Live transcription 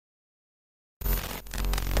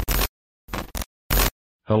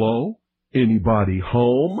Hello? Anybody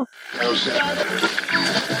home?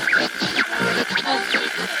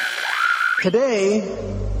 Today,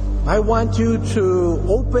 I want you to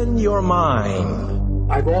open your mind.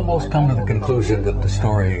 I've almost come to the conclusion that the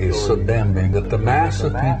story is so damning that the mass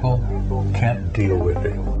of people can't deal with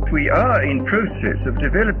it. We are in process of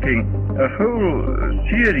developing a whole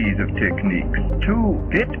series of techniques to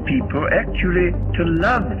get people actually to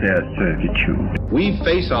love their servitude. We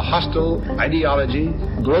face a hostile ideology,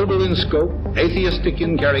 global in scope, atheistic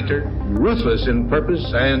in character, ruthless in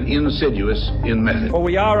purpose, and insidious in method. For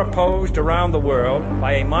we are opposed around the world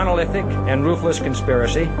by a monolithic and ruthless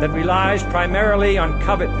conspiracy that relies primarily on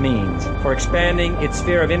covert means for expanding its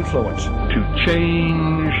sphere of influence. To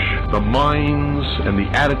change the minds and the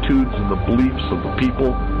attitudes and the beliefs of the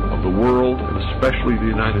people of the world, and especially the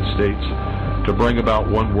United States, to bring about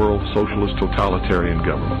one world socialist totalitarian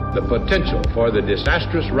government. The potential for the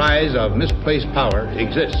disastrous rise of misplaced power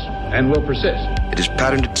exists and will persist. It has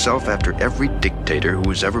patterned itself after every dictator who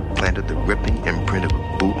has ever planted the ripping imprint of a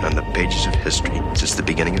boot on the pages of history since the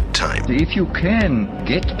beginning of time. If you can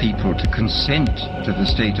get people to consent to the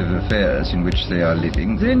state of affairs in which they are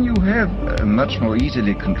living, then you have a much more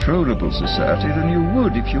easily controllable society than you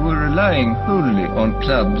would if you were relying wholly on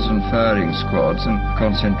clubs and firing squads and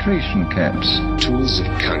concentration camps. Tools of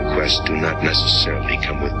conquest do not necessarily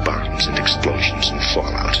come with bombs and explosions and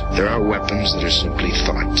fallout. There are weapons that are simply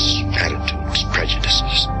thoughts, attitudes,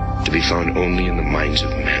 prejudices, to be found only in the minds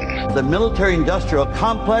of men. The military-industrial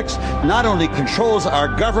complex not only controls our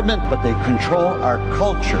government, but they control our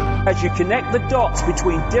culture. As you connect the dots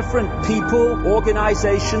between different people,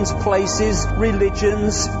 organizations, places,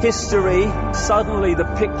 religions, history, suddenly the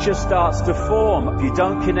picture starts to form. If you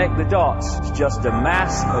don't connect the dots, it's just a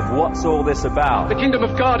mass of what's all this about. The kingdom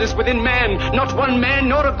of God is within man, not one man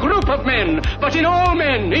nor a group of men, but in all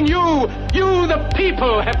men, in you. You, the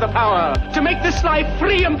people, have the power to make this life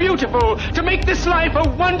free and beautiful, to make this life a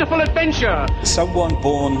wonderful adventure. Someone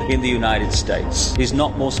born in the United States is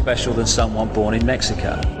not more special than someone born in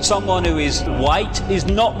Mexico. Someone who is white is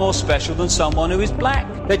not more special than someone who is black.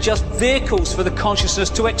 They're just vehicles for the consciousness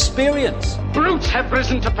to experience. Brutes have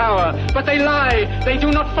risen to power, but they lie. They do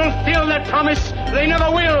not fulfill that promise. They never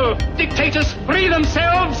will. Dictators free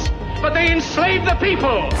themselves, but they enslave the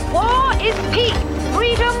people. War is peace.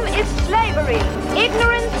 Freedom is slavery.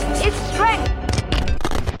 Ignorance is strength.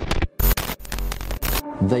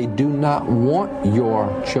 They do not want your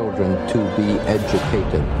children to be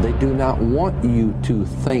educated. They do not want you to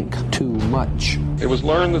think too much. It was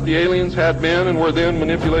learned that the aliens had been and were then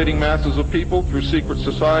manipulating masses of people through secret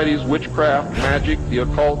societies, witchcraft, magic, the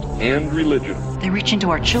occult, and religion. They reach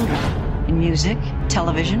into our children in music,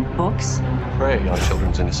 television, books. Prey on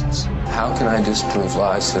children's innocence. How can I disprove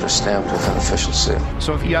lies that are stamped with an official seal?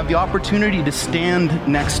 So if you have the opportunity to stand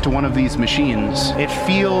next to one of these machines, it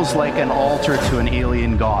feels like an altar to an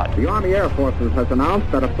alien god. The Army Air Forces has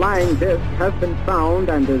announced that a flying disc has been found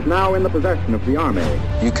and is now in the possession of the Army.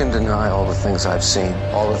 You can deny all the things I've seen,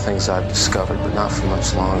 all the things I've discovered, but not for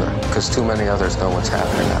much longer, because too many others know what's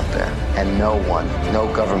happening out there. And no one, no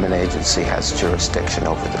government agency has jurisdiction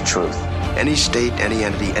over the truth. Any state, any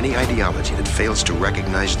entity, any ideology that fails to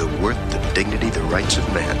recognize the worth, the dignity, the rights of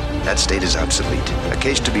man, that state is obsolete. A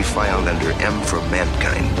case to be filed under M for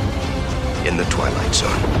Mankind in the Twilight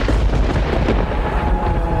Zone.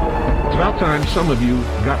 It's about time some of you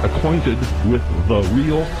got acquainted with the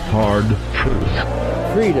real hard truth.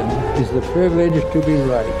 Freedom is the privilege to be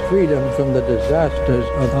right. Freedom from the disasters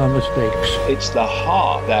of our mistakes. It's the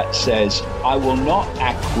heart that says, I will not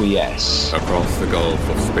acquiesce. Across the gulf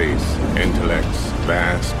of space, intellects,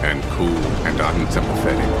 vast and cool and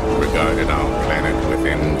unsympathetic, regarded our planet with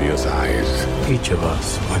envious eyes. Each of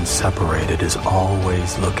us, when separated, is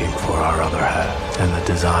always looking for our other half. And the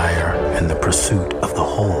desire and the pursuit of the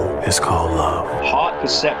whole is called love. Heart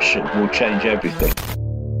perception will change everything.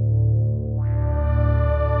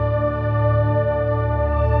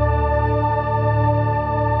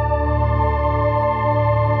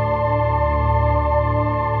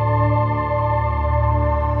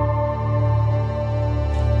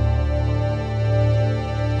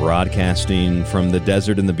 Broadcasting from the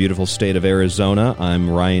desert in the beautiful state of Arizona, I'm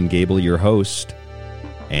Ryan Gable, your host,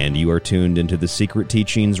 and you are tuned into the Secret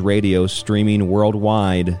Teachings Radio, streaming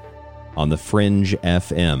worldwide on the Fringe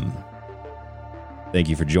FM. Thank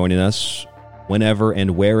you for joining us whenever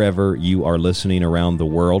and wherever you are listening around the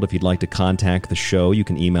world. If you'd like to contact the show, you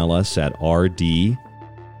can email us at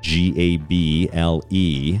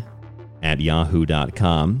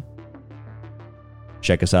rdgable@yahoo.com.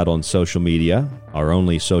 Check us out on social media, our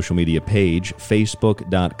only social media page,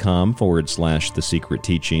 facebook.com/The Secret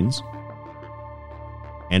Teachings.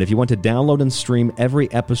 And if you want to download and stream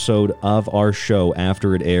every episode of our show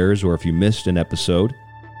after it airs, or if you missed an episode,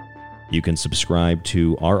 you can subscribe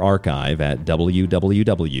to our archive at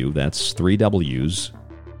www, that's 3 W's,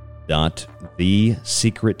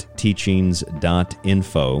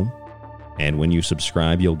 .thesecretteachings.info. And when you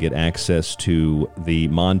subscribe, you'll get access to the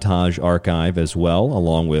montage archive as well,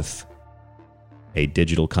 along with a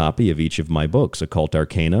digital copy of each of my books, Occult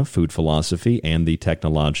Arcana, Food Philosophy, and The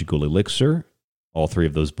Technological Elixir. All three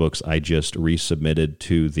of those books I just resubmitted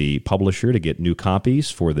to the publisher to get new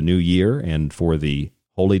copies for the new year and for the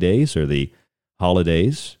holy days or the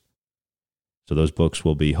holidays. So those books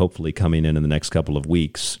will be hopefully coming in the next couple of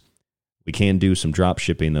weeks. We can do some drop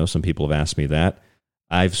shipping, though. Some people have asked me that.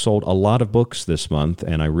 I've sold a lot of books this month,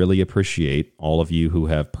 and I really appreciate all of you who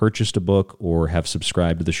have purchased a book or have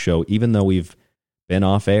subscribed to the show, even though we've been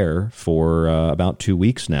off air for about 2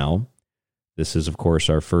 weeks now. This is, of course,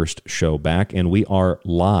 our first show back, and we are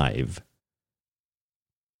live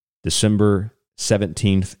December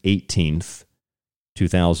 17th, 18th,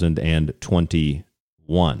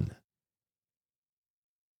 2021.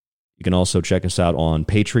 You can also check us out on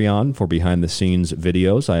Patreon for behind-the-scenes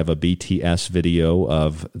videos. I have a BTS video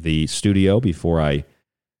of the studio before I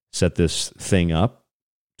set this thing up.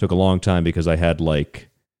 Took a long time because I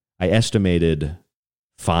estimated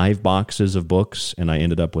 5 boxes of books, and I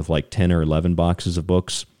ended up with like 10 or 11 boxes of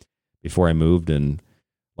books before I moved, and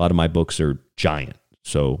a lot of my books are giant,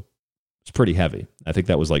 so it's pretty heavy. I think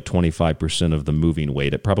that was like 25% of the moving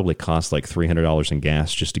weight. It probably cost like $300 in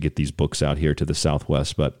gas just to get these books out here to the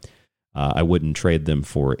Southwest, but I wouldn't trade them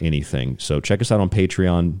for anything. So check us out on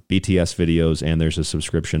Patreon, BTS videos, and there's a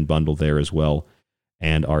subscription bundle there as well,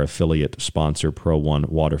 and our affiliate sponsor, Pro One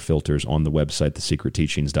Water Filters, on the website,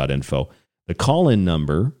 thesecretteachings.info. The call-in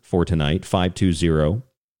number for tonight,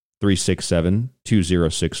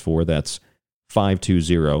 520-367-2064. That's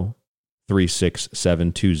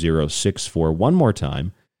 520-367-2064. One more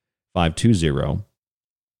time,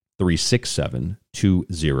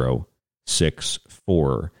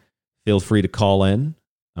 520-367-2064. Feel free to call in.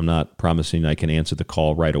 I'm not promising I can answer the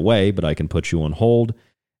call right away, but I can put you on hold.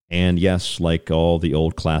 And yes, like all the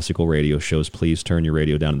old classical radio shows, please turn your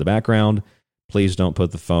radio down in the background. Please don't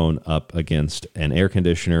put the phone up against an air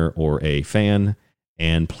conditioner or a fan.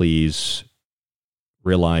 And please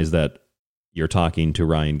realize that you're talking to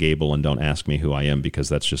Ryan Gable, and don't ask me who I am, because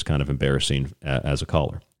that's just kind of embarrassing as a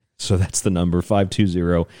caller. So that's the number,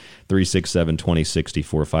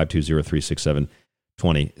 520-367-2064,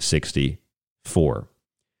 520-367-2064. A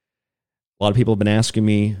lot of people have been asking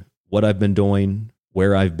me what I've been doing,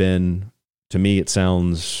 where I've been. To me, it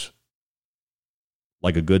sounds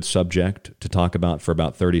like a good subject to talk about for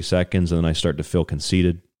about 30 seconds, and then I start to feel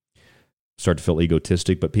conceited, start to feel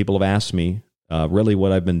egotistic. But people have asked me, really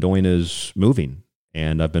what I've been doing is moving,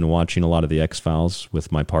 and I've been watching a lot of the X-Files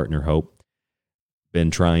with my partner, Hope. Been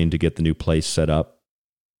trying to get the new place set up.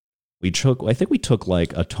 I think we took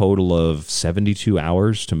like a total of 72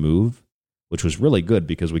 hours to move, which was really good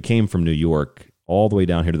because we came from New York all the way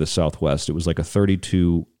down here to the Southwest. It was like a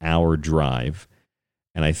 32-hour drive.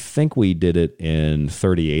 And I think we did it in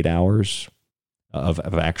 38 hours of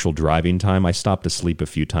actual driving time. I stopped to sleep a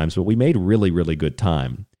few times, but we made really, really good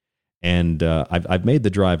time. And I've made the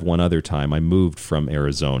drive one other time. I moved from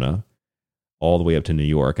Arizona all the way up to New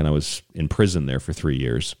York, and I was in prison there for 3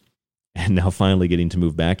 years. And now finally getting to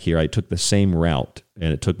move back here, I took the same route,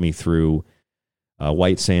 and it took me through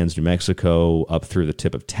White Sands, New Mexico, up through the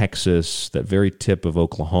tip of Texas, that very tip of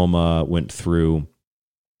Oklahoma, went through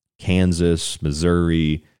Kansas,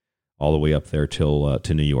 Missouri, all the way up there till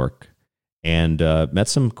to New York, and met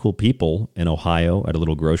some cool people in Ohio at a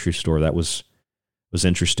little grocery store. That was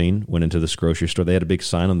interesting. Went into this grocery store. They had a big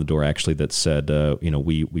sign on the door actually that said,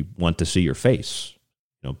 we want to see your face.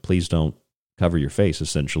 Please don't cover your face.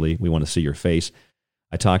 Essentially, we want to see your face.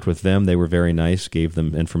 I talked with them. They were very nice. Gave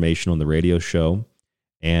them information on the radio show.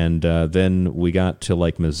 And then we got to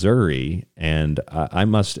like Missouri, and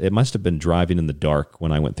it must have been driving in the dark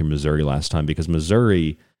when I went through Missouri last time, because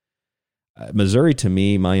Missouri to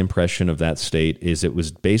me, my impression of that state is it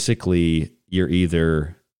was basically you're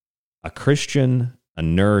either a Christian, a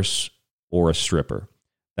nurse, or a stripper.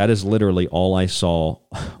 That is literally all I saw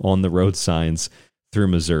on the road signs through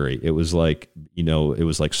Missouri. It was like, it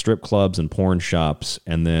was like strip clubs and porn shops,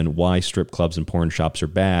 and then why strip clubs and porn shops are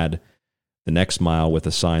bad. The next mile with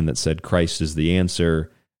a sign that said Christ is the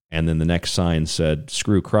answer, and then the next sign said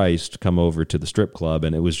screw Christ, come over to the strip club,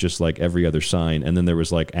 and it was just like every other sign. And then there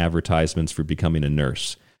was like advertisements for becoming a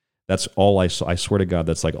nurse. That's all I saw. I swear to God,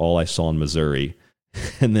 that's like all I saw in Missouri.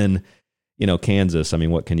 And then, Kansas, I mean,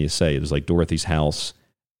 what can you say? It was like Dorothy's house.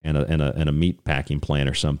 and a meat packing plant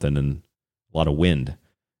or something, and a lot of wind.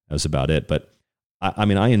 That was about it. But I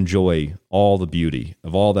mean, I enjoy all the beauty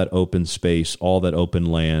of all that open space, all that open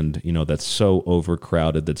land, that's so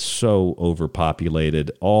overcrowded, that's so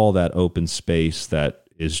overpopulated, all that open space that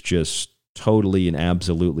is just totally and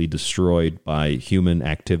absolutely destroyed by human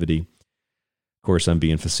activity. Of course, I'm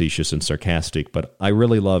being facetious and sarcastic, but I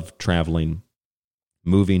really love traveling.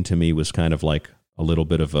 Moving to me was kind of like a little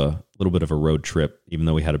bit of a road trip, even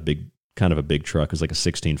though we had a big truck. It was like a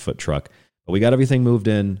 16-foot truck. But we got everything moved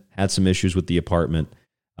in, had some issues with the apartment,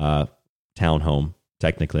 townhome,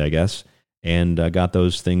 technically, I guess, and got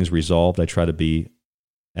those things resolved. I try to be,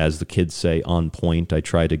 as the kids say, on point. I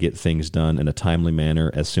try to get things done in a timely manner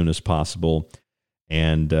as soon as possible.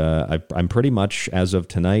 And I'm pretty much, as of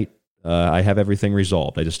tonight, I have everything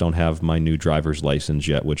resolved. I just don't have my new driver's license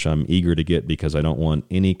yet, which I'm eager to get because I don't want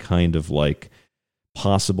any kind of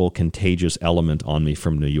possible contagious element on me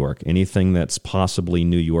from New York. Anything that's possibly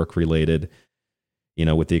New York related,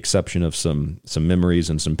 with the exception of some memories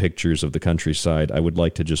and some pictures of the countryside, I would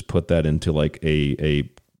like to just put that into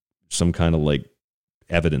some kind of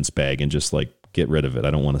evidence bag and just get rid of it. I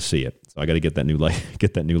don't want to see it. So I got to get that new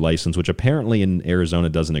license, which apparently in Arizona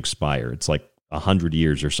doesn't expire. It's 100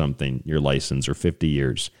 years or something, your license, or 50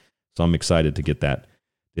 years. So I'm excited to get that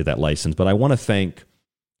license. But I want to thank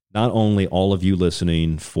not only all of you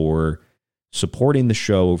listening for supporting the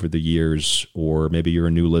show over the years, or maybe you're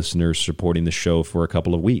a new listener supporting the show for a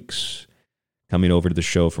couple of weeks, coming over to the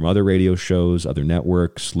show from other radio shows, other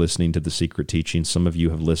networks, listening to The Secret Teachings. Some of you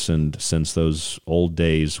have listened since those old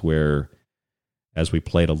days where, as we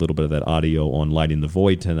played a little bit of that audio on Lighting the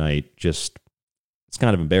Void tonight, it's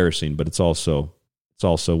kind of embarrassing, but it's also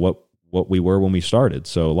what we were when we started.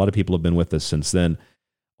 So a lot of people have been with us since then.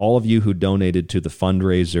 All of you who donated to the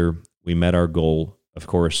fundraiser, we met our goal. Of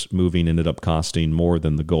course, moving ended up costing more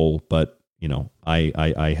than the goal, but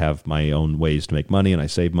I have my own ways to make money, and I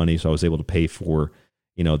save money, so I was able to pay for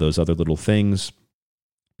those other little things.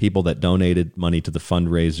 People that donated money to the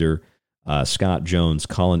fundraiser: Scott Jones,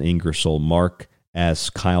 Colin Ingersoll, Mark S.,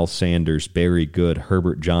 Kyle Sanders, Barry Good,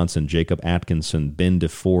 Herbert Johnson, Jacob Atkinson, Ben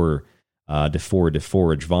DeForge,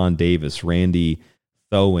 Vaughn Davis, Randy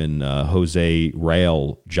Thoen, Jose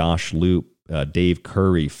Rail, Josh Loop, Dave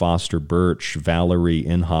Curry, Foster Birch, Valerie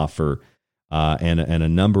Inhofer, and a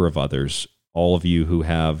number of others. All of you who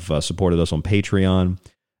have supported us on Patreon.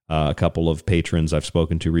 A couple of patrons I've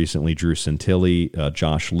spoken to recently: Drew Santilli,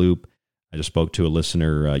 Josh Loop. I just spoke to a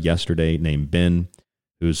listener yesterday named Ben,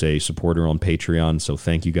 who's a supporter on Patreon. So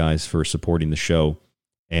thank you guys for supporting the show.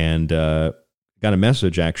 And got a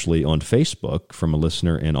message actually on Facebook from a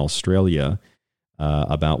listener in Australia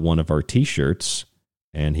about one of our T-shirts,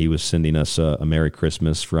 and he was sending us a Merry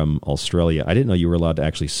Christmas from Australia. I didn't know you were allowed to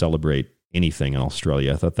actually celebrate anything in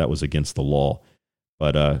Australia. I thought that was against the law.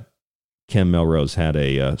 But Kim Melrose had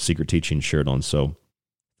a Secret Teaching shirt on, so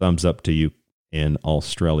thumbs up to you in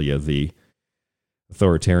Australia, the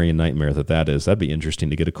authoritarian nightmare that is. That'd be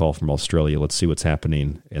interesting to get a call from Australia. Let's see what's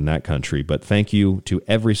happening in that country. But thank you to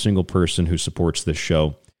every single person who supports this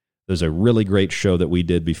show. There's a really great show that we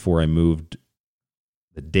did before I moved.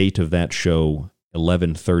 The date of that show,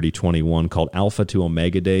 11/30/21, called Alpha to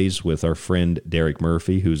Omega Days, with our friend Derek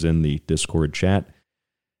Murphy, who's in the Discord chat.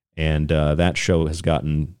 And that show has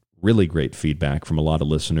gotten really great feedback from a lot of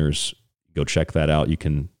listeners. Go check that out. You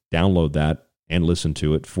can download that and listen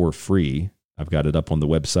to it for free. I've got it up on the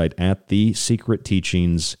website at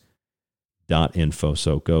thesecretteachings.info,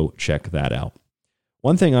 so go check that out.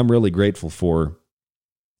 One thing I'm really grateful for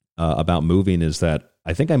about moving is that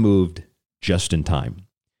I think I moved just in time,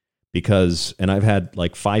 because, and I've had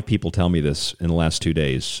 5 people tell me this in the last 2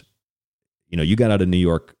 days, you got out of New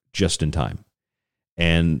York just in time.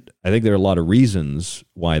 And I think there are a lot of reasons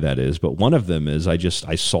why that is, but one of them is I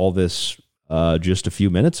saw this just a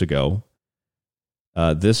few minutes ago.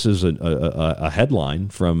 This is a headline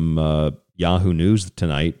from Yahoo News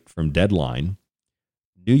tonight from Deadline.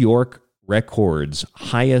 New York records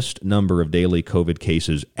highest number of daily COVID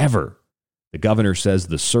cases ever. The governor says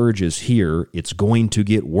the surge is here. It's going to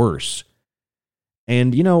get worse.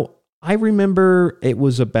 And, I remember it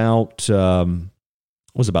was about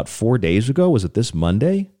 4 days ago. Was it this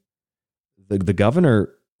Monday? The governor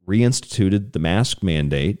reinstituted the mask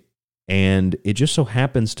mandate, and it just so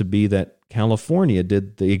happens to be that California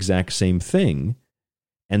did the exact same thing.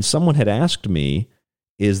 And someone had asked me,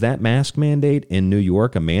 is that mask mandate in New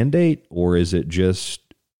York a mandate, or is it just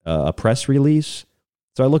a press release?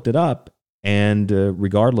 So I looked it up, and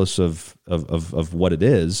regardless of what it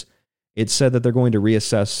is, it said that they're going to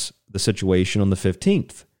reassess the situation on the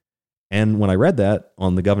 15th. And when I read that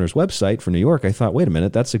on the governor's website for New York, I thought, wait a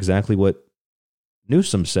minute, that's exactly what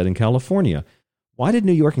Newsom said in California. Why did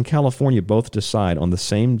New York and California both decide on the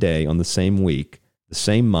same day, on the same week, the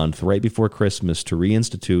same month, right before Christmas, to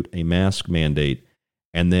reinstitute a mask mandate,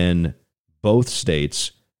 and then both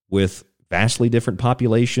states with vastly different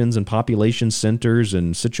populations and population centers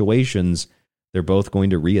and situations, they're both going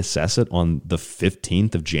to reassess it on the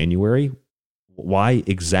 15th of January? Why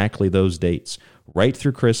exactly those dates? Right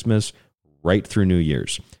through Christmas, right through New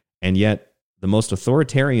Year's. And yet, the most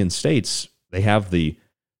authoritarian states, they have the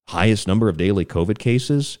highest number of daily COVID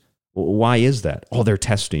cases. Why is that? Oh, they're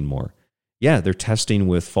testing more. Yeah, they're testing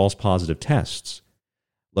with false positive tests.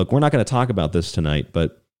 Look, we're not going to talk about this tonight,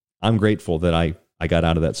 but I'm grateful that I got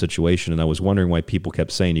out of that situation, and I was wondering why people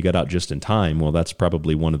kept saying you got out just in time. Well, that's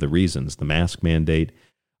probably one of the reasons. The mask mandate,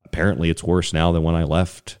 apparently it's worse now than when I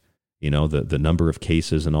left, the number of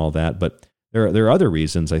cases and all that. But there are other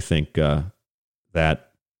reasons, I think,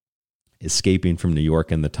 that escaping from New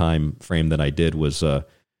York in the time frame that I did was a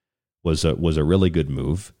really good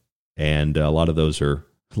move. And a lot of those are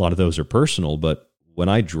personal. But when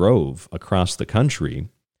I drove across the country,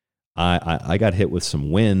 I got hit with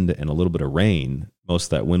some wind and a little bit of rain. Most of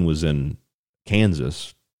that wind was in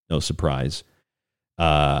Kansas, no surprise.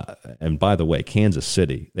 And by the way, Kansas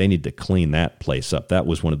City, they need to clean that place up. That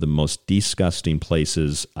was one of the most disgusting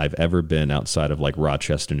places I've ever been outside of like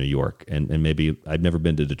Rochester, New York. And maybe I've never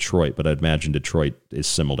been to Detroit, but I'd imagine Detroit is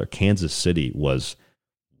similar. Kansas City was,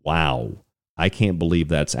 wow. I can't believe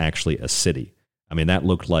that's actually a city. I mean, that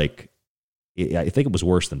looked like, I think it was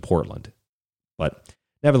worse than Portland. But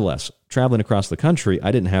nevertheless, traveling across the country,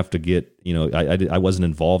 I didn't have to get, I wasn't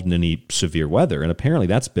involved in any severe weather. And apparently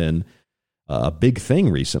that's been a big thing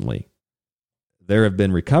recently. There have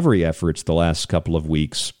been recovery efforts the last couple of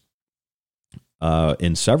weeks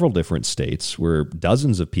in several different states where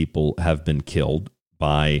dozens of people have been killed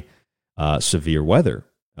by severe weather.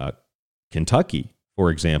 Kentucky,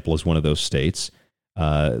 for example, is one of those states.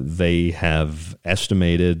 They have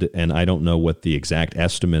estimated, and I don't know what the exact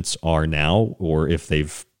estimates are now, or if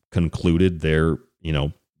they've concluded their,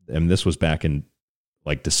 and this was back in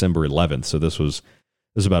like December 11th, so this was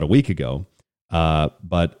about a week ago.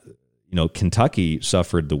 But Kentucky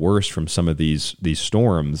suffered the worst from some of these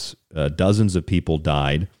storms. Dozens of people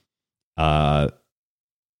died, and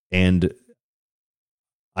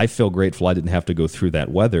I feel grateful I didn't have to go through that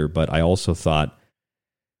weather. But I also thought,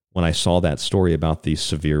 when I saw that story about these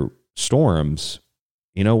severe storms,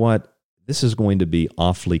 you know what? This is going to be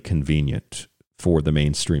awfully convenient for the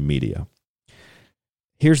mainstream media.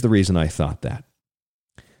 Here's the reason I thought that.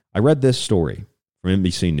 I read this story from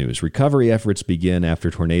NBC News. Recovery efforts begin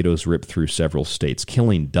after tornadoes rip through several states,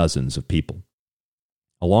 killing dozens of people.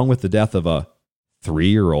 Along with the death of a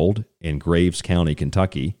 3-year-old in Graves County,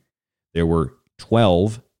 Kentucky, there were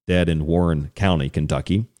 12 dead in Warren County,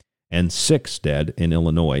 Kentucky, and 6 dead in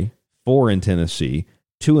Illinois, 4 in Tennessee,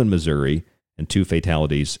 2 in Missouri, and 2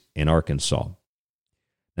 fatalities in Arkansas.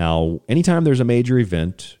 Now, anytime there's a major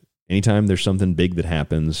event, anytime there's something big that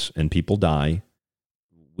happens and people die,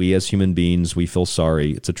 we as human beings, we feel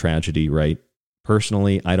sorry. It's a tragedy, right?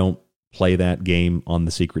 Personally, I don't play that game on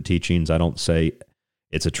the Secret Teachings. I don't say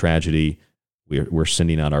it's a tragedy. We're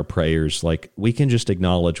sending out our prayers. Like, we can just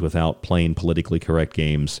acknowledge without playing politically correct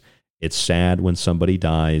games. It's sad when somebody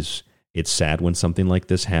dies. It's sad when something like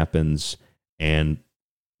this happens. And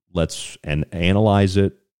let's analyze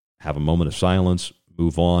it, have a moment of silence,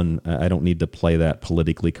 move on. I don't need to play that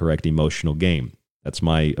politically correct emotional game. That's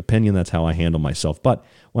my opinion. That's how I handle myself. But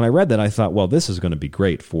when I read that, I thought, well, this is going to be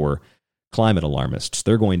great for climate alarmists.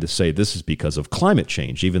 They're going to say this is because of climate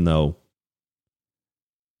change, even though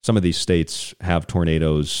some of these states have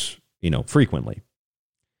tornadoes, frequently.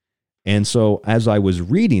 And so as I was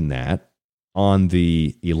reading that on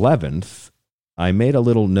the 11th, I made a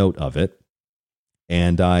little note of it,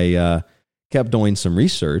 and I kept doing some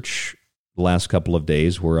research the last couple of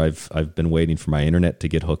days where I've been waiting for my internet to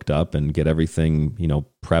get hooked up and get everything,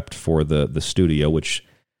 prepped for the studio, which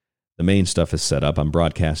the main stuff is set up. I'm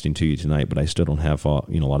broadcasting to you tonight, but I still don't have a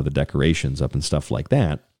lot of the decorations up and stuff like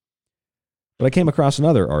that. But I came across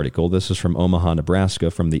another article. This is from Omaha, Nebraska,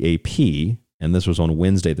 from the AP, and this was on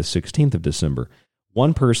Wednesday, the 16th of December.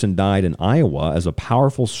 One person died in Iowa as a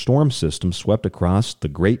powerful storm system swept across the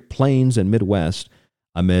Great Plains and Midwest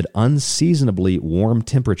amid unseasonably warm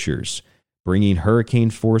temperatures, bringing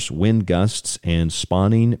hurricane-force wind gusts and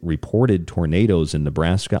spawning reported tornadoes in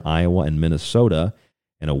Nebraska, Iowa, and Minnesota,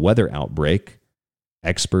 and a weather outbreak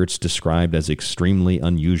experts described as extremely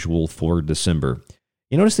unusual for December.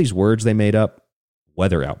 You notice these words they made up?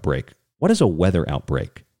 Weather outbreak. What is a weather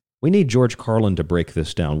outbreak? We need George Carlin to break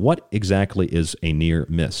this down. What exactly is a near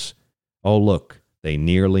miss? Oh, look, they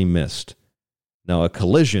nearly missed. Now, a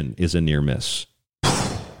collision is a near miss,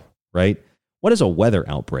 right? What is a weather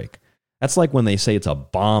outbreak? That's like when they say it's a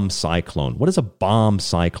bomb cyclone. What is a bomb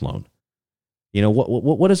cyclone? You know,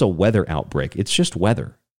 what is a weather outbreak? It's just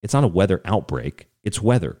weather. It's not a weather outbreak. It's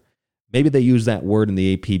weather. Maybe they use that word in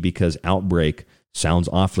the AP because outbreak sounds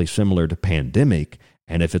awfully similar to pandemic.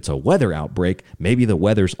 And if it's a weather outbreak, maybe the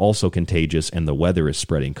weather's also contagious and the weather is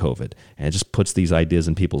spreading COVID. And it just puts these ideas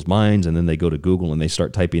in people's minds. And then they go to Google and they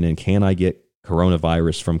start typing in, can I get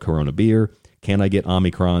coronavirus from Corona beer? Can I get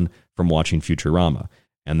Omicron from watching Futurama?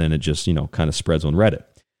 And then it just, kind of spreads on Reddit.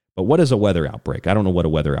 But what is a weather outbreak? I don't know what a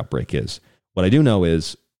weather outbreak is. What I do know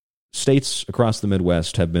is states across the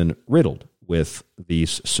Midwest have been riddled with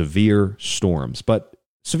these severe storms. But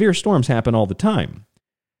severe storms happen all the time.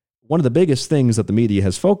 One of the biggest things that the media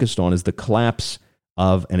has focused on is the collapse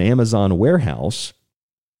of an Amazon warehouse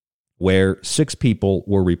where 6 people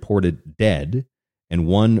were reported dead and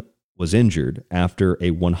 1 was injured after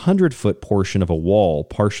a 100-foot portion of a wall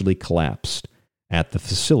partially collapsed at the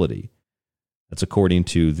facility. That's according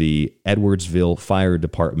to the Edwardsville Fire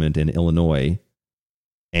Department in Illinois.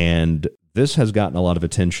 And this has gotten a lot of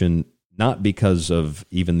attention, not because of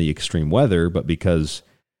even the extreme weather, but because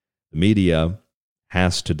the media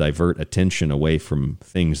has to divert attention away from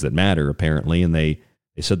things that matter, apparently. And they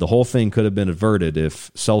said the whole thing could have been averted if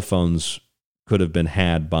cell phones could have been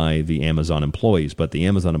had by the Amazon employees. But the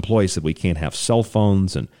Amazon employees said we can't have cell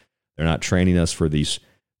phones, and they're not training us for these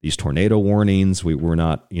tornado warnings. We're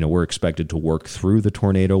not, we're expected to work through the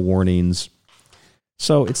tornado warnings.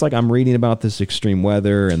 So it's like I'm reading about this extreme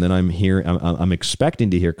weather, and then I'm expecting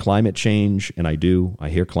to hear climate change, and I do. I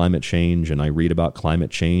hear climate change, and I read about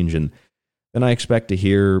climate change, and then I expect to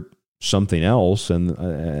hear something else,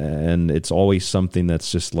 and it's always something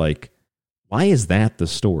that's just like, why is that the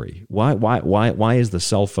story? Why is the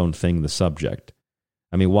cell phone thing the subject?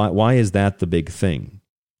 I mean, why is that the big thing?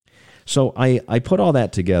 So I put all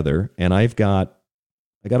that together, and I got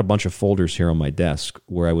a bunch of folders here on my desk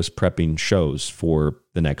where I was prepping shows for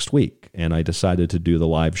the next week, and I decided to do the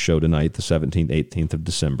live show tonight, the 17th, 18th of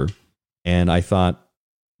December. And I thought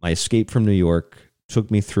my escape from New York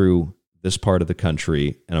took me through this part of the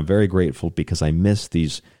country, and I'm very grateful because I missed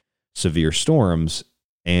these severe storms.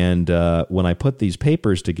 And when I put these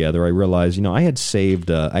papers together, I realized, I had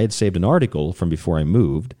saved an article from before I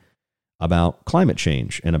moved about climate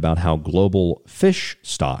change and about how global fish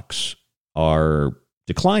stocks are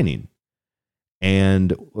declining.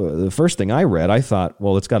 And the first thing I read, I thought,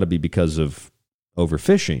 well, it's got to be because of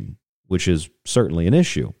overfishing, which is certainly an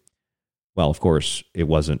issue. Well, of course, it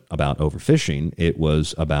wasn't about overfishing. It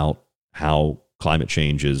was about how climate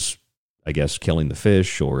change is, I guess, killing the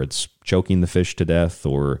fish, or it's choking the fish to death,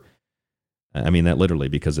 or, I mean, that literally,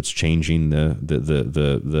 because it's changing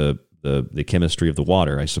the chemistry of the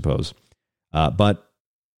water, I suppose. But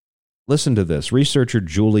listen to this. Researcher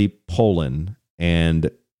Julie Polin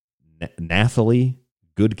and Nathalie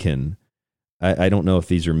Goodkin, I don't know if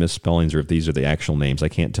these are misspellings or if these are the actual names. I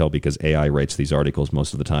can't tell because AI writes these articles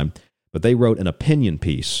most of the time. But they wrote an opinion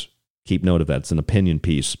piece. Keep note of that. It's an opinion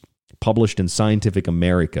piece published in Scientific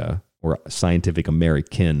America, or Scientific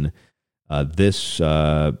American, this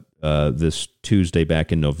Tuesday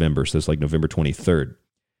back in November. So it's like November 23rd.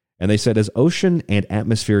 And they said, as ocean and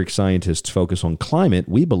atmospheric scientists focus on climate,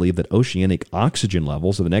 we believe that oceanic oxygen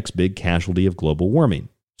levels are the next big casualty of global warming.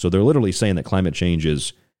 So they're literally saying that climate change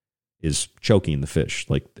is choking the fish.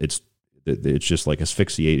 Like it's just like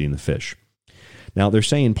asphyxiating the fish. Now they're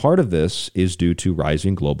saying part of this is due to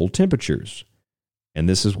rising global temperatures. And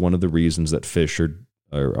this is one of the reasons that fish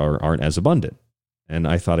aren't as abundant. And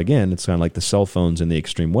I thought, again, it's kind of like the cell phones and the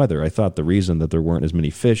extreme weather. I thought the reason that there weren't as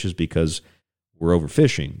many fish is because we're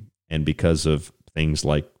overfishing and because of things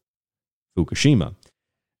like Fukushima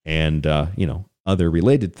and, other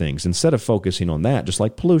related things. Instead of focusing on that, just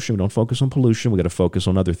like pollution, we don't focus on pollution. We got to focus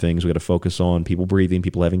on other things. We got to focus on people breathing,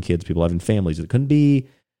 people having kids, people having families. It couldn't be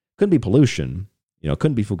pollution.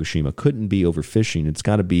 Couldn't be Fukushima. Couldn't be overfishing. It's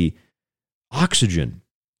got to be oxygen,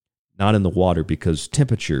 not in the water, because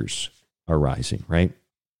temperatures are rising, right?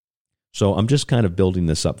 So I'm just kind of building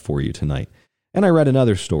this up for you tonight. And I read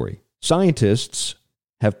another story. Scientists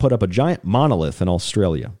have put up a giant monolith in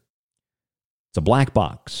Australia. It's a black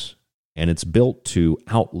box, and it's built to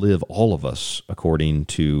outlive all of us, according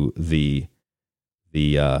to I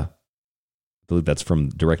believe that's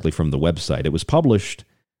directly from the website. It was published,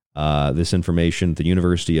 this information, at the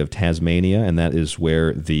University of Tasmania, and that is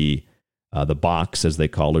where the box, as they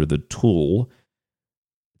call it, or the tool,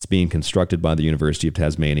 it's being constructed by the University of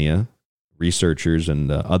Tasmania, researchers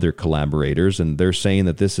and other collaborators, and they're saying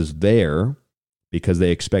that this is there because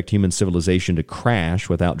they expect human civilization to crash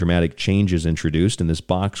without dramatic changes introduced, and this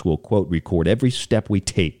box will, quote, record every step we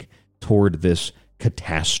take toward this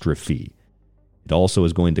catastrophe. It also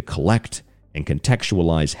is going to collect and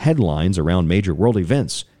contextualize headlines around major world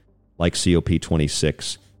events like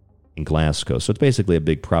COP26 in Glasgow. So it's basically a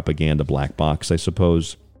big propaganda black box, I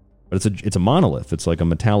suppose. But it's a monolith. It's like a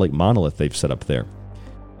metallic monolith they've set up there.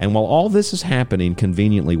 And while all this is happening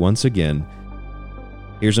conveniently once again,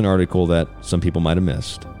 here's an article that some people might have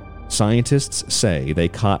missed. Scientists say they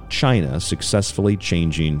caught China successfully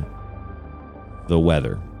changing the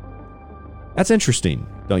weather. That's interesting,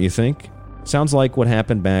 don't you think? Sounds like what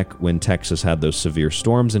happened back when Texas had those severe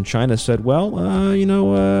storms and China said, well,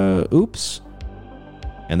 oops.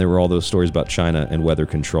 And there were all those stories about China and weather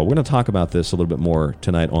control. We're going to talk about this a little bit more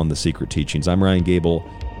tonight on The Secret Teachings. I'm Ryan Gable.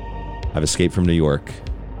 I've escaped from New York.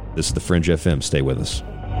 This is The Fringe FM. Stay with us.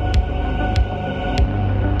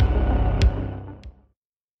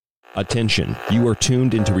 Attention, you are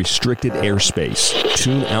tuned into restricted airspace.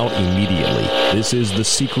 Tune out immediately. This is The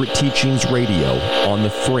Secret Teachings Radio on The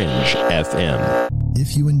Fringe FM.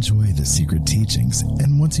 If you enjoy The Secret Teachings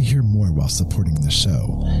and want to hear more while supporting the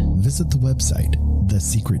show, visit the website,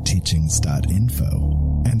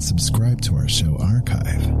 thesecretteachings.info, and subscribe to our show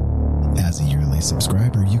archive. As a yearly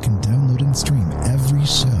subscriber, you can download and stream every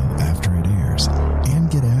show after it airs and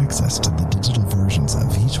get access to the digital versions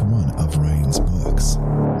of each one of Ryan's books.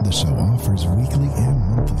 The show offers weekly and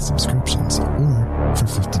monthly subscriptions, or for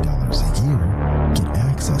 $50 a year, get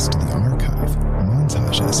access to the archive,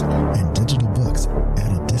 montages, and digital books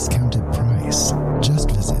at a discounted price. Just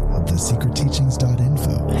visit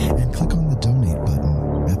thesecretteachings.info and click on the donate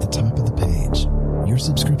button at the top of the page. Your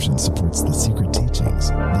subscription supports The Secret Teachings,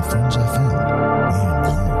 The Fringe FM, and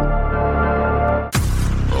you.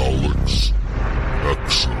 Alex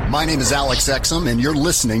Exum. My name is Alex Exum, and you're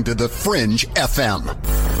listening to The Fringe FM.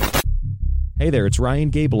 Hey there, it's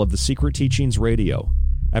Ryan Gable of The Secret Teachings Radio.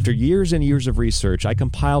 After years and years of research, I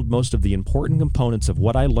compiled most of the important components of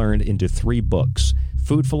what I learned into 3 books: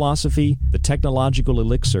 Food Philosophy, The Technological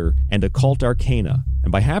Elixir, and Occult Arcana.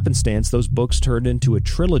 And by happenstance, those books turned into a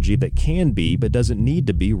trilogy that can be, but doesn't need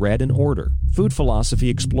to be, read in order. Food Philosophy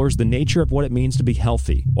explores the nature of what it means to be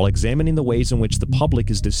healthy, while examining the ways in which the public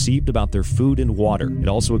is deceived about their food and water. It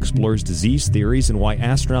also explores disease theories and why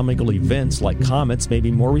astronomical events like comets may be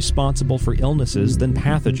more responsible for illnesses than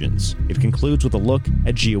pathogens. It concludes with a look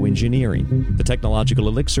at geoengineering. The Technological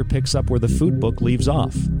Elixir picks up where the food book leaves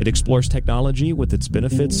off. It explores technology with its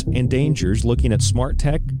benefits and dangers, looking at smart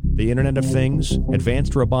tech, the Internet of Things,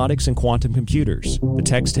 advanced robotics, and quantum computers. The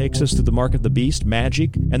text takes us through the mark of the beast,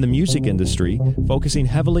 magic, and the music industry, focusing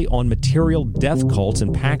heavily on material death cults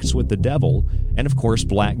and pacts with the devil, and of course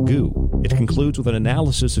black goo. It concludes with an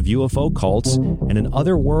analysis of UFO cults and an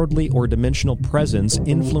otherworldly or dimensional presence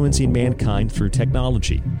influencing mankind through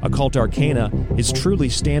technology. Occult Arcana is truly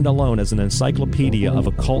standalone as an encyclopedia of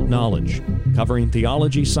occult knowledge, covering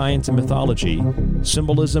theology, science, and mythology,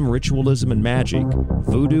 symbolism, ritualism, and magic,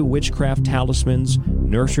 voodoo, witchcraft, talismans,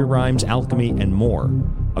 nursery rhymes, alchemy, and more.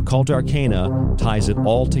 Occult Arcana ties it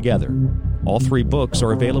all together. All 3 books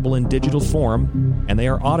are available in digital form, and they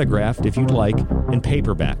are autographed, if you'd like, in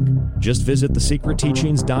paperback. Just visit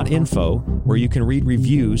thesecretteachings.info, where you can read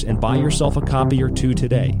reviews and buy yourself a copy or 2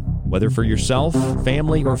 today. Whether for yourself,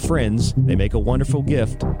 family, or friends, they make a wonderful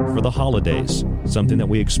gift for the holidays, something that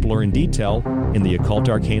we explore in detail in the Occult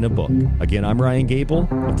Arcana book. Again, I'm Ryan Gable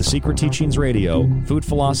of The Secret Teachings Radio. Food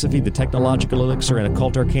Philosophy, The Technological Elixir, and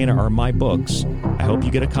Occult Arcana are my books. I hope you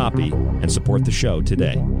get a copy and support the show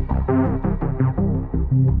today.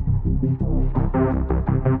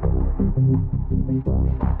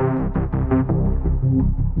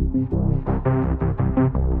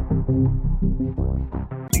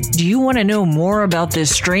 Do you want to know more about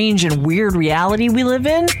this strange and weird reality we live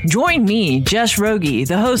in? Join me, Jess Rogie,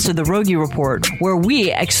 the host of The Rogie Report, where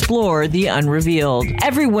we explore the unrevealed.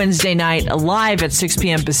 Every Wednesday night, live at 6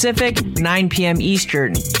 p.m. Pacific, 9 p.m.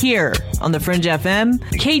 Eastern, here on The Fringe FM,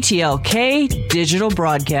 KTLK Digital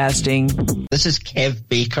Broadcasting. This is Kev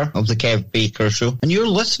Baker of The Kev Baker Show, and you're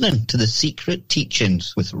listening to The Secret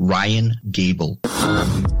Teachings with Ryan Gable.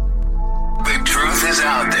 The truth is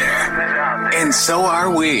out there, and so are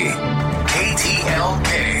we.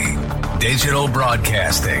 KTLK Digital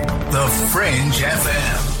Broadcasting, The Fringe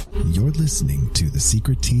FM. You're listening to The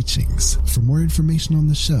Secret Teachings. For more information on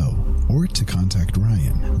the show, or to contact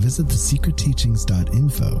Ryan, visit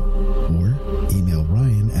thesecretteachings.info or email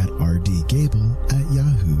Ryan at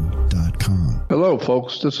rdgable@yahoo.com. Hello. Hello,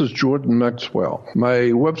 folks. This is Jordan Maxwell. My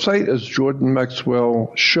website is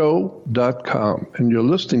jordanmaxwellshow.com, and you're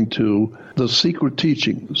listening to The Secret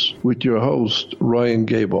Teachings with your host, Ryan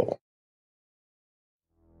Gable.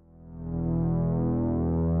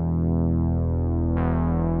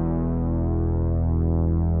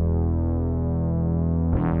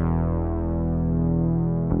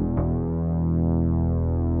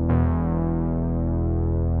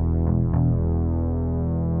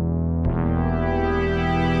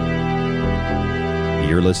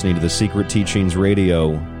 You're listening to The Secret Teachings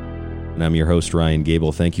Radio, and I'm your host, Ryan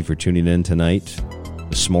Gable. Thank you for tuning in tonight,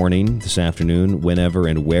 this morning, this afternoon, whenever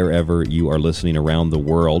and wherever you are listening around the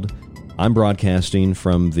world. I'm broadcasting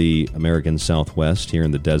from the American Southwest here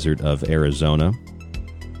in the desert of Arizona,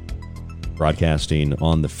 broadcasting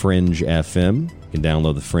on the Fringe FM. You can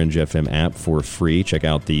download the Fringe FM app for free. Check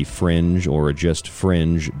out the Fringe or just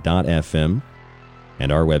fringe.fm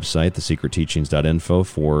and our website, thesecretteachings.info,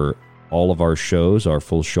 for all of our shows, our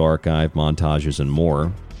full show archive, montages, and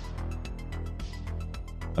more.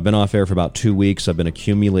 I've been off air for about 2 weeks. I've been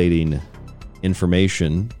accumulating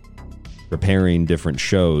information, preparing different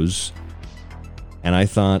shows, and I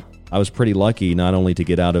thought I was pretty lucky not only to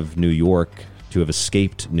get out of New York, to have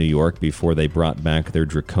escaped New York before they brought back their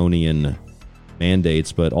draconian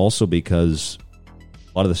mandates, but also because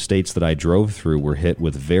a lot of the states that I drove through were hit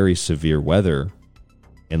with very severe weather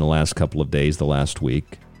in the last couple of days, the last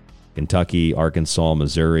week. Kentucky, Arkansas,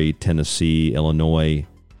 Missouri, Tennessee, Illinois,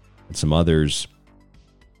 and some others.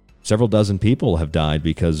 Several dozen people have died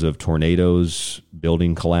because of tornadoes,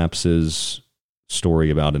 building collapses, story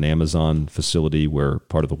about an Amazon facility where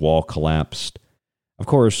part of the wall collapsed. Of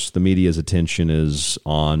course, the media's attention is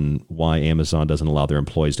on why Amazon doesn't allow their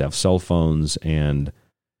employees to have cell phones, and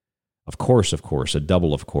of course, a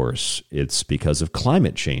double of course, it's because of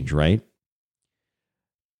climate change, right?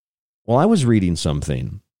 Well, I was reading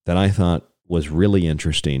something that I thought was really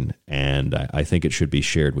interesting, and I think it should be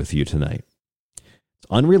shared with you tonight. It's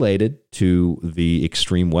unrelated to the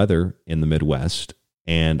extreme weather in the Midwest,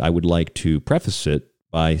 and I would like to preface it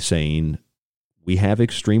by saying we have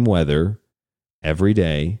extreme weather every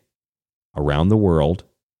day around the world.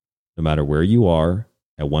 No matter where you are,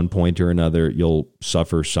 at one point or another, you'll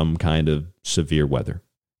suffer some kind of severe weather.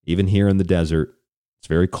 Even here in the desert, it's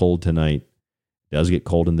very cold tonight. It does get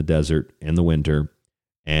cold in the desert in the winter.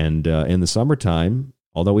 And in the summertime,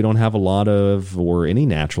 although we don't have a lot of or any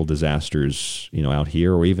natural disasters, out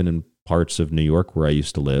here or even in parts of New York where I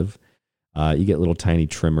used to live, you get little tiny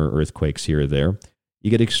tremor earthquakes here or there.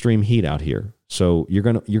 You get extreme heat out here. So you're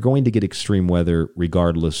going to get extreme weather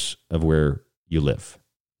regardless of where you live.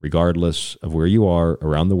 Regardless of where you are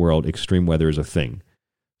around the world, extreme weather is a thing.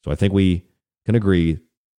 So I think we can agree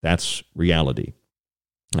that's reality.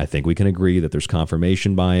 I think we can agree that there's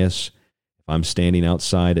confirmation bias. If I'm standing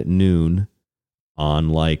outside at noon on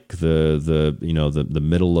like the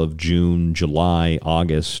middle of June, July,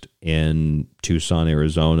 August in Tucson,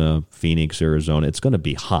 Arizona, Phoenix, Arizona, it's going to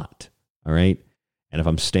be hot. All right. And if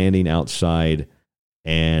I'm standing outside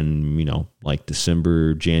and, like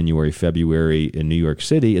December, January, February in New York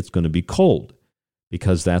City, it's going to be cold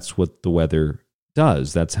because that's what the weather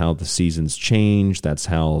does. That's how the seasons change. That's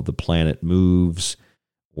how the planet moves.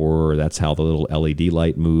 Or that's how the little LED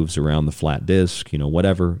light moves around the flat disk,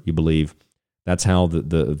 whatever you believe. That's how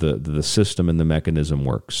the system and the mechanism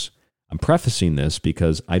works. I'm prefacing this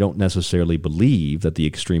because I don't necessarily believe that the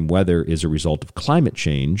extreme weather is a result of climate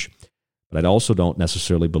change, but I also don't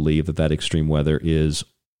necessarily believe that that extreme weather is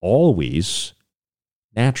always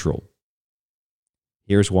natural.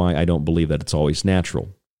 Here's why I don't believe that it's always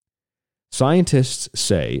natural. Scientists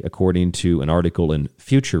say, according to an article in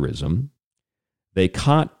Futurism, they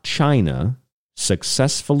caught China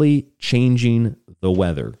successfully changing the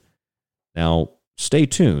weather. Now, stay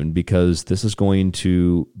tuned because this is going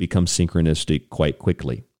to become synchronistic quite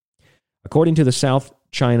quickly. According to the South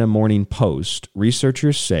China Morning Post,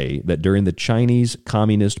 researchers say that during the Chinese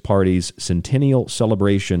Communist Party's centennial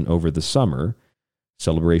celebration over the summer,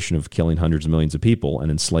 celebration of killing hundreds of millions of people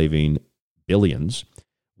and enslaving billions,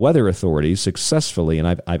 weather authorities successfully, and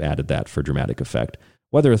I've added that for dramatic effect,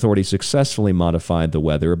 weather authorities successfully modified the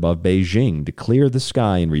weather above Beijing to clear the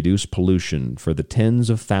sky and reduce pollution for the tens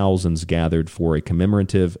of thousands gathered for a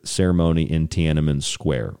commemorative ceremony in Tiananmen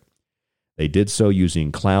Square. They did so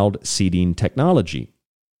using cloud seeding technology,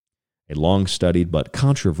 a long-studied but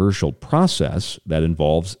controversial process that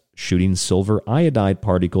involves shooting silver iodide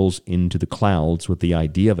particles into the clouds with the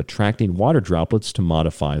idea of attracting water droplets to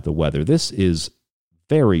modify the weather. This is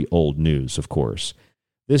very old news, of course.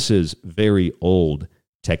 This is very old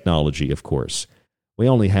technology, of course. We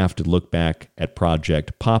only have to look back at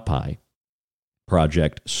Project Popeye.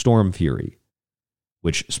 Project Storm Fury,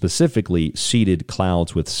 which specifically seeded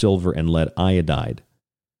clouds with silver and lead iodide.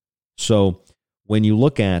 So when you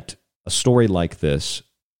look at a story like this,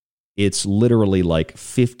 it's literally like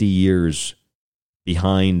 50 years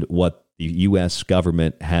behind what the U.S.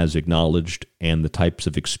 government has acknowledged and the types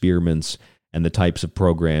of experiments and the types of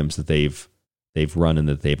programs that they've run and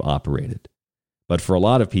that they've operated. But for a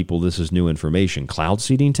lot of people, this is new information. Cloud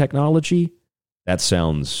seeding technology? That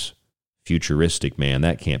sounds futuristic, man.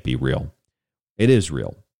 That can't be real. It is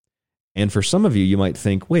real. And for some of you, you might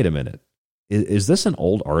think, wait a minute, is this an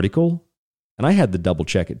old article? And I had to double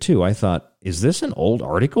check it too. I thought, is this an old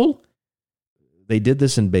article? They did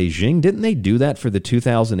this in Beijing. Didn't they do that for the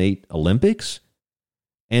 2008 Olympics?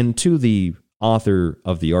 And to the author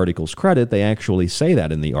of the article's credit, they actually say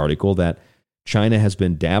that in the article that China has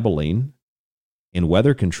been dabbling in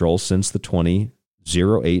weather control since the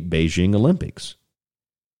 2008 Beijing Olympics.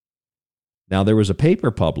 Now, there was a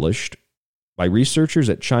paper published by researchers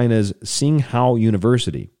at China's Tsinghua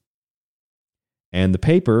University, and the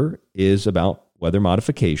paper is about weather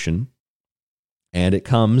modification, and it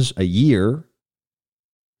comes a year,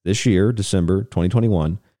 this year, December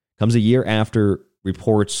 2021, comes a year after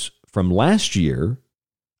reports from last year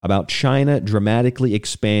about China dramatically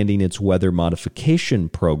expanding its weather modification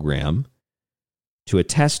program to a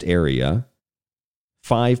test area,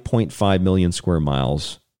 5.5 million square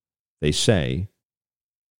miles, they say,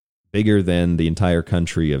 bigger than the entire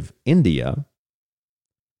country of India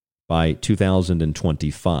by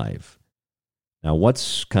 2025. Now,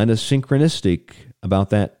 what's kind of synchronistic about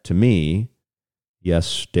that to me?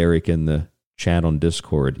 Yes, Derek in the chat on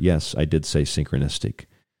Discord. Yes, I did say synchronistic.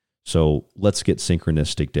 So let's get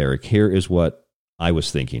synchronistic, Derek. Here is what I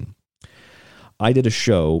was thinking. I did a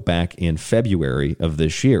show back in February of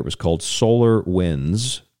this year. It was called Solar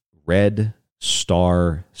Winds, Red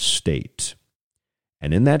Star State.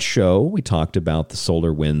 And in that show, we talked about the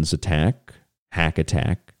solar winds hack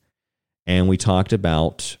attack, and we talked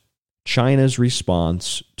about China's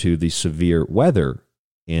response to the severe weather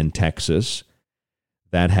in Texas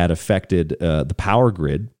that had affected the power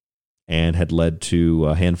grid and had led to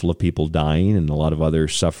a handful of people dying and a lot of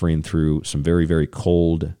others suffering through some very, very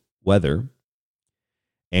cold weather.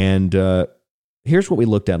 And here's what we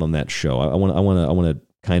looked at on that show. I want to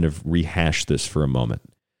kind of rehash this for a moment.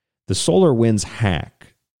 The solar winds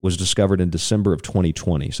hack was discovered in December of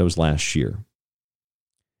 2020, so it was last year.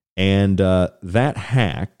 And that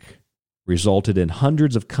hack resulted in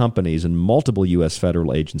hundreds of companies and multiple U.S.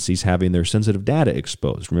 federal agencies having their sensitive data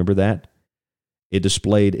exposed. Remember that? It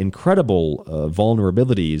displayed incredible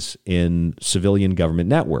vulnerabilities in civilian government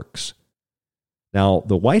networks. Now,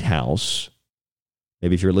 the White House,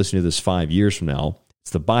 maybe if you're listening to this 5 years from now,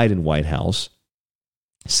 it's the Biden White House,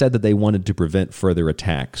 said that they wanted to prevent further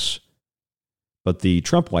attacks. But the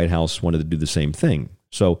Trump White House wanted to do the same thing.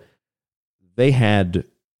 So they had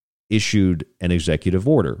issued an executive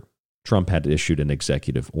order. Trump had issued an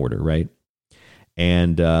executive order, right?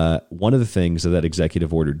 And one of the things that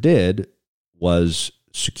executive order did was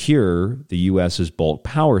secure the U.S.'s bulk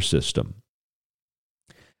power system.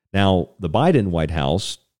 Now, the Biden White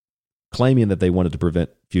House, claiming that they wanted to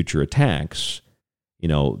prevent future attacks,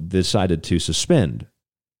 decided to suspend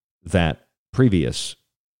that previous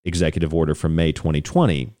executive order from May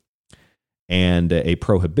 2020 and a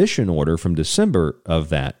prohibition order from December of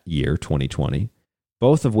that year, 2020,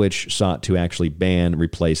 both of which sought to actually ban,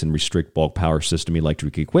 replace, and restrict bulk power system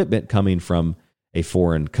electric equipment coming from a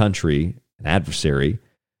foreign country, an adversary,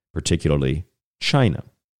 particularly China.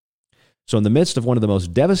 So in the midst of one of the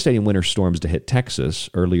most devastating winter storms to hit Texas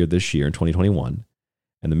earlier this year in 2021,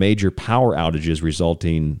 and the major power outages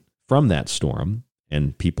resulting from that storm,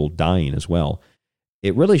 and people dying as well,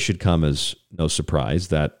 it really should come as no surprise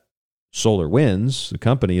that Solar Winds, the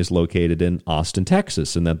company, is located in Austin,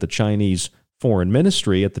 Texas, and that the Chinese Foreign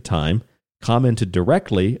Ministry at the time commented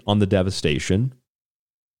directly on the devastation,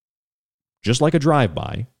 just like a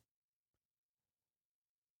drive-by,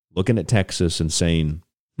 looking at Texas and saying,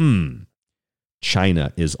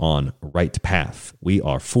 China is on right path. We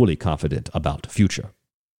are fully confident about the future.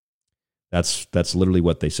 That's literally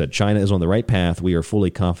what they said. China is on the right path. We are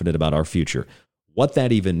fully confident about our future. What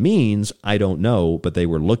that even means, I don't know, but they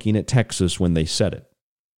were looking at Texas when they said it.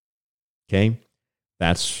 Okay?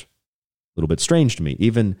 That's a little bit strange to me.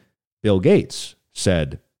 Even Bill Gates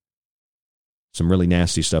said some really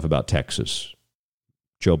nasty stuff about Texas.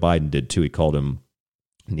 Joe Biden did too. He called them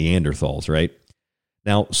Neanderthals, right?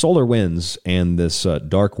 Now, solar winds and this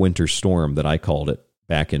dark winter storm that I called it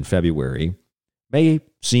back in February may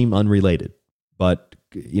seem unrelated, but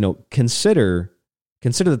consider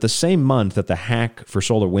Consider that the same month that the hack for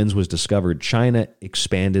solar winds was discovered, China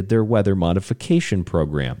expanded their weather modification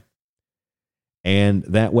program. And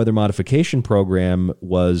that weather modification program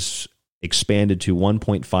was expanded to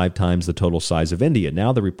 1.5 times the total size of India.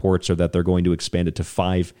 Now the reports are that they're going to expand it to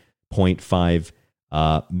 5.5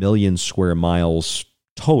 million square miles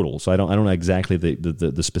total. So I don't know exactly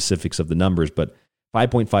the specifics of the numbers, but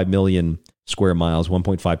 5.5 million square miles,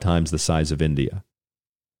 1.5 times the size of India.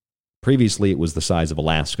 Previously, it was the size of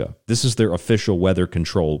Alaska. This is their official weather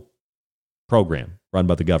control program run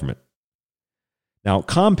by the government. Now,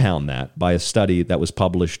 compound that by a study that was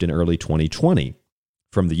published in early 2020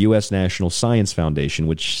 from the U.S. National Science Foundation,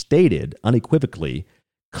 which stated unequivocally,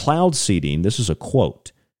 cloud seeding, this is a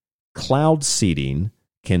quote, cloud seeding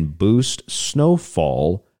can boost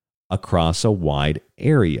snowfall across a wide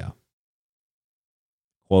area.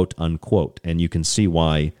 Quote, unquote. And you can see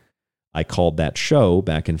why I called that show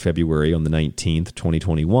back in February on the 19th,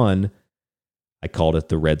 2021, I called it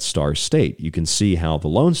the Red Star State. You can see how the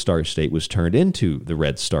Lone Star State was turned into the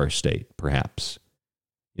Red Star State, perhaps.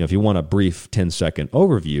 You know, if you want a brief 10-second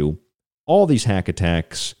overview, all these hack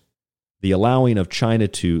attacks, the allowing of China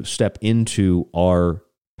to step into our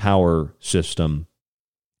power system,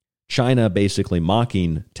 China basically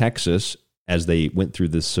mocking Texas as they went through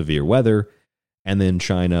this severe weather, and then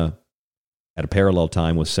China at a parallel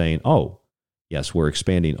time was saying, oh, yes, we're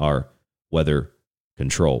expanding our weather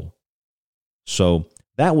control. So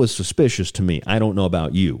that was suspicious to me. I don't know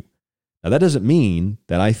about you. Now, that doesn't mean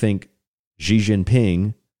that I think Xi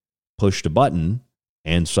Jinping pushed a button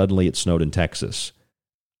and suddenly it snowed in Texas.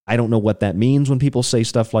 I don't know what that means when people say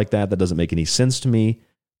stuff like that. That doesn't make any sense to me.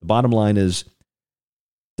 The bottom line is,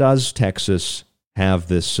 does Texas have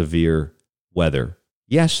this severe weather?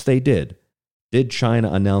 Yes, they did. Did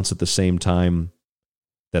China announce at the same time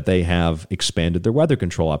that they have expanded their weather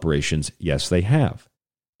control operations? Yes, they have.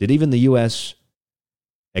 Did even the U.S.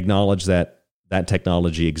 acknowledge that that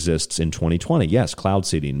technology exists in 2020? Yes, cloud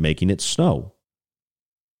seeding, making it snow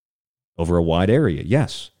over a wide area.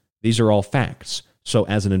 Yes, these are all facts. So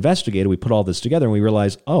as an investigator, we put all this together and we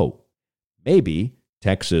realize, oh, maybe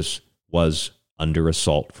Texas was under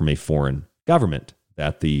assault from a foreign government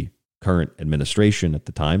that the current administration at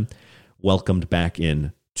the time welcomed back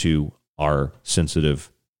in to our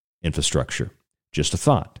sensitive infrastructure. Just a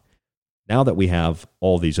thought. Now that we have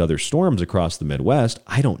all these other storms across the Midwest,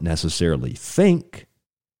 I don't necessarily think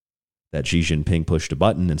that Xi Jinping pushed a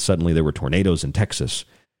button and suddenly there were tornadoes in Texas,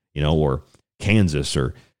 you know, or Kansas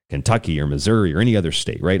or Kentucky or Missouri or any other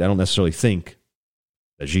state, right? I don't necessarily think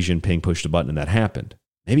that Xi Jinping pushed a button and that happened.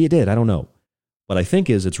 Maybe it did. I don't know. What I think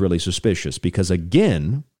is it's really suspicious because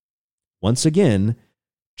once again,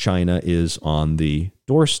 China is on the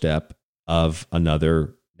doorstep of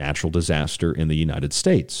another natural disaster in the United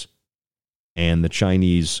States. And the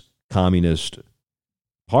Chinese Communist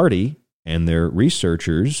Party and their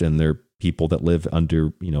researchers and their people that live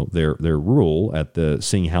under, you know, their rule at the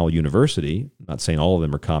Tsinghua University, I'm not saying all of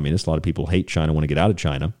them are communists. A lot of people hate China, want to get out of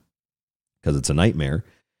China because it's a nightmare.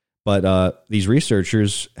 But these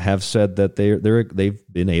researchers have said that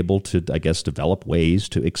they've been able to, I guess, develop ways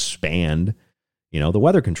to expand, you know, the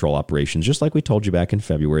weather control operations, just like we told you back in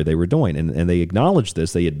February they were doing. And they acknowledge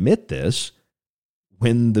this, they admit this,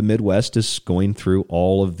 when the Midwest is going through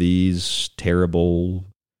all of these terrible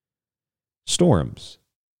storms.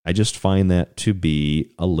 I just find that to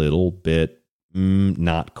be a little bit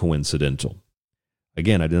not coincidental.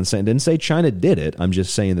 Again, I didn't say China did it. I'm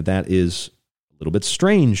just saying that is a little bit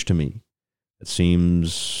strange to me. It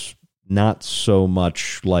seems not so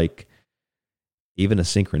much like even a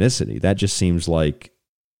synchronicity. That just seems like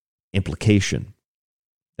implication.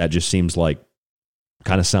 That just seems like,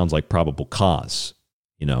 kind of sounds like probable cause,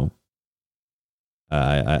 you know?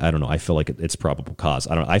 I don't know. I feel like it's probable cause.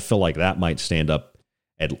 I feel like that might stand up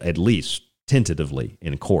at least tentatively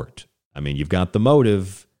in court. I mean, you've got the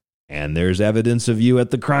motive and there's evidence of you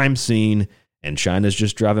at the crime scene and China's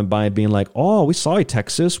just driving by and being like, oh, we saw you,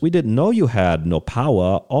 Texas. We didn't know you had no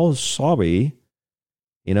power. Oh, sorry.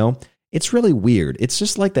 You know, it's really weird. It's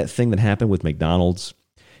just like that thing that happened with McDonald's.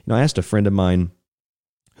 You know, I asked a friend of mine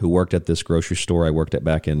who worked at this grocery store I worked at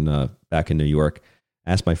back in New York.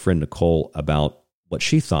 I asked my friend Nicole about what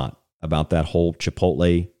she thought about that whole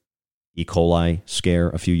Chipotle E. coli scare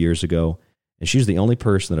a few years ago. And she's the only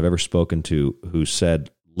person that I've ever spoken to who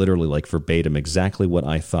said literally like verbatim exactly what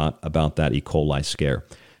I thought about that E. coli scare.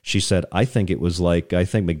 She said, I think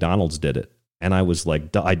McDonald's did it. And I was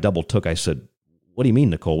like, I double took. I said, what do you mean,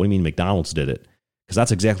 Nicole? What do you mean McDonald's did it? Because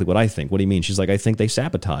that's exactly what I think. What do you mean? She's like, I think they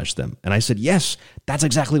sabotaged them. And I said, yes, that's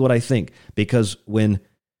exactly what I think. Because when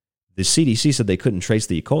the CDC said they couldn't trace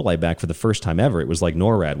the E. coli back for the first time ever. It was like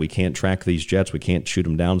NORAD. We can't track these jets. We can't shoot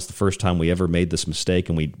them down. It's the first time we ever made this mistake,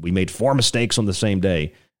 and we made 4 mistakes on the same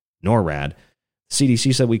day. NORAD.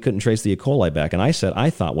 CDC said we couldn't trace the E. coli back, and I said I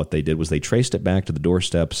thought what they did was they traced it back to the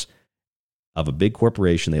doorsteps of a big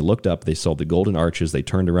corporation. They looked up, they saw the golden arches, they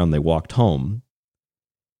turned around, they walked home.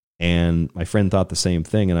 And my friend thought the same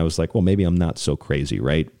thing, and I was like, well, maybe I'm not so crazy,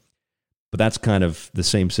 right? But that's kind of the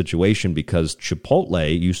same situation because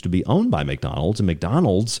Chipotle used to be owned by McDonald's, and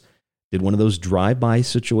McDonald's did one of those drive-by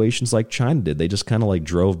situations like China did. They just kind of like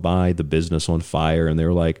drove by the business on fire, and they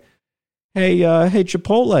were like, "Hey,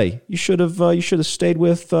 Chipotle, you should have stayed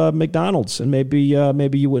with McDonald's, and maybe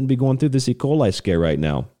you wouldn't be going through this E. coli scare right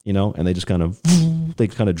now, you know." And they just kind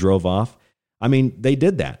of drove off. I mean, they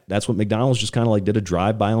did that. That's what McDonald's just kind of like did a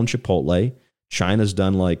drive-by on Chipotle. China's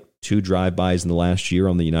done like 2 drive-bys in the last year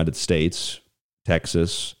on the United States,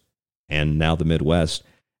 Texas, and now the Midwest.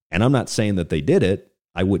 And I'm not saying that they did it.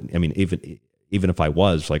 I wouldn't. I mean, even if I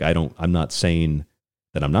was, like, I'm not saying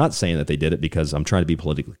that they did it because I'm trying to be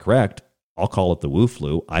politically correct. I'll call it the Wu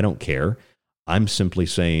flu. I don't care. I'm simply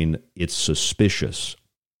saying it's suspicious.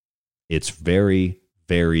 It's very,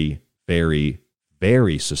 very, very,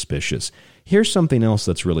 very suspicious. Here's something else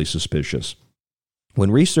that's really suspicious.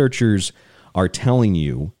 When researchers are telling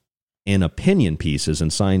you in opinion pieces in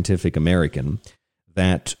Scientific American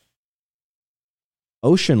that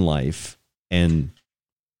ocean life and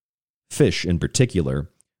fish in particular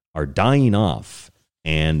are dying off,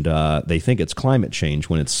 and they think it's climate change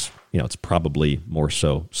when it's probably more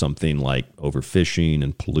so something like overfishing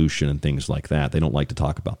and pollution and things like that. They don't like to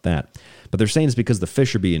talk about that. But they're saying it's because the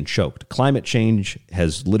fish are being choked. Climate change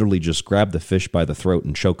has literally just grabbed the fish by the throat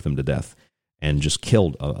and choked them to death and just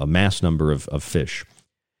killed a mass number of fish.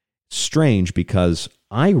 Strange, because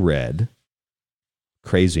I read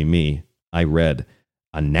a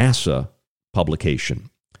NASA publication.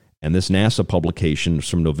 And this NASA publication is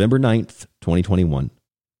from November 9th, 2021,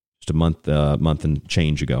 just a month and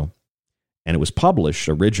change ago. And it was published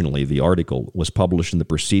originally, the article was published in the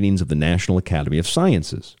Proceedings of the National Academy of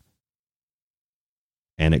Sciences.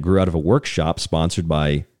 And it grew out of a workshop sponsored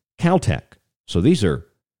by Caltech. So these are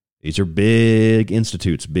big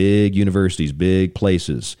institutes, big universities, big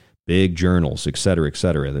places, big journals, et cetera, et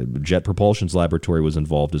cetera. The Jet Propulsion's laboratory was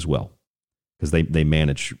involved as well because they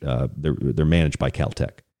manage, they're managed by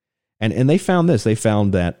Caltech. And they found this. They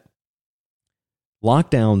found that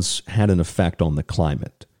lockdowns had an effect on the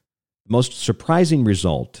climate. The most surprising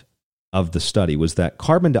result of the study was that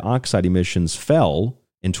carbon dioxide emissions fell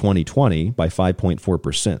in 2020 by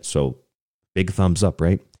 5.4%. So big thumbs up,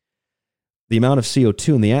 right? The amount of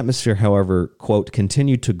CO2 in the atmosphere, however, quote,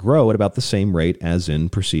 continued to grow at about the same rate as in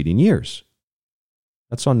preceding years.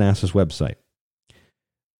 That's on NASA's website.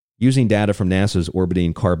 Using data from NASA's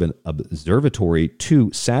Orbiting Carbon Observatory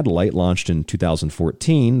 2 satellite launched in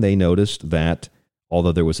 2014, they noticed that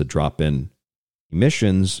although there was a drop in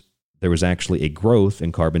emissions, there was actually a growth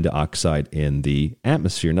in carbon dioxide in the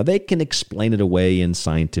atmosphere. Now, they can explain it away in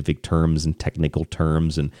scientific terms and technical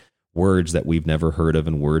terms and words that we've never heard of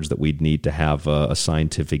and words that we'd need to have a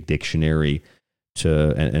scientific dictionary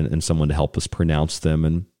and someone to help us pronounce them.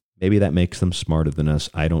 And maybe that makes them smarter than us.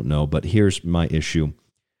 I don't know. But here's my issue.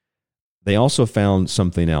 They also found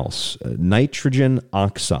something else. Nitrogen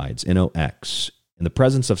oxides, NOx, in the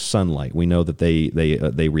presence of sunlight. We know that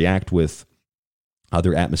they react with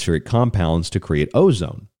other atmospheric compounds to create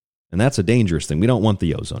ozone. And that's a dangerous thing. We don't want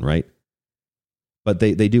the ozone, right? But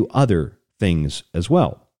they do other things as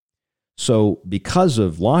well. So because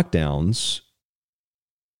of lockdowns,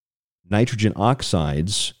 nitrogen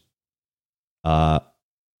oxides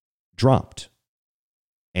dropped.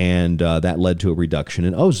 And that led to a reduction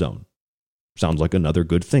in ozone. Sounds like another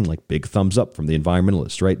good thing, like big thumbs up from the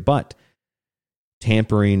environmentalists, right? But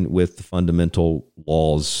tampering with the fundamental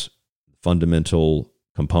laws, fundamental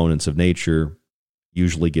components of nature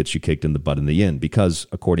usually gets you kicked in the butt in the end. Because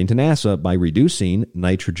according to NASA, by reducing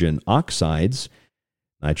nitrogen oxide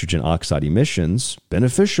emissions,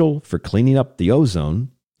 beneficial for cleaning up the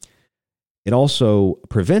ozone, it also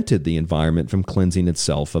prevented the environment from cleansing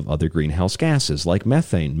itself of other greenhouse gases like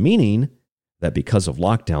methane, meaning that because of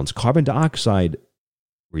lockdowns, carbon dioxide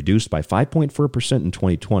reduced by 5.4% in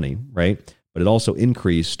 2020, right? But it also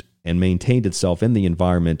increased and maintained itself in the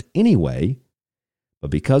environment anyway.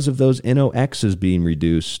 But because of those NOx's being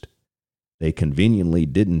reduced, they conveniently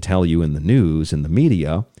didn't tell you in the news, in the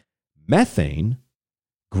media, methane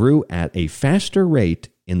grew at a faster rate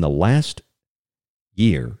in the last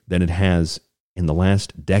year than it has in the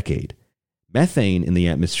last decade. Methane in the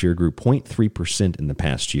atmosphere grew 0.3% in the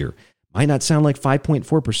past year. Might not sound like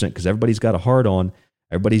 5.4% because everybody's got a hard on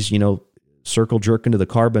Everybody's, circle jerking to the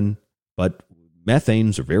carbon, but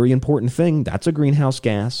methane's a very important thing. That's a greenhouse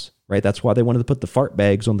gas, right? That's why they wanted to put the fart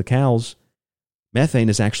bags on the cows. Methane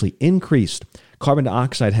is actually increased. Carbon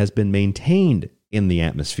dioxide has been maintained in the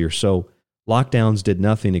atmosphere. So lockdowns did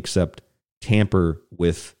nothing except tamper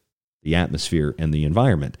with the atmosphere and the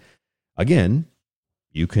environment. Again,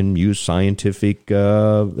 you can use scientific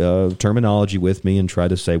terminology with me and try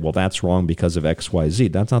to say, well, that's wrong because of X, Y, Z.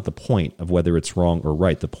 That's not the point of whether it's wrong or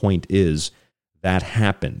right. The point is that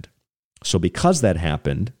happened. So because that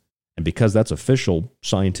happened, and because that's official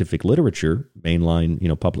scientific literature,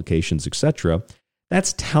 mainline, publications, etc.,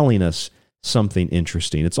 that's telling us something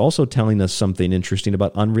interesting. It's also telling us something interesting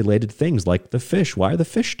about unrelated things like the fish. Why are the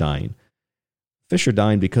fish dying? Fish are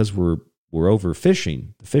dying because we're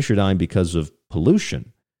overfishing. The fish are dying because of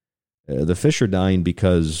pollution. The fish are dying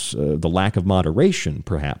because the lack of moderation,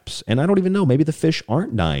 perhaps. And I don't even know. Maybe the fish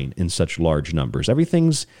aren't dying in such large numbers.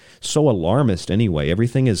 Everything's so alarmist anyway.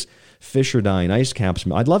 Everything is fish are dying, ice caps.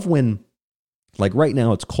 I'd love when, like right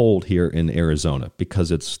now, it's cold here in Arizona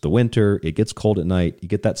because it's the winter. It gets cold at night. You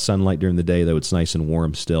get that sunlight during the day, though it's nice and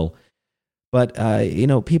warm still. But,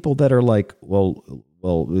 people that are like, well,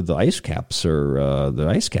 the ice caps are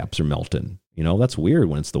melting. That's weird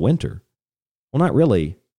when it's the winter. Well, not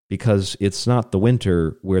really, because it's not the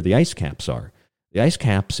winter where the ice caps are. The ice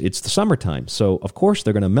caps, it's the summertime. So, of course,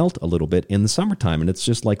 they're going to melt a little bit in the summertime. And it's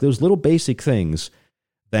just like those little basic things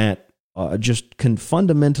that just can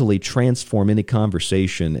fundamentally transform any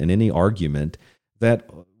conversation and any argument that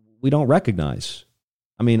we don't recognize.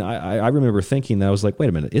 I mean, I remember thinking that I was like, wait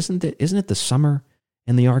a minute, isn't it the summer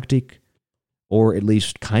in the Arctic? Or at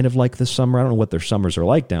least kind of like the summer. I don't know what their summers are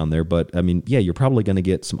like down there, but I mean, yeah, you're probably going to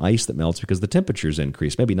get some ice that melts because the temperatures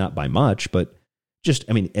increase. Maybe not by much, but just,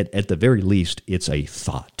 I mean, at the very least, it's a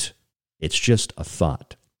thought. It's just a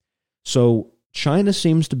thought. So China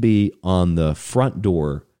seems to be on the front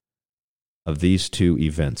door of these two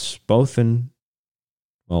events, both in,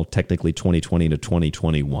 well, technically 2020 to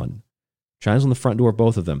 2021. China's on the front door of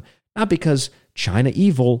both of them. Not because China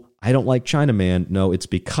evil, I don't like China, man. No, it's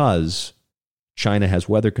because China has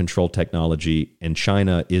weather control technology, and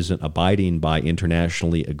China isn't abiding by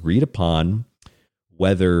internationally agreed upon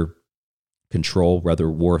weather control, weather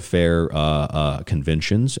warfare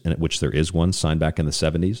conventions, and which there is one signed back in the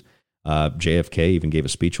 70s. JFK even gave a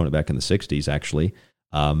speech on it back in the 60s, actually,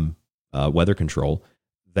 weather control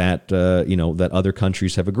that, that other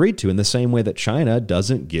countries have agreed to in the same way that China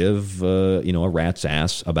doesn't give, a rat's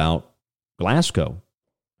ass about Glasgow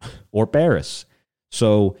or Paris.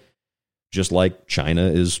 So just like China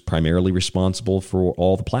is primarily responsible for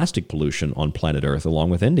all the plastic pollution on planet Earth, along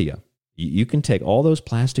with India. You can take all those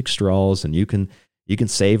plastic straws and you can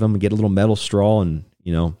save them and get a little metal straw and,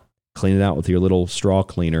 clean it out with your little straw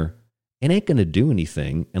cleaner. It ain't going to do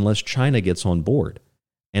anything unless China gets on board.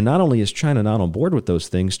 And not only is China not on board with those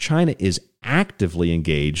things, China is actively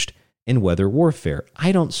engaged in weather warfare.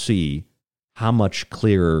 I don't see how much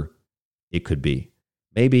clearer it could be.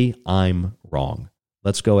 Maybe I'm wrong.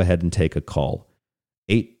 Let's go ahead and take a call.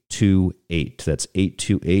 828. That's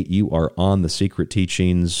 828. You are on The Secret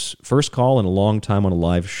Teachings. First call in a long time on a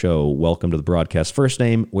live show. Welcome to the broadcast. First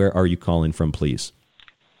name, where are you calling from, please?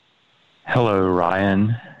 Hello,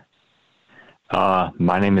 Ryan.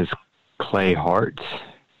 My name is Clay Hart.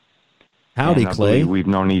 Howdy, Clay. We've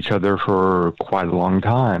known each other for quite a long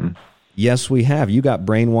time. Yes, we have. You got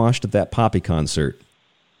brainwashed at that Poppy concert.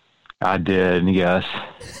 I did, yes.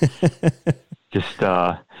 Just,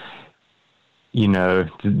 the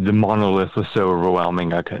monolith was so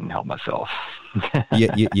overwhelming, I couldn't help myself.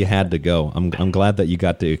 you had to go. I'm glad that you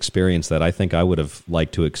got to experience that. I think I would have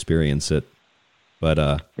liked to experience it,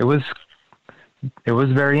 but it was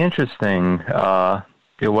very interesting.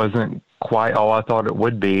 It wasn't quite all I thought it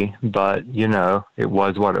would be, but it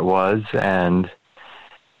was what it was, and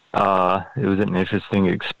it was an interesting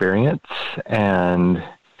experience, and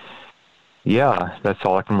yeah, that's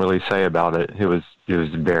all I can really say about it. It was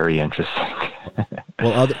very interesting.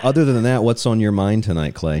 Well, other than that, what's on your mind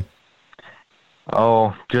tonight, Clay?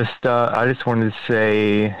 Oh, I just wanted to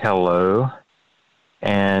say hello,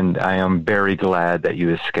 and I am very glad that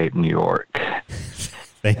you escaped New York.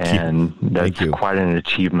 Thank you. And that's quite an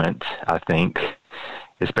achievement, I think,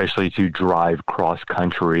 especially to drive cross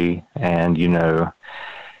country and,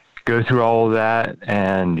 go through all of that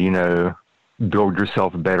and, build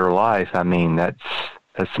yourself a better life. I mean, that's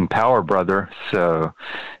some power, brother. So.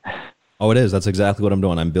 Oh, it is. That's exactly what I'm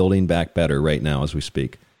doing. I'm building back better right now as we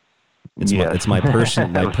speak. It's my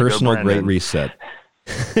personal great reset.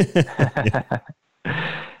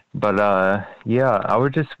 But, I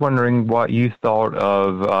was just wondering what you thought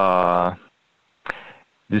of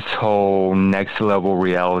this whole next level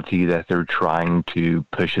reality that they're trying to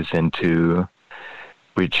push us into,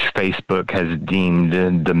 which Facebook has deemed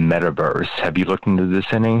the metaverse. Have you looked into this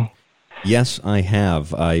any? Yes, I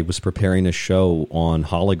have. I was preparing a show on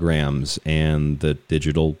holograms and the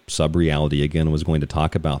digital sub-reality. Again, was going to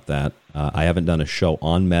talk about that. I haven't done a show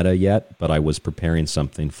on Meta yet, but I was preparing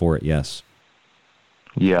something for it, yes.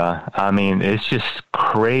 Yeah, I mean, it's just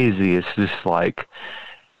crazy. It's just like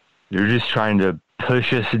they're just trying to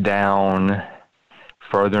push us down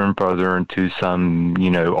further and further into some,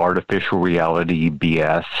 artificial reality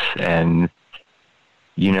BS. And,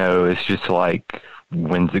 it's just like,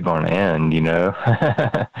 when's it going to end,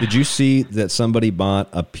 Did you see that somebody bought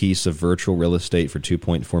a piece of virtual real estate for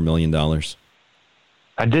 $2.4 million?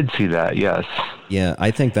 I did see that, yes. Yeah,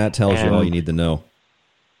 I think that tells you all you need to know.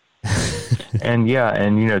 And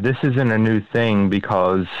this isn't a new thing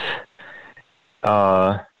because there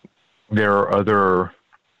are other,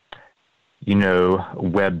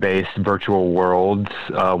 web-based virtual worlds.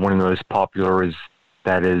 One of the most popular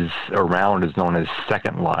that is around is known as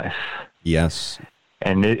Second Life. Yes.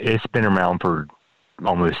 And it's been around for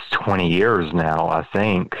almost 20 years now, I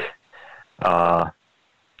think. And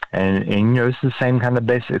it's the same kind of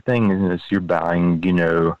basic thing. Is you're buying,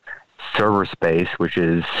 server space, which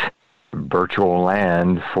is virtual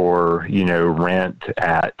land for, rent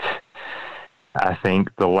at, I think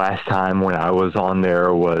the last time when I was on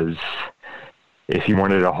there was, if you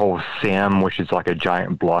wanted a whole sim, which is like a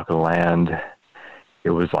giant block of land, it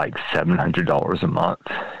was like $700 a month.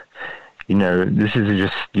 This is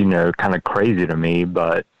just, kind of crazy to me,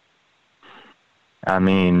 but I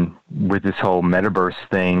mean, with this whole metaverse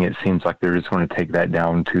thing, it seems like they're just going to take that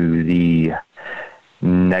down to the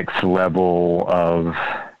next level of,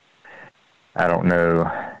 I don't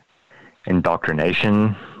know,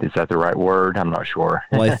 indoctrination. Is that the right word? I'm not sure.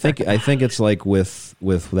 Well, I think it's like with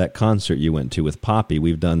that concert you went to with Poppy.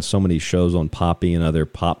 We've done so many shows on Poppy and other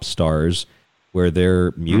pop stars where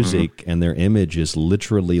their music and their image is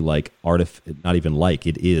literally like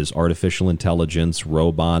it is artificial intelligence,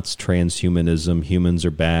 robots, transhumanism, humans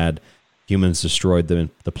are bad, humans destroyed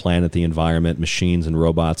the planet, the environment, machines and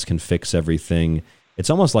robots can fix everything. It's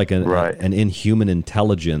almost like an inhuman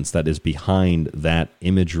intelligence that is behind that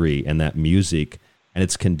imagery and that music, and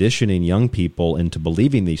it's conditioning young people into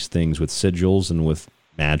believing these things with sigils and with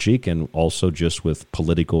magic and also just with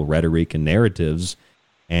political rhetoric and narratives.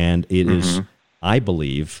 And it is, I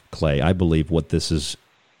believe, Clay, what this is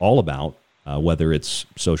all about, whether it's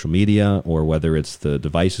social media or whether it's the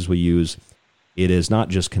devices we use, it is not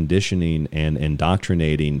just conditioning and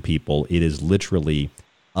indoctrinating people. It is literally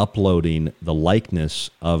uploading the likeness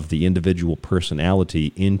of the individual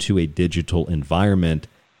personality into a digital environment.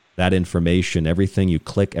 That information, everything you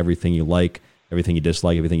click, everything you like, everything you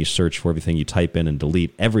dislike, everything you search for, everything you type in and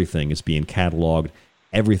delete, everything is being cataloged.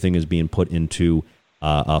 Everything is being put into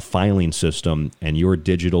a filing system, and your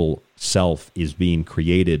digital self is being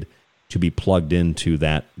created to be plugged into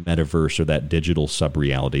that metaverse or that digital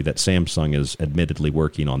sub-reality that Samsung is admittedly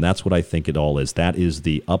working on. That's what I think it all is. That is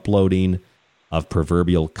the uploading of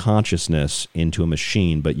proverbial consciousness into a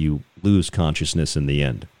machine, but you lose consciousness in the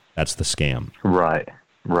end. That's the scam. Right.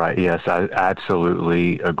 Yes, I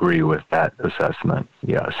absolutely agree with that assessment.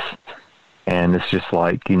 Yes. And it's just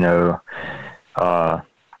like,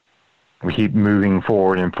 we keep moving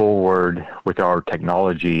forward and forward with our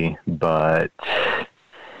technology, but,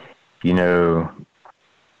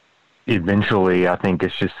 eventually I think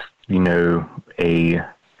it's just, a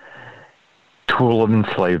tool of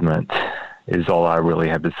enslavement is all I really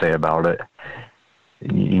have to say about it.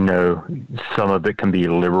 Some of it can be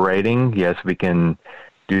liberating. Yes, we can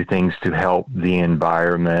do things to help the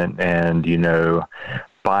environment and,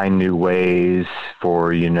 find new ways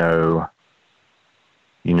for,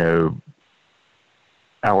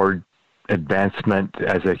 our advancement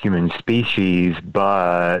as a human species,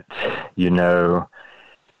 but,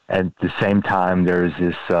 at the same time, there's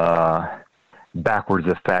this backwards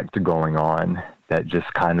effect going on that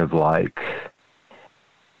just kind of like,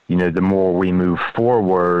 the more we move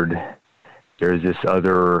forward, there's this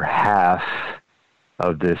other half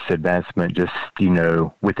of this advancement just,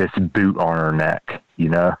 with this boot on our neck,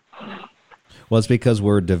 Well, it's because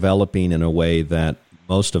we're developing in a way that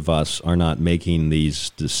most of us are not making these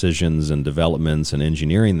decisions and developments and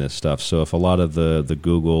engineering this stuff. So if a lot of the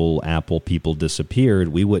Google, Apple people disappeared,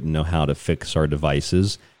 we wouldn't know how to fix our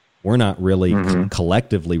devices. We're not really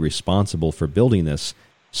collectively responsible for building this.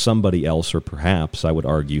 Somebody else, or perhaps I would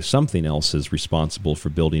argue something else, is responsible for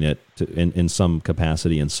building it in some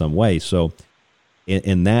capacity, in some way. So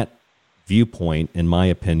in that viewpoint, in my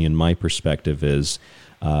opinion, my perspective is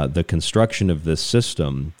the construction of this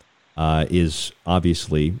system is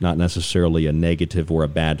obviously not necessarily a negative or a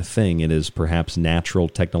bad thing. It is perhaps natural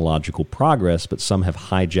technological progress, but some have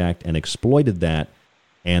hijacked and exploited that,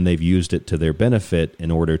 and they've used it to their benefit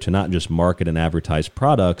in order to not just market and advertise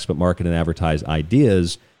products, but market and advertise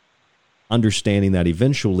ideas, understanding that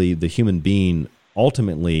eventually the human being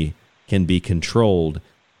ultimately can be controlled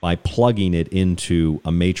by plugging it into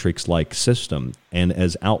a matrix-like system. And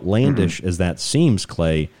as outlandish as that seems,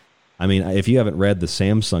 Clay, I mean, if you haven't read the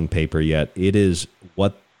Samsung paper yet, it is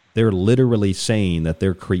what they're literally saying, that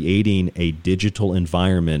they're creating a digital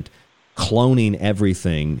environment, cloning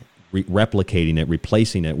everything, replicating it,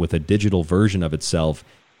 replacing it with a digital version of itself,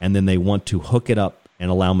 and then they want to hook it up and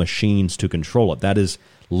allow machines to control it. That is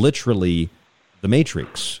literally the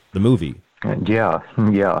Matrix, the movie. Yeah.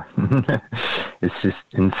 It's just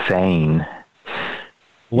insane.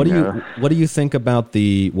 What do you think about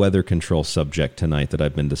the weather control subject tonight that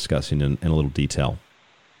I've been discussing in a little detail?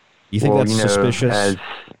 You think that's suspicious?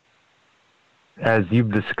 As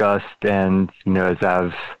you've discussed, and as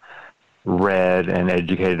I've read and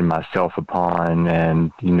educated myself upon,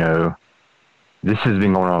 and this has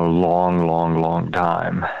been going on a long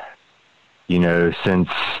time. Since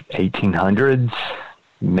 1800s,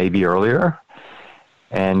 maybe earlier,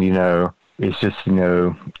 and it's just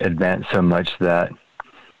advanced so much that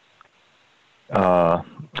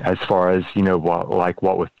as far as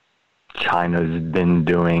what with China's been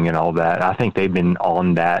doing and all that, I think they've been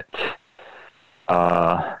on that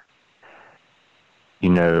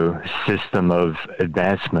system of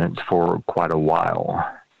advancement for quite a while.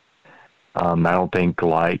 I don't think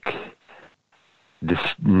like this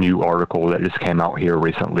new article that just came out here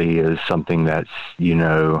recently is something that's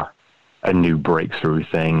a new breakthrough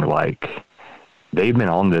thing. Like, they've been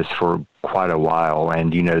on this for quite a while,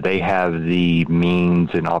 and they have the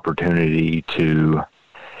means and opportunity to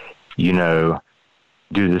do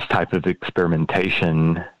this type of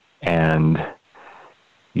experimentation, and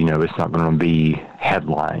it's not going to be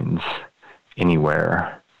headlines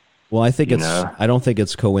anywhere. Well, I think I don't think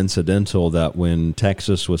it's coincidental that when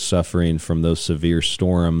Texas was suffering from those severe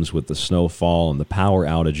storms with the snowfall and the power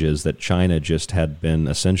outages, that China just had been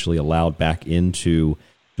essentially allowed back into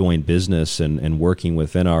doing business and working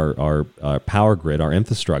within our power grid, our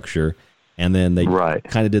infrastructure. And then they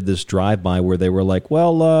kind of did this drive-by where they were like,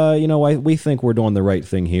 well, we think we're doing the right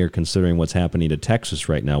thing here considering what's happening to Texas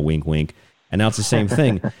right now, wink, wink. And now it's the same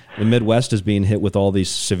thing. The Midwest is being hit with all these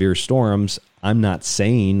severe storms. I'm not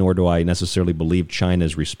saying, nor do I necessarily believe China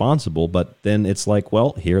is responsible, but then it's like,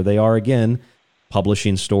 well, here they are again,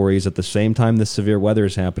 publishing stories at the same time the severe weather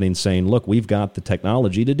is happening, saying, look, we've got the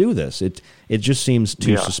technology to do this. It just seems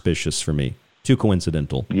too suspicious for me, too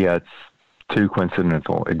coincidental. Yeah, it's too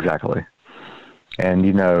coincidental, exactly.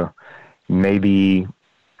 And, maybe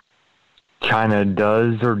China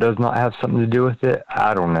does or does not have something to do with it.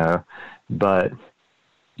 I don't know. But,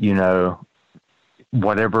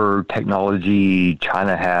 whatever technology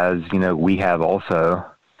China has, we have also.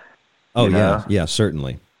 Oh, yeah,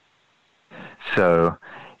 certainly. So,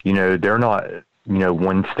 they're not,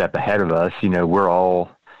 one step ahead of us. We're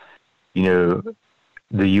all, the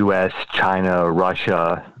U.S., China,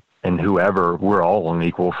 Russia, and whoever, we're all on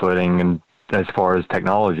equal footing, and as far as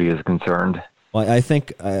technology is concerned. Well, obviously,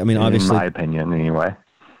 in my opinion, anyway.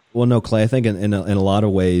 Well, no, Clay, I think in a lot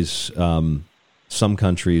of ways, some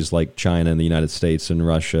countries like China and the United States and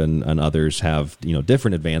Russia and others have,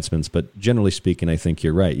 different advancements. But generally speaking, I think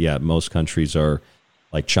you're right. Yeah, most countries are,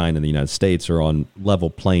 like China and the United States, are on level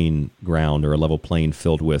playing ground or a level playing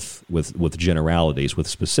field with generalities. With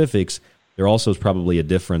specifics, there also is probably a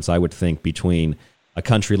difference, I would think, between a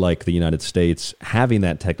country like the United States having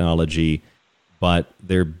that technology, but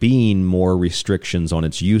there being more restrictions on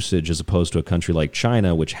its usage as opposed to a country like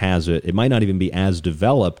China, which has it. It might not even be as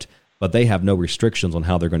developed, but they have no restrictions on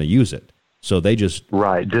how they're going to use it. So they just...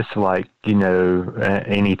 Right, just like,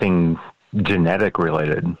 anything genetic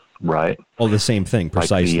related, right? Well, the same thing,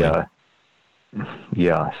 precisely. Like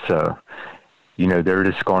so, they're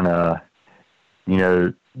just going to,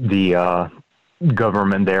 the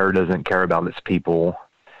government there doesn't care about its people.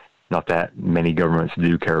 Not that many governments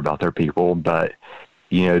do care about their people, but,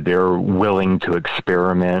 they're willing to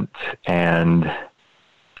experiment and,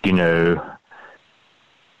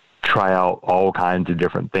 try out all kinds of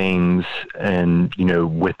different things and,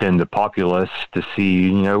 within the populace to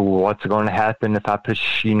see, what's going to happen if I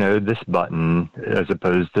push, this button as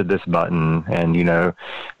opposed to this button. And,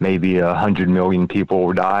 maybe 100 million people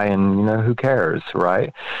will die and, who cares,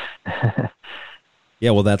 right?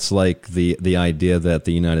 Yeah, well, that's like the idea that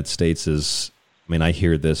the United States is I mean, I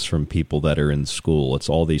hear this from people that are in school. It's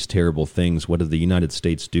all these terrible things. What did the United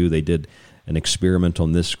States do? They did an experiment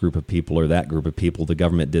on this group of people or that group of people. The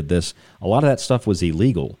government did this. A lot of that stuff was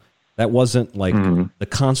illegal. That wasn't like the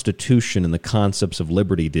Constitution and the concepts of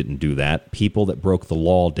liberty didn't do that. People that broke the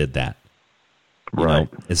law did that. You know,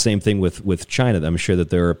 the same thing with China. I'm sure that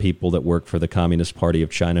there are people that work for the Communist Party of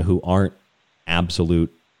China who aren't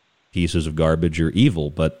absolute pieces of garbage or evil,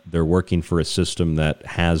 but they're working for a system that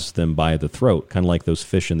has them by the throat, kind of like those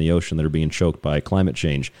fish in the ocean that are being choked by climate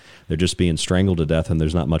change. They're just being strangled to death, and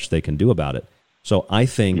there's not much they can do about it. So I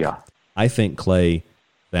think, Clay,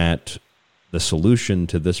 that the solution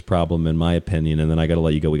to this problem, in my opinion, and then I got to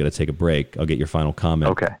let you go, we got to take a break. I'll get your final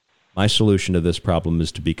comment. Okay. My solution to this problem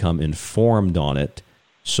is to become informed on it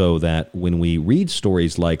so that when we read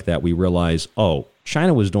stories like that, we realize, oh,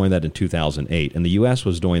 China was doing that in 2008, and the U.S.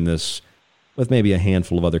 was doing this with maybe a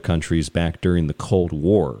handful of other countries back during the Cold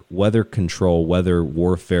War. Weather control, weather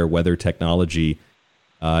warfare, weather technology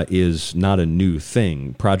is not a new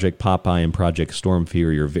thing. Project Popeye and Project Storm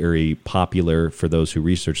Fury are very popular for those who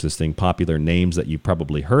research this thing, popular names that you've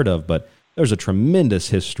probably heard of, but there's a tremendous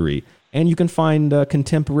history, and you can find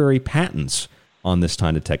contemporary patents on this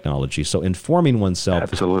kind of technology. So informing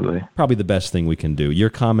oneself is probably the best thing we can do.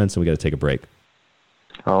 Your comments, and we got to take a break.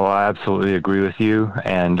 Oh, I absolutely agree with you,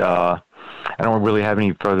 and I don't really have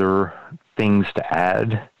any further things to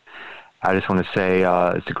add. I just want to say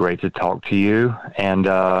it's great to talk to you, and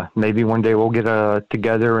maybe one day we'll get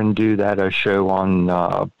together and do that show on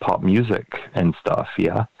pop music and stuff,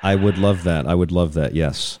 yeah? I would love that. I would love that,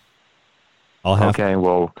 yes. Okay,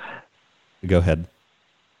 well... Go ahead.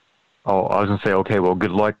 Oh, I was going to say, okay, well, good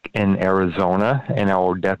luck in Arizona, and I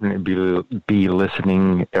will definitely be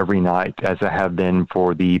listening every night as I have been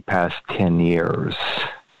for the past 10 years.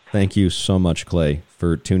 Thank you so much, Clay,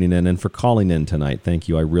 for tuning in and for calling in tonight. Thank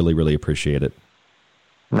you. I really, really appreciate it.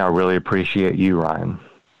 And I really appreciate you, Ryan.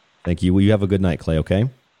 Thank you. Well, you have a good night, Clay, okay?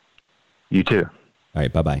 You too. All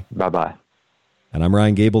right, bye-bye. Bye-bye. And I'm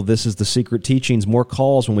Ryan Gable. This is The Secret Teachings. More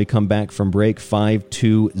calls when we come back from break.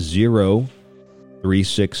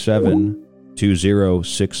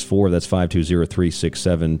 520-367-2064. That's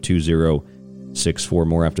 520-367-2064.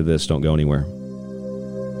 More after this. Don't go anywhere.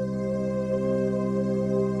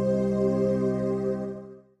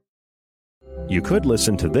 You could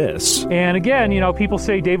listen to this. And again, people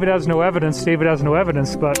say David has no evidence,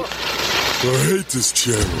 but... I hate this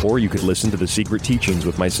channel. Or you could listen to The Secret Teachings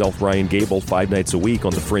with myself, Ryan Gable, 5 nights a week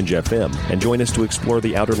on The Fringe FM, and join us to explore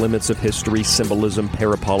the outer limits of history, symbolism,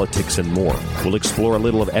 parapolitics, and more. We'll explore a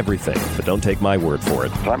little of everything, but don't take my word for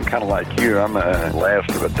it. I'm kind of like you. I'm a last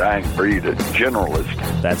of a dying breed, a generalist.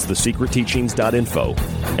 That's thesecretteachings.info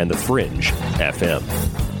and The Fringe FM.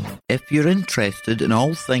 If you're interested in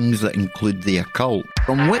all things that include the occult,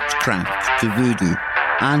 from witchcraft to voodoo,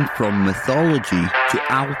 and from mythology to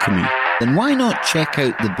alchemy, then why not check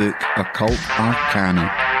out the book Occult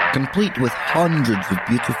Arcana, complete with hundreds of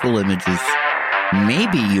beautiful images.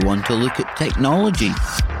 Maybe you want to look at technology,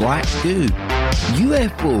 black goo,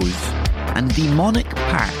 UFOs, and demonic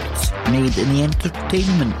pacts made in the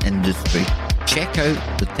entertainment industry. Check out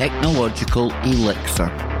the technological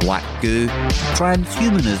elixir, black goo,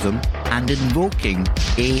 transhumanism, and invoking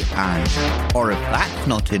AI. Or if that's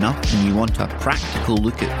not enough and you want a practical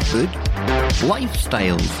look at food,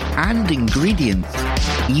 lifestyles, and ingredients,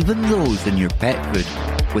 even those in your pet food,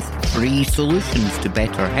 with free solutions to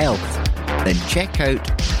better health, then check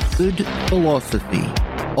out Food Philosophy.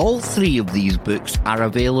 All 3 of these books are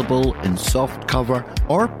available in softcover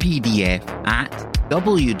or PDF at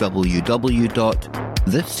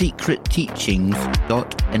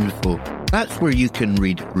www.thesecretteachings.info. That's where you can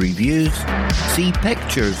read reviews, see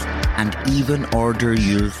pictures, and even order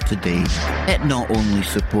yours today. It not only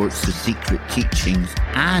supports The Secret Teachings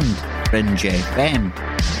and Fringe FM,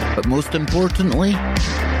 but most importantly,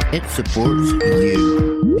 it supports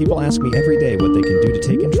you. People ask me every day what they can do to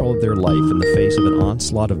take control of their life in the face of an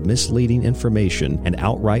onslaught of misleading information and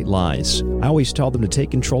outright lies. I always tell them to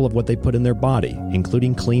take control of what they put in their body,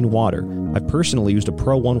 including clean water. I've personally used a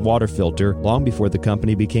Pro One water filter long before the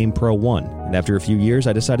company became Pro One, and after a few years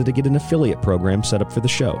I decided to get an affiliate program set up for the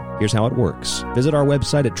show. Here's how it works. Visit our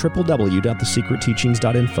website at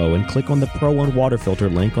www.thesecretteachings.info and click on the Pro One water filter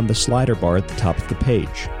link on the slider bar at the top of the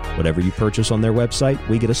page. Whatever you purchase on their website,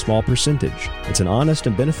 we get a small percentage. It's an honest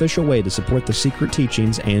and beneficial way to support The Secret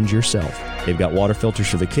Teachings and yourself. They've got water filters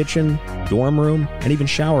for the kitchen, dorm room, and even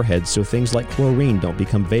shower heads so things like chlorine don't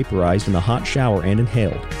become vaporized in the hot shower and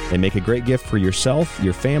inhaled. They make a great gift for yourself,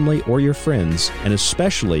 your family, or your friends, and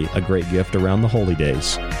especially a great gift around the holy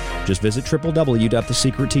days. Just visit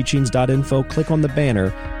www.thesecretteachings.info, click on the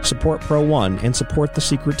banner, support Pro One, and support The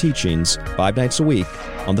Secret Teachings 5 nights a week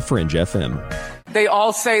on The Fringe FM. They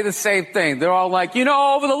all say the same thing. They're all like,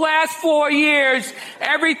 over the last 4 years,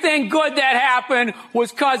 everything good that happened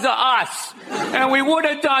was because of us. And we would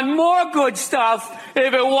have done more good stuff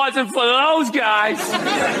if it wasn't for those guys.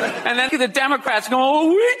 And then the Democrats go,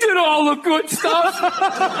 we did all the good stuff.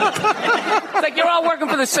 It's like you're all working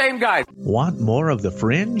for the same guy. Want more of The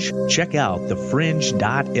Fringe? Check out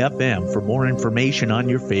thefringe.fm for more information on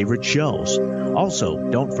your favorite shows.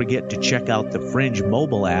 Also, don't forget to check out the Fringe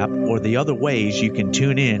mobile app or the other ways you can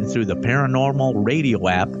tune in through the Paranormal Radio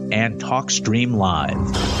app and TalkStream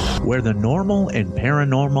Live. Where the normal and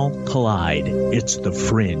paranormal collide, it's the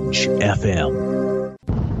Fringe FM.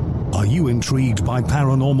 Are you intrigued by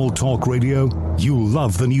Paranormal Talk Radio? You'll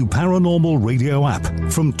love the new Paranormal Radio app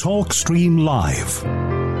from TalkStream Live.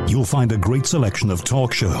 You'll find a great selection of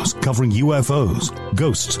talk shows covering UFOs,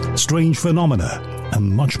 ghosts, strange phenomena,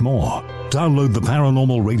 and much more. Download the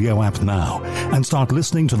Paranormal Radio app now and start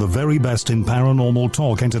listening to the very best in paranormal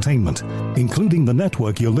talk entertainment, including the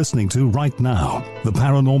network you're listening to right now, the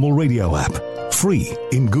Paranormal Radio app, free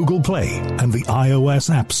in Google Play and the iOS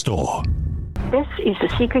App Store. This is The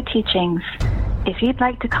Secret Teachings. If you'd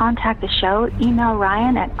like to contact the show, email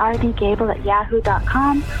Ryan at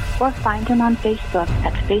rdgable@yahoo.com or find him on Facebook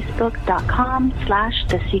at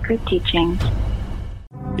facebook.com/thesecretteachings.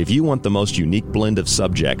 If you want the most unique blend of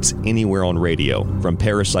subjects anywhere on radio, from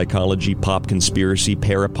parapsychology, pop conspiracy,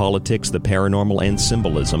 parapolitics, the paranormal, and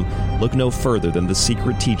symbolism, look no further than The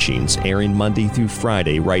Secret Teachings, airing Monday through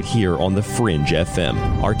Friday right here on The Fringe FM.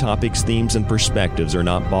 Our topics, themes, and perspectives are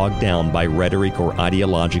not bogged down by rhetoric or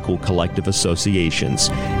ideological collective associations.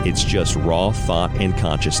 It's just raw thought and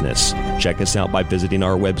consciousness. Check us out by visiting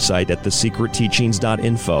our website at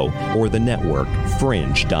thesecretteachings.info or the network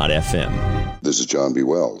fringe.fm. This is John B.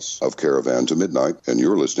 Wells of Caravan to Midnight, and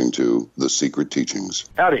you're listening to The Secret Teachings.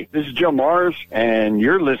 Howdy, this is Joe Mars, and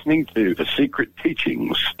you're listening to The Secret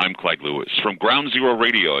Teachings. I'm Clyde Lewis from Ground Zero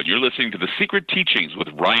Radio, and you're listening to The Secret Teachings with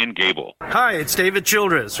Ryan Gable. Hi, it's David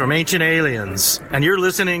Childress from Ancient Aliens, and you're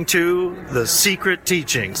listening to The Secret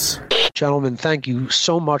Teachings. Gentlemen, thank you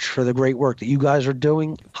so much for the great work that you guys are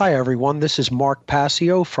doing. Hi, everyone. This is Mark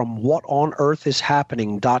Passio from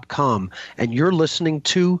WhatOnEarthIsHappening.com, and you're listening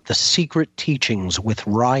to The Secret Teachings with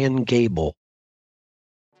Ryan Gable.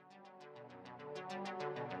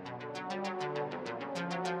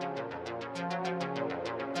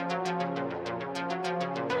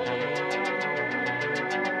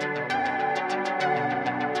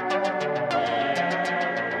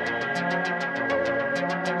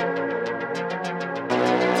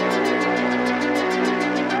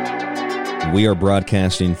 We are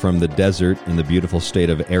broadcasting from the desert in the beautiful state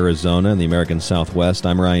of Arizona in the American Southwest.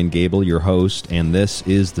 I'm Ryan Gable, your host, and this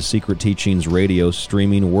is The Secret Teachings Radio,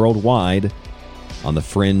 streaming worldwide on the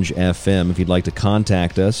Fringe FM. If you'd like to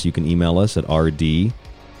contact us, you can email us at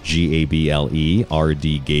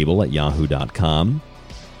rdgable@yahoo.com.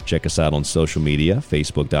 Check us out on social media,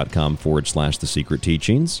 facebook.com/The Secret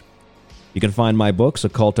Teachings. You can find my books,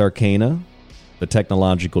 Occult Arcana, The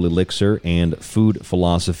Technological Elixir, and Food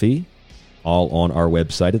Philosophy, all on our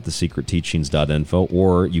website at thesecretteachings.info,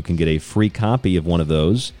 or you can get a free copy of one of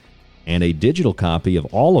those and a digital copy of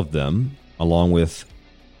all of them, along with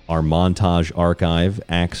our montage archive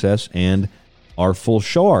access and our full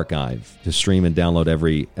show archive to stream and download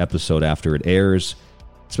every episode after it airs,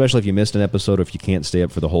 especially if you missed an episode or if you can't stay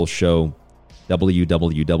up for the whole show.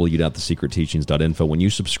 www.thesecretteachings.info. When you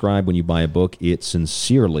subscribe, when you buy a book, it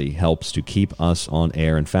sincerely helps to keep us on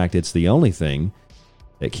air. In fact, it's the only thing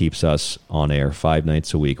that keeps us on air 5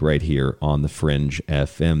 nights a week right here on the Fringe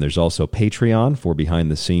FM. There's also Patreon for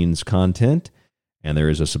behind-the-scenes content, and there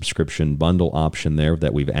is a subscription bundle option there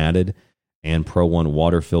that we've added, and Pro One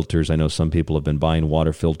water filters. I know some people have been buying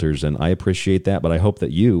water filters, and I appreciate that, but I hope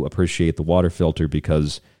that you appreciate the water filter,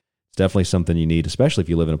 because it's definitely something you need, especially if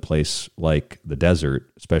you live in a place like the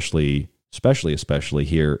desert, especially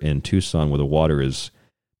here in Tucson, where the water is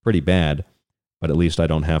pretty bad. But at least I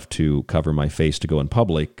don't have to cover my face to go in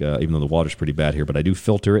public, even though the water's pretty bad here. But I do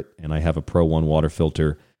filter it, and I have a Pro One water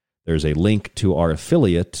filter. There's a link to our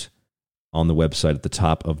affiliate on the website at the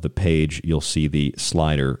top of the page. You'll see the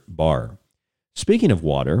slider bar. Speaking of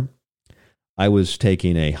water, I was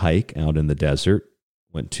taking a hike out in the desert,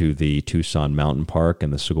 went to the Tucson Mountain Park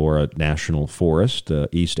and the Segura National Forest,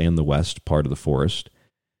 east and the west part of the forest.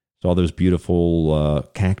 Saw those beautiful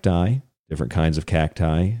cacti. Different kinds of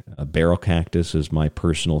cacti. Barrel cactus is my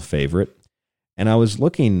personal favorite. And I was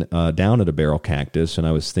looking down at a barrel cactus, and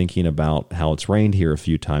I was thinking about how it's rained here a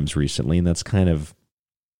few times recently, and that's kind of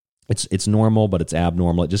it's normal, but it's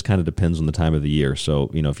abnormal. It just kind of depends on the time of the year. So,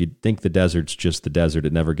 if you think the desert's just the desert,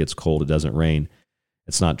 it never gets cold, it doesn't rain,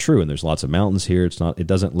 it's not true. And there's lots of mountains here. It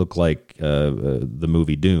doesn't look like the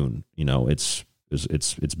movie Dune.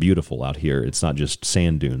 It's beautiful out here. It's not just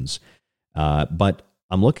sand dunes. But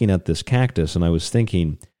I'm looking at this cactus and I was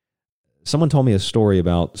thinking, someone told me a story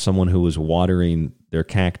about someone who was watering their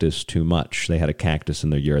cactus too much. They had a cactus in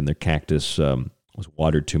their yard and their cactus was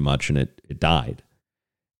watered too much and it died.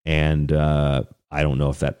 And I don't know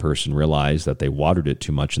if that person realized that they watered it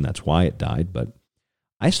too much and that's why it died. But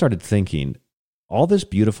I started thinking, all this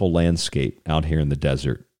beautiful landscape out here in the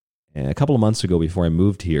desert. And a couple of months ago, before I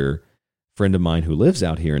moved here, a friend of mine who lives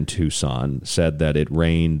out here in Tucson said that it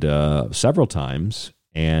rained several times.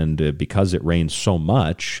 And because it rained so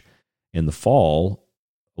much in the fall,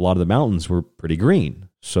 a lot of the mountains were pretty green.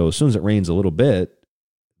 So as soon as it rains a little bit,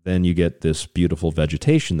 then you get this beautiful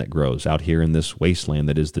vegetation that grows out here in this wasteland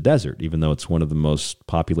that is the desert, even though it's one of the most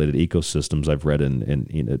populated ecosystems I've read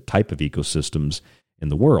in a type of ecosystems in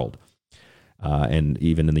the world, and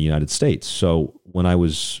even in the United States. So when I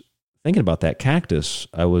was thinking about that cactus,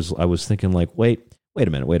 I was thinking like, wait a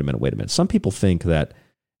minute. Some people think that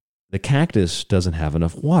the cactus doesn't have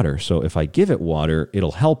enough water. So if I give it water,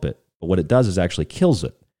 it'll help it. But what it does is actually kills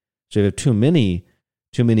it. So if you have too many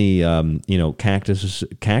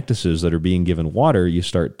cactuses that are being given water,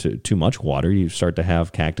 too much water, you start to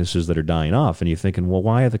have cactuses that are dying off. And you're thinking, well,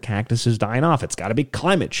 why are the cactuses dying off? It's got to be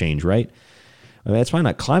climate change, right? I mean, that's why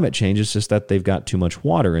not climate change. It's just that they've got too much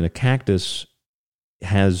water. And a cactus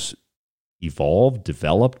has evolved,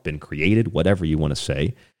 developed, been created, whatever you want to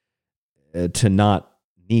say, to not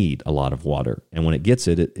need a lot of water. And when it gets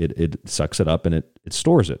it sucks it up and it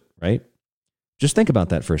stores it, right? Just think about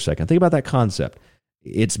that for a second. Think about that concept.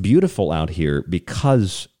 It's beautiful out here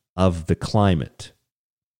because of the climate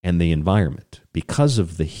and the environment, because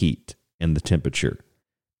of the heat and the temperature,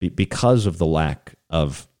 because of the lack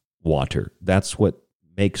of water. That's what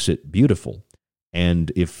makes it beautiful.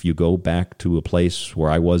 And if you go back to a place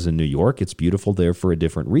where I was in New York, it's beautiful there for a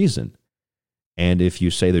different reason. And if you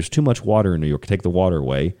say there's too much water in New York, take the water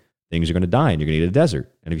away, things are going to die and you're going to need a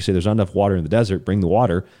desert. And if you say there's not enough water in the desert, bring the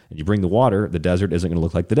water, and you bring the water, the desert isn't going to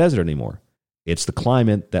look like the desert anymore. It's the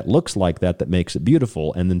climate that looks like that makes it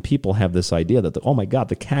beautiful. And then people have this idea that, oh my God,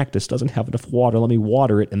 the cactus doesn't have enough water. Let me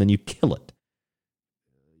water it. And then you kill it.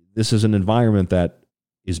 This is an environment that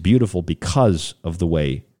is beautiful because of the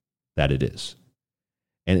way that it is.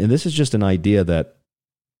 And this is just an idea that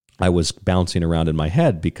I was bouncing around in my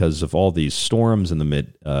head because of all these storms in the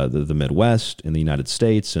Midwest in the United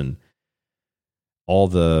States and all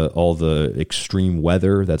the extreme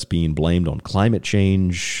weather that's being blamed on climate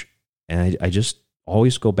change. And I just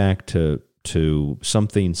always go back to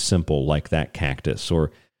something simple like that cactus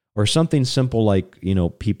or something simple like,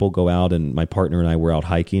 people go out and my partner and I were out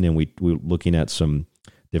hiking and we were looking at some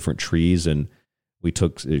different trees and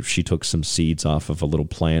she took some seeds off of a little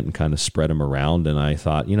plant and kind of spread them around. And I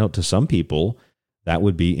thought, to some people that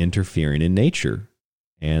would be interfering in nature.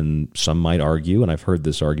 And some might argue, and I've heard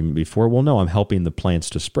this argument before, well, no, I'm helping the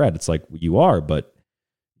plants to spread. It's like, you are, but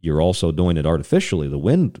you're also doing it artificially. The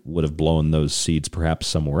wind would have blown those seeds perhaps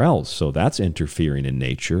somewhere else. So that's interfering in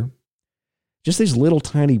nature. Just these little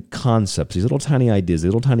tiny concepts, these little tiny ideas,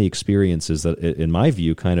 little tiny experiences that, in my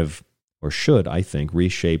view, kind of, or should, I think,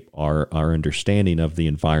 reshape our understanding of the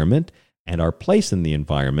environment and our place in the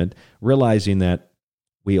environment, realizing that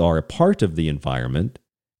we are a part of the environment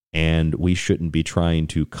and we shouldn't be trying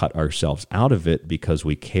to cut ourselves out of it because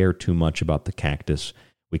we care too much about the cactus.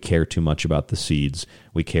 We care too much about the seeds.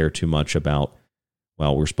 We care too much about,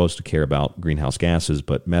 well, we're supposed to care about greenhouse gases,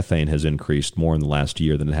 but methane has increased more in the last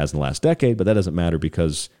year than it has in the last decade, but that doesn't matter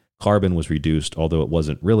because carbon was reduced, although it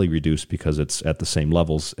wasn't really reduced because it's at the same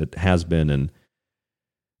levels it has been. And,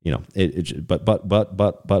 but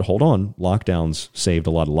hold on, lockdowns saved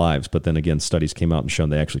a lot of lives. But then again, studies came out and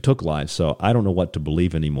shown they actually took lives. So I don't know what to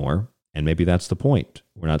believe anymore. And maybe that's the point.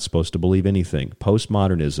 We're not supposed to believe anything.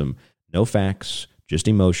 Postmodernism, no facts, just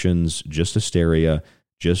emotions, just hysteria,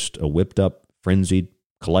 just a whipped up, frenzied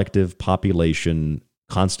collective population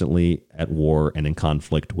constantly at war and in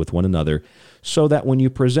conflict with one another, so that when you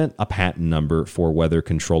present a patent number for weather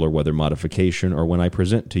control or weather modification, or when I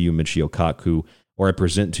present to you Michio Kaku, or I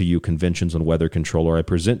present to you conventions on weather control, or I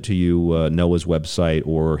present to you NOAA's website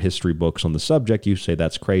or history books on the subject, you say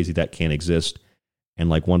that's crazy, that can't exist. And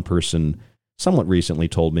like one person somewhat recently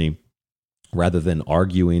told me, rather than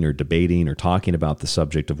arguing or debating or talking about the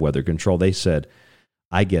subject of weather control, they said,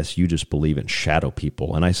 I guess you just believe in shadow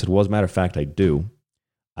people. And I said, well, as a matter of fact, I do.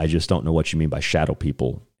 I just don't know what you mean by shadow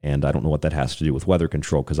people. And I don't know what that has to do with weather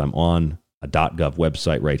control because I'm on a .gov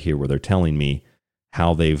website right here where they're telling me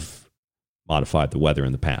how they've modified the weather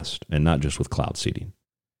in the past, and not just with cloud seeding.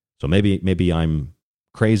 So maybe I'm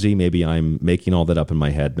crazy. Maybe I'm making all that up in my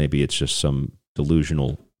head. Maybe it's just some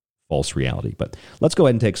delusional false reality. But let's go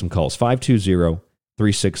ahead and take some calls.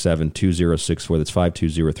 520-367-2064. That's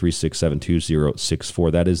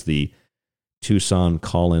 520-367-2064. That is the Tucson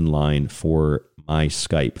call-in line for my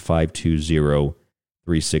Skype,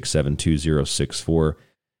 520-367-2064.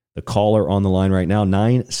 The caller on the line right now,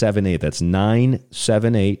 978. That's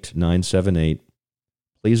 978.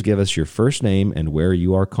 Please give us your first name and where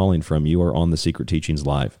you are calling from. You are on the Secret Teachings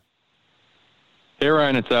Live. Hey,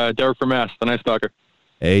 Ryan. It's Derek from Mass, the Nice Talker.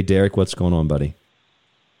 Hey, Derek. What's going on, buddy?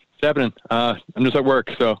 What's happening? I'm just at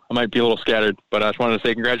work, so I might be a little scattered, but I just wanted to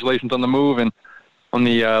say congratulations on the move and on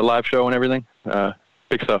the live show and everything.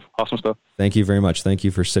 Big stuff. Awesome stuff. Thank you very much. Thank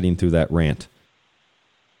you for sitting through that rant.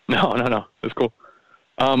 No. It's cool.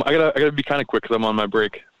 I gotta be kind of quick because I'm on my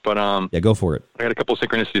break. But yeah, go for it. I got a couple of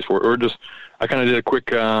synchronicities for it. Or just, I kind of did a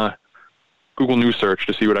quick Google News search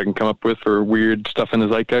to see what I can come up with for weird stuff in the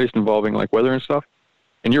zeitgeist involving like weather and stuff.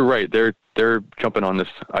 And you're right, they're jumping on this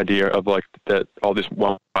idea of like that all this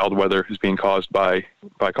wild weather is being caused by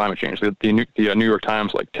climate change. The New York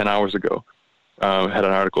Times like 10 hours ago had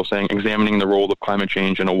an article saying examining the role of climate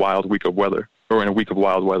change in a wild week of weather, or in a week of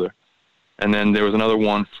wild weather. And then there was another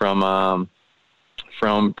one from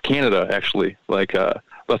Canada actually, like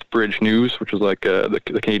Lethbridge News, which is like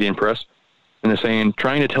the Canadian press, and they're saying,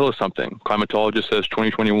 trying to tell us something. Climatologist says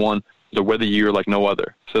 2021 is a weather year like no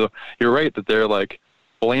other. So you're right that they're like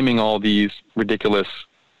blaming all these ridiculous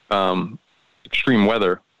extreme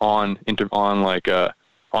weather on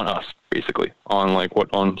us, basically,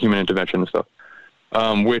 on human intervention and stuff,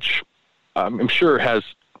 which I'm sure has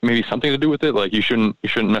maybe something to do with it. Like you shouldn't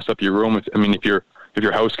mess up your room. If your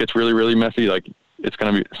house gets really, really messy, like it's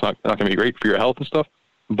not gonna be great for your health and stuff.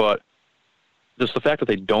 But just the fact that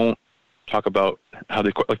they don't talk about how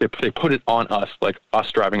they put it on us, like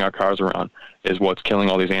us driving our cars around is what's killing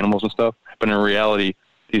all these animals and stuff. But in reality,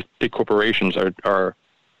 these big corporations are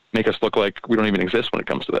make us look like we don't even exist when it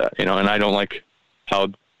comes to that, And I don't like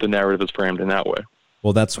how the narrative is framed in that way.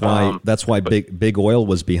 Well, that's why big oil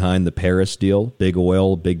was behind the Paris deal. Big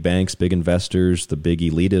oil, big banks, big investors, the big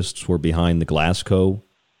elitists were behind the Glasgow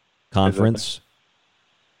conference.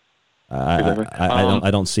 Exactly.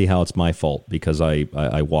 I don't see how it's my fault because I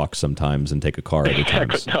walk sometimes and take a car other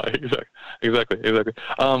times. Exactly.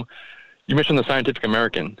 You mentioned the Scientific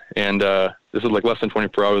American, and this is like less than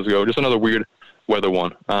 24 hours ago. Just another weird weather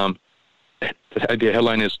one. The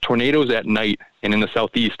headline is "Tornadoes at night and in the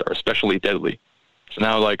southeast are especially deadly." So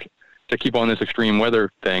now, like, to keep on this extreme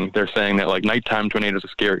weather thing, they're saying that like nighttime tornadoes are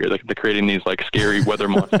scarier. They're creating these like scary weather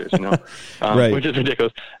monsters, right. Which is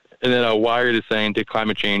ridiculous. And then Wired is saying, did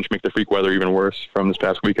climate change make the freak weather even worse from this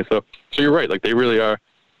past week and stuff? So you're right. Like they really are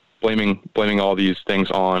blaming all these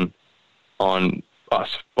things on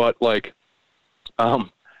us. But like,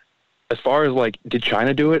 as far as like, did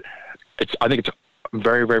China do it? I think it's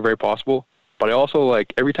very, very, very possible. But I also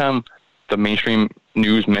like every time the mainstream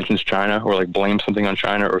news mentions China or like blames something on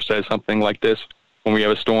China or says something like this when we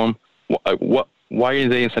have a storm, why are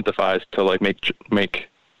they incentivized to like make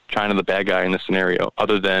China the bad guy in this scenario,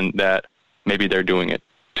 other than that maybe they're doing it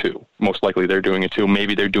too? Most likely they're doing it too.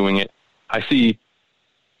 Maybe they're doing it. I see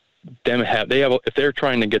them if they're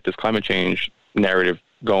trying to get this climate change narrative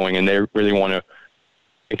going and they really want to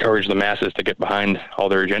encourage the masses to get behind all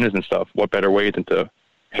their agendas and stuff, what better way than to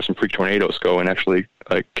have some freak tornadoes go and actually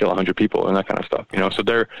like kill 100 people and that kind of stuff, So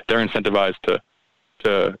they're incentivized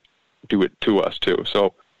to do it to us too.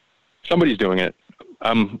 So somebody's doing it.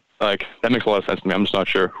 Like that makes a lot of sense to me. I'm just not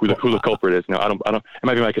sure who the culprit is. I don't. It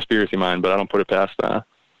might be my conspiracy mind, but I don't put it past our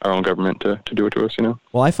own government to do it to us.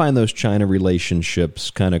 Well, I find those China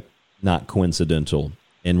relationships kind of not coincidental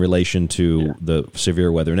in relation to the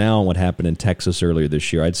severe weather now and what happened in Texas earlier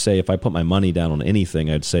this year. I'd say if I put my money down on anything,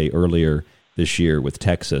 I'd say earlier this year with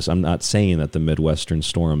Texas. I'm not saying that the Midwestern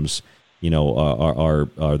storms,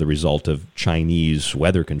 are the result of Chinese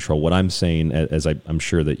weather control. What I'm saying, as I'm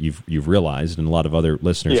sure that you've realized, and a lot of other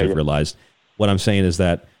listeners have realized, what I'm saying is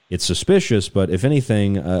that it's suspicious. But if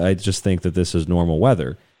anything, I just think that this is normal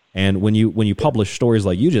weather. And when you publish stories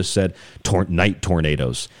like you just said, night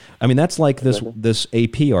tornadoes. I mean, that's like this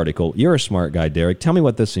AP article. You're a smart guy, Derek. Tell me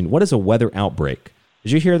what this means. What is a weather outbreak?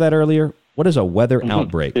 Did you hear that earlier? What is a weather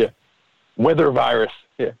outbreak? Yeah. Weather virus.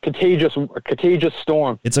 Yeah. Contagious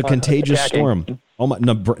storm. It's a contagious storm. Oh my,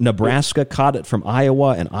 Nebraska caught it from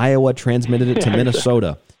Iowa, and Iowa transmitted it to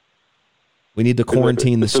Minnesota. We need to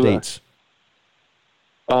quarantine the states.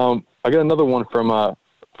 I got another one from I'm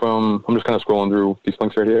just kind of scrolling through these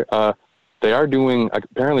links right here. they are doing,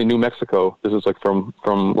 apparently New Mexico, this is like from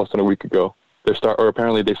less than a week ago,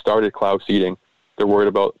 apparently they started cloud seeding. They're worried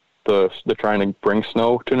about they're trying to bring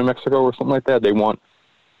snow to New Mexico or something like that. They want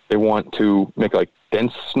to make like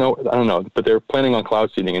dense snow. I don't know, but they're planning on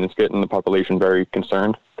cloud seeding, and it's getting the population very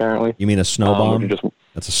concerned, apparently. You mean a snow bomb?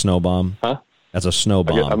 That's a snow bomb? Huh? That's a snow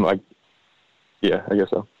bomb. Yeah, I guess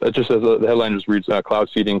so. It just says, the headline just reads, cloud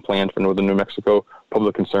seeding planned for northern New Mexico,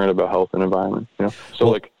 public concern about health and environment.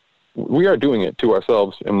 So we are doing it to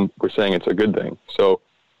ourselves, and we're saying it's a good thing. So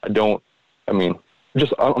I'm not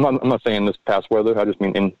saying this past weather. I just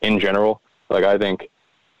mean in general. Like, I think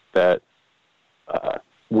that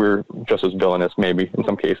we're just as villainous, maybe in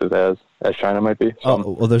some cases, as China might be.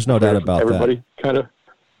 Well, there's no doubt about everybody that. Kind of.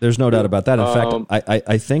 There's no doubt about that. In fact,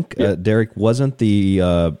 I think Derek, wasn't the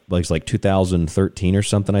like 2013 or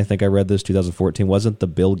something? I think I read this 2014. Wasn't the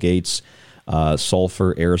Bill Gates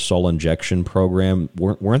sulfur aerosol injection program?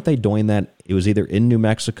 Weren't they doing that? It was either in New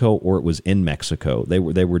Mexico or it was in Mexico. They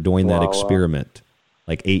were doing that experiment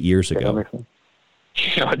like 8 years ago. That makes sense.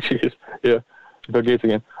 Oh, jeez. Yeah, Bill Gates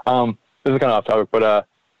again. This is kind of off topic, but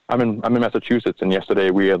I'm in Massachusetts, and yesterday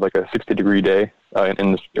we had like a 60-degree day,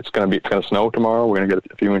 and it's gonna snow tomorrow. We're gonna get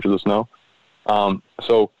a few inches of snow.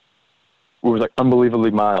 So it was like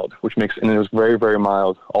unbelievably mild, and it was very, very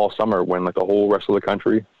mild all summer when like the whole rest of the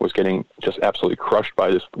country was getting just absolutely crushed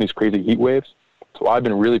by these crazy heat waves. So I've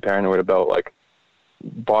been really paranoid about like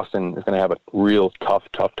Boston is gonna have a real tough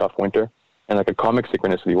winter, and like a comic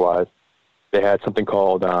synchronicity wise, they had something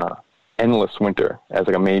called Endless Winter as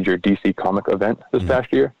like a major DC comic event this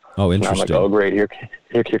past year. Oh, interesting. And I'm like, oh great, here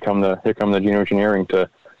come the geoengineering to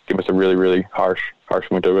give us a really, really harsh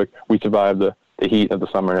winter. We survived the heat of the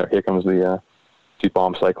summer. Here comes the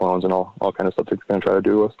bomb cyclones and all kind of stuff they're going to try to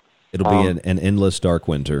do to us. It'll be an endless dark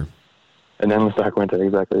winter. An endless dark winter,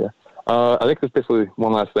 exactly. Yeah. I think there's basically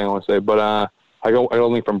one last thing I want to say, but I got a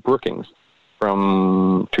link from Brookings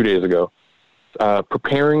from 2 days ago.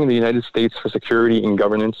 Preparing the United States for security and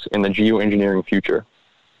governance in the geoengineering future.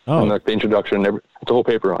 Oh. And like the introduction, it's a whole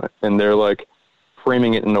paper on it. And they're like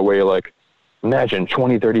framing it in a way like, imagine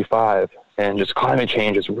 2035 and just climate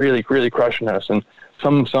change is really, really crushing us. And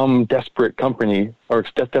some desperate company or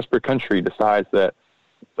desperate country decides that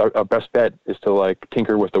our best bet is to like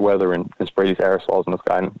tinker with the weather and spray these aerosols in the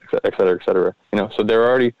sky, and et cetera, et cetera. So they're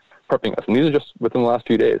already prepping us. And these are just within the last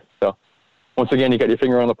few days. So once again, you got your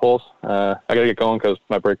finger on the pulse. I got to get going because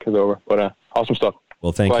my break is over. But awesome stuff.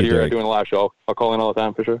 Well, thank you, Derek. Derek. Doing a live show. I'll call in all the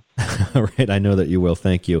time for sure. All right, I know that you will.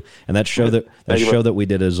 Thank you. And that show that we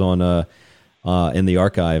did is on in the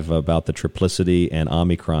archive about the triplicity and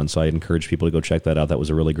Omicron. So I encourage people to go check that out. That was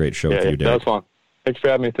a really great show for you, Derek. That was fun. Thanks for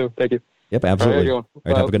having me too. Thank you. Yep, absolutely. All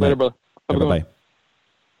right, have a good night. Brother. Bye-bye. All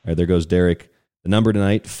right, there goes Derek. The number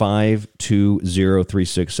tonight,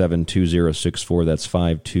 520-367-2064. That's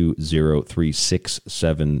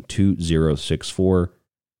 520-367-2064.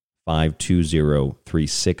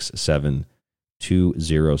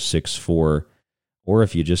 520-367-2064. Or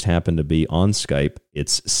if you just happen to be on Skype,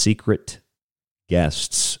 it's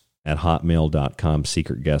secretguests@hotmail.com.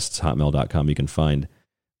 Secretguests@hotmail.com. You can find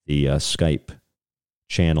the Skype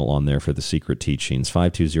channel on there for the Secret Teachings.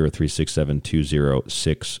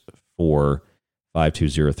 520-367-2064.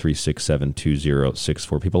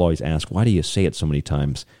 520-367-2064. People always ask, why do you say it so many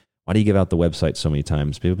times? Why do you give out the website so many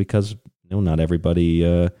times? Because not everybody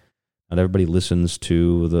listens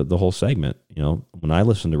to the whole segment. When I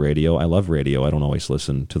listen to radio, I love radio. I don't always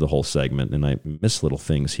listen to the whole segment, and I miss little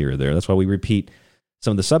things here or there. That's why we repeat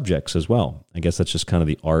some of the subjects as well. I guess that's just kind of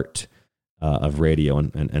the art of radio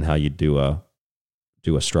and how you do a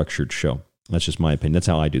structured show. That's just my opinion. That's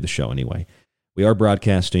how I do the show anyway. We are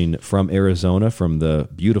broadcasting from Arizona, from the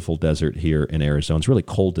beautiful desert here in Arizona. It's really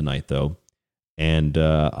cold tonight, though. And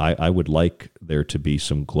I would like there to be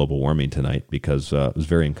some global warming tonight because it was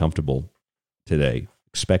very uncomfortable today,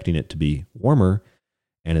 expecting it to be warmer,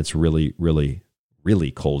 and it's really, really,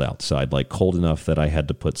 really cold outside, like cold enough that I had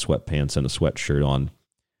to put sweatpants and a sweatshirt on.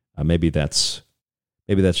 Maybe that's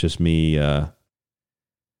just me.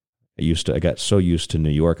 I got so used to New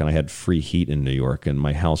York, and I had free heat in New York, and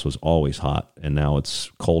my house was always hot, and now it's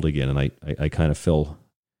cold again, and I kind of feel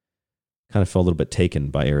a little bit taken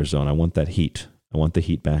by Arizona. I want that heat. I want the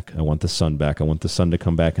heat back. I want the sun back. I want the sun to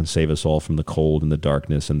come back and save us all from the cold and the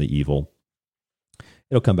darkness and the evil.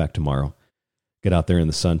 It'll come back tomorrow. Get out there in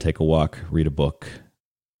the sun, take a walk, read a book.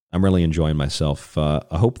 I'm really enjoying myself. I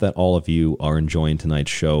hope that all of you are enjoying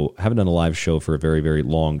tonight's show. I haven't done a live show for a very, very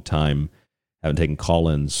long time. I haven't taken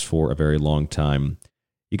call-ins for a very long time.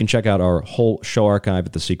 You can check out our whole show archive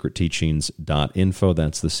at thesecretteachings.info.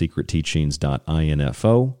 That's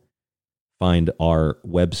thesecretteachings.info. find our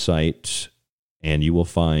website, and you will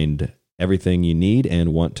find everything you need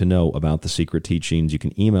and want to know about the Secret Teachings. You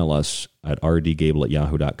can email us at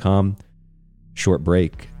rdgable@yahoo.com. Short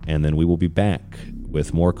break, and then we will be back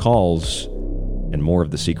with more calls and more of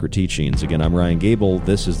the Secret Teachings. Again, I'm Ryan Gable.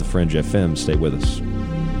 This is the Fringe FM. Stay with us.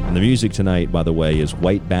 And the music tonight, by the way, is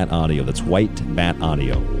White Bat Audio. That's White Bat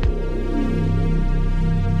Audio.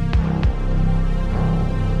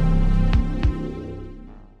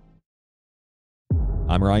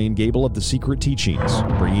 I'm Ryan Gable of The Secret Teachings,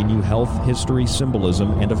 bringing you health, history,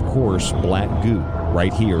 symbolism, and of course, black goo,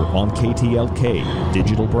 right here on KTLK,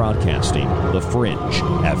 Digital Broadcasting, The Fringe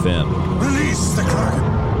FM. Release the Kraken!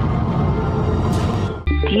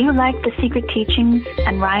 Do you like The Secret Teachings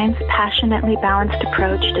and Ryan's passionately balanced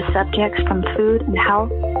approach to subjects from food and health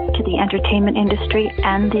to the entertainment industry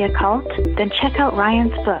and the occult? Then check out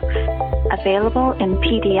Ryan's books, available in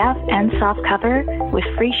PDF and softcover with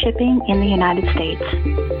free shipping in the United States.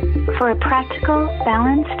 For a practical,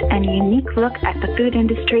 balanced, and unique look at the food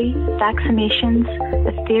industry, vaccinations,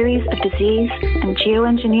 the theories of disease, and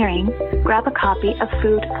geoengineering, grab a copy of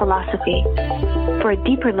Food Philosophy. For a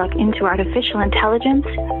deeper look into artificial intelligence,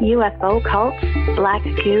 UFO cults, black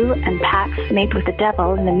goo, and pacts made with the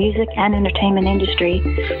devil in the music and entertainment industry,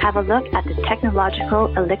 have a look at the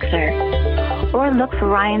Technological Elixir. Or look for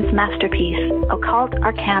Ryan's masterpiece, Occult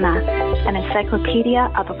Arcana, an encyclopedia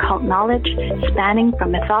of occult knowledge spanning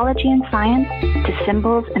from mythology and science to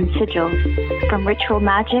symbols and sigils, from ritual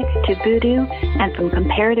magic to voodoo, and from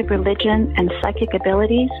comparative religion and psychic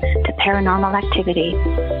abilities to paranormal activity.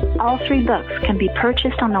 All three books can be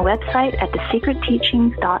purchased on the website at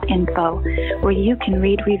thesecretteachings.info, where you can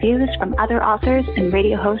read reviews from other authors and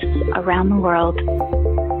radio hosts around the world.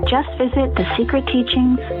 Just visit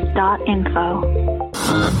thesecretteachings.info.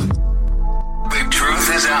 The truth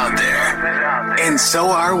is out there, and so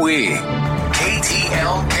are we.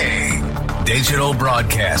 KTLK, Digital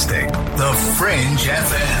Broadcasting, The Fringe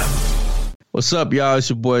FM. What's up, y'all? It's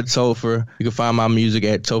your boy Topher. You can find my music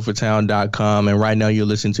at tophertown.com, and right now you're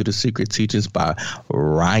listening to The Secret Teachings by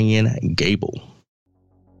Ryan Gable.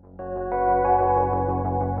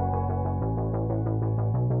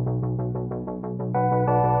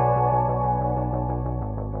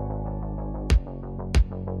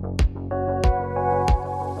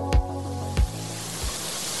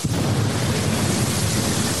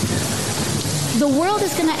 The world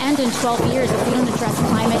is going to end in 12 years if we don't address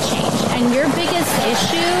climate change. And your biggest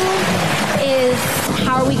issue is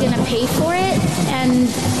how are we going to pay for it? And,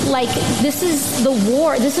 this is the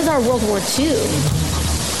war. This is our World War II.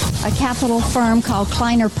 A capital firm called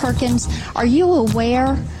Kleiner Perkins. Are you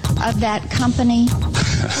aware of that company?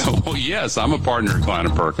 Well, yes, I'm a partner at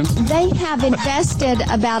Kleiner Perkins. They have invested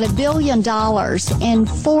about $1 billion in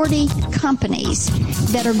 40 companies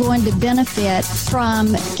that are going to benefit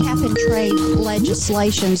from cap-and-trade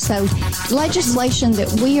legislation. So legislation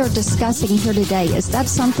that we are discussing here today, is that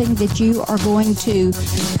something that you are going to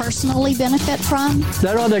personally benefit from?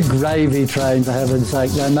 They're on a gravy train, for heaven's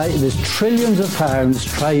sake. There's trillions of pounds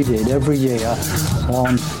traded every year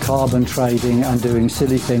on carbon trading and doing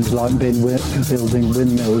silly things like building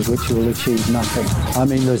windmills, which will achieve nothing. I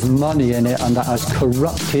mean, there's money in it, and that has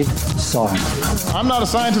corrupted science. I'm not a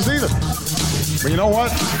scientist either. But you know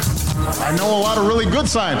what? I know a lot of really good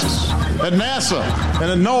scientists at NASA and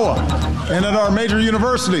at NOAA and at our major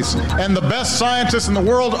universities. And the best scientists in the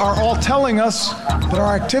world are all telling us that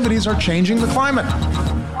our activities are changing the climate.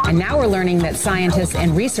 And now we're learning that scientists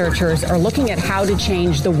and researchers are looking at how to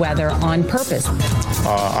change the weather on purpose.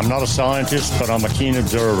 I'm not a scientist, but I'm a keen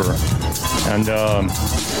observer. And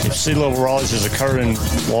if sea level rise is occurring,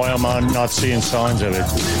 why am I not seeing signs of it?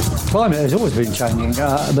 Climate has always been changing,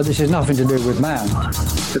 but this has nothing to do with man.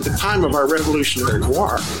 At the time of our Revolutionary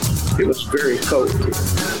War, it was very cold,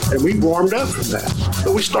 and we warmed up from that.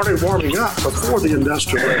 But we started warming up before the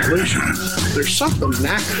Industrial Revolution. There's something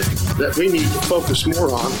natural that we need to focus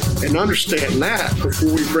more on and understand that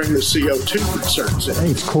before we bring the CO2 concerns in.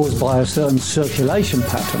 It's caused by a certain circulation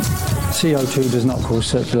pattern. CO2 does not cause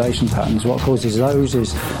circulation patterns. What causes those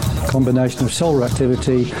is a combination of solar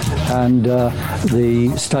activity and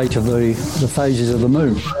the state of the phases of the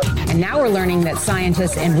moon. And now we're learning that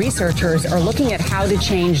scientists and researchers are looking at how to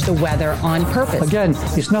change the weather on purpose. Again,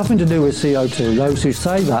 it's nothing to do with CO2. Those who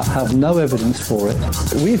say that have no evidence for it.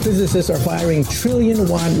 We physicists are firing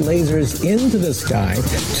trillion-watt lasers into the sky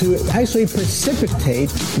to actually precipitate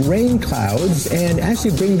rain clouds and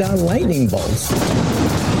actually bring down lightning bolts.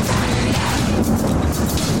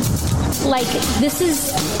 like, this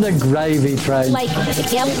is the gravy train. Like,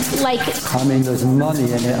 I mean, there's money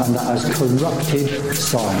in it, and that has corrupted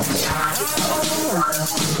science.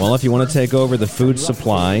 Well, if you want to take over the food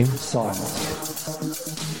supply,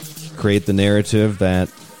 create the narrative that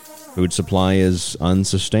food supply is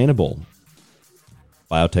unsustainable.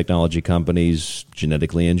 Biotechnology companies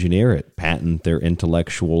genetically engineer it, patent their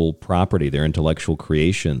intellectual property, their intellectual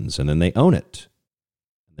creations, and then they own it.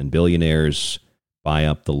 And billionaires buy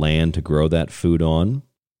up the land to grow that food on.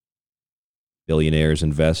 Billionaires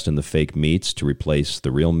invest in the fake meats to replace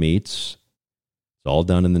the real meats. It's all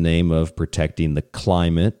done in the name of protecting the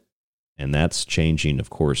climate, and that's changing,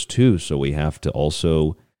 of course, too. So we have to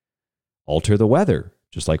also alter the weather,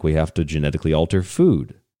 just like we have to genetically alter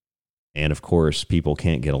food. And, of course, people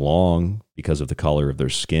can't get along because of the color of their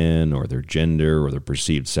skin or their gender or their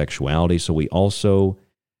perceived sexuality. So we also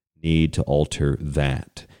need to alter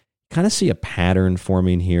that. Kind of see a pattern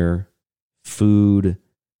forming here. Food,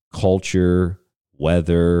 culture,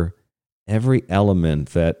 weather, every element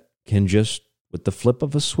that can just, with the flip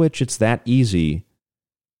of a switch, it's that easy.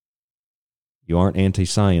 You aren't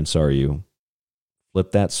anti-science, are you?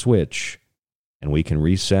 Flip that switch, and we can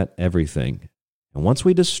reset everything. And once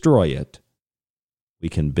we destroy it, we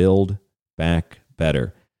can build back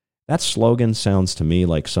better. That slogan sounds to me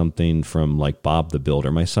like something from like Bob the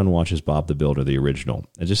Builder. My son watches Bob the Builder, the original.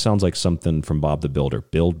 It just sounds like something from Bob the Builder.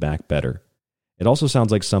 Build back better. It also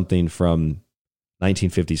sounds like something from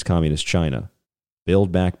 1950s communist China.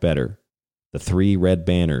 Build back better. The 3 red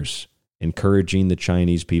banners encouraging the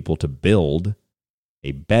Chinese people to build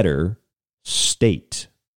a better state,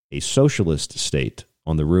 a socialist state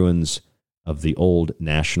on the ruins of the old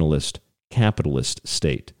nationalist capitalist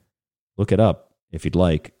state. Look it up if you'd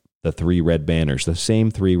like. The 3 red banners, the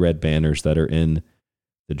same 3 red banners that are in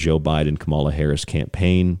the Joe Biden, Kamala Harris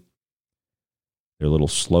campaign. Their little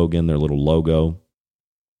slogan, their little logo.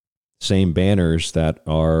 Same banners that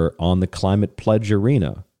are on the Climate Pledge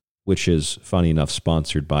Arena, which is, funny enough,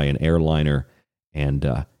 sponsored by an airliner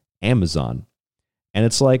and Amazon. And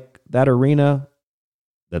it's like that arena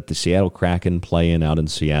that the Seattle Kraken play in out in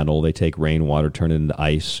Seattle. They take rainwater, turn it into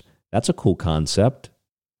ice. That's a cool concept.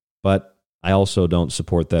 But I also don't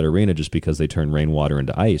support that arena just because they turn rainwater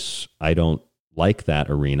into ice. I don't like that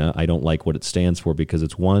arena. I don't like what it stands for because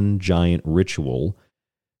it's one giant ritual.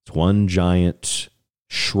 It's one giant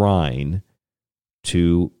shrine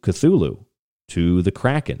to Cthulhu, to the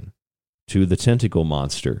Kraken, to the tentacle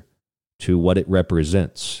monster, to what it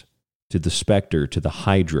represents, to the specter, to the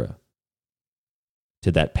Hydra,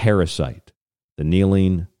 to that parasite, the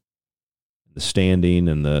kneeling, the standing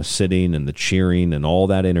and the sitting and the cheering and all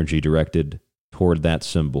that energy directed toward that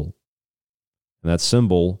symbol. And that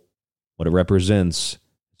symbol, what it represents,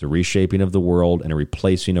 is a reshaping of the world and a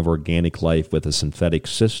replacing of organic life with a synthetic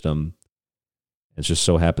system. It just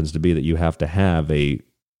so happens to be that you have to have a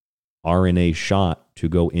RNA shot to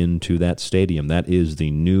go into that stadium. That is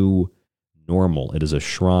the new normal. It is a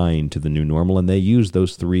shrine to the new normal, and they use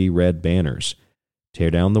those 3 red banners.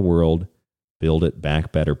 Tear down the world, build it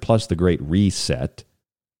back better, plus the great reset.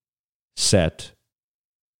 Set,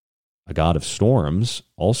 a god of storms,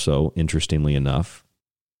 also, interestingly enough,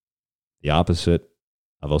 the opposite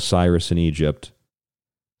of Osiris in Egypt.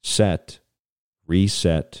 Set,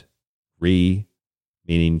 reset,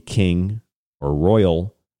 meaning king or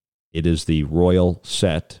royal. It is the royal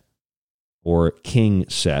Set or king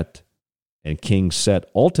Set. And King Set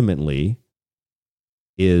ultimately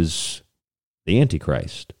is the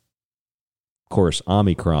Antichrist. Of course,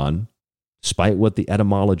 Omicron, despite what the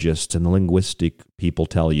etymologists and the linguistic people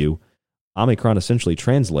tell you, Omicron essentially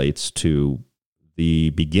translates to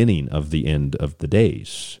the beginning of the end of the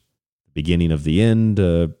days. Beginning of the end,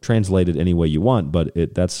 translated any way you want, but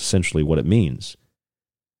that's essentially what it means.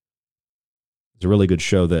 It's a really good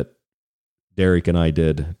show that Derek and I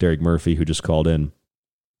did, Derek Murphy, who just called in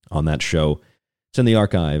on that show. It's in the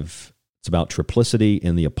archive. It's about triplicity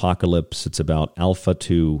in the apocalypse. It's about Alpha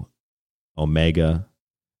to Omega,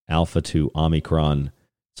 Alpha to Omicron.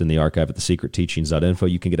 It's in the archive at thesecretteachings.info.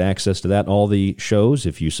 You can get access to that, all the shows,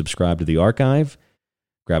 if you subscribe to the archive.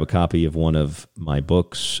 Grab a copy of one of my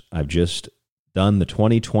books. I've just done the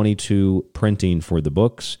 2022 printing for the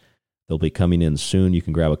books. They'll be coming in soon. You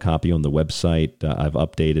can grab a copy on the website. I've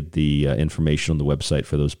updated the information on the website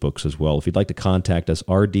for those books as well. If you'd like to contact us,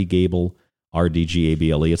 RD Gable,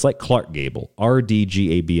 RDGABLE. It's like Clark Gable,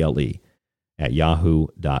 RDGABLE at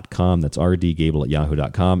yahoo.com. That's RDGable at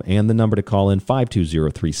yahoo.com. And the number to call in,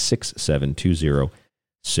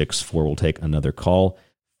 520-367-2064. We'll take another call.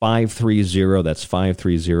 530, that's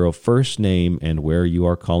 530. First name and where you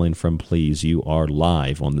are calling from, please. You are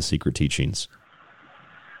live on The Secret Teachings.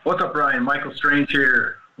 What's up, Ryan? Michael Strange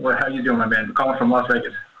here. How you doing, my man? I'm calling from Las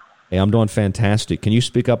Vegas. Hey, I'm doing fantastic. Can you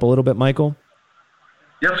speak up a little bit, Michael?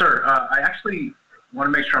 Yes, sir. I actually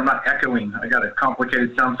want to make sure I'm not echoing. I got a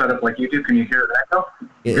complicated sound setup like you do. Can you hear the echo?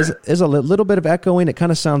 Is a little bit of echoing. It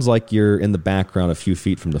kind of sounds like you're in the background a few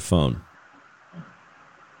feet from the phone.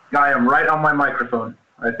 I am right on my microphone.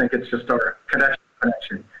 I think it's just our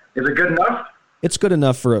connection. Is it good enough? It's good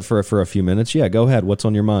enough for a few minutes. Yeah, go ahead. What's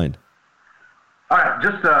on your mind? All right,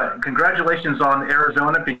 just congratulations on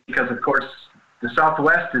Arizona, because, of course, the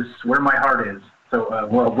Southwest is where my heart is. So,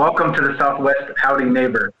 welcome to the Southwest, howdy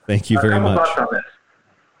neighbor. Thank you very much. Thoughts on this.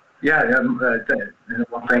 Yeah,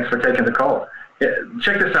 well, thanks for taking the call.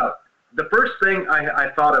 Check this out. The first thing I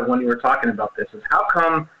thought of when you were talking about this is how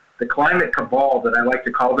come the climate cabal, that I like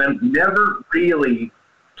to call them, never really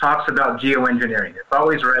talks about geoengineering. It's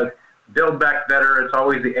always Build Back Better. It's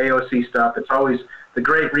always the AOC stuff. It's always the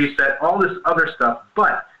Great Reset, all this other stuff.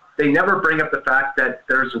 But they never bring up the fact that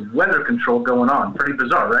there's weather control going on. Pretty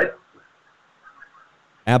bizarre, right?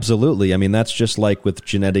 Absolutely. I mean, that's just like with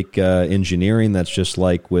genetic engineering. That's just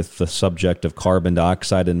like with the subject of carbon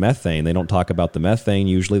dioxide and methane. They don't talk about the methane.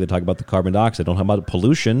 Usually they talk about the carbon dioxide. They don't talk about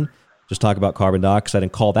pollution. Just talk about carbon dioxide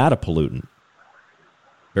and call that a pollutant.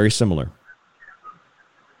 Very similar.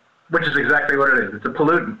 Which is exactly what it is. It's a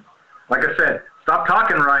pollutant. Like I said, stop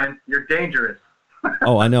talking, Ryan. You're dangerous.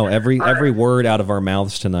 Oh, I know. Every word out of our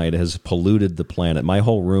mouths tonight has polluted the planet. My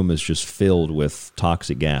whole room is just filled with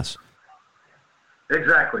toxic gas.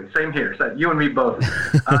 Exactly. Same here. So you and me both.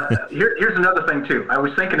 Here's another thing, too. I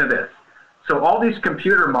was thinking of this. So all these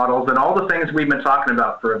computer models and all the things we've been talking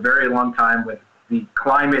about for a very long time with the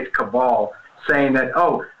climate cabal saying that,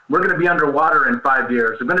 oh, we're going to be underwater in 5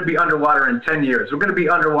 years. We're going to be underwater in 10 years. We're going to be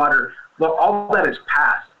underwater. Well, all that is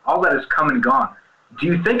past. All that is come and gone. Do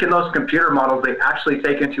you think in those computer models they actually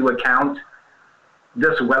take into account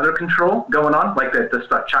this weather control going on, like the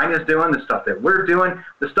stuff China's doing, the stuff that we're doing,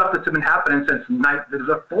 the stuff that's been happening since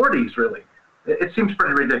the 40s, really? It seems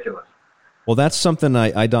pretty ridiculous. Well, that's something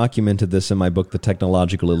I documented this in my book, The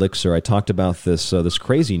Technological Elixir. I talked about this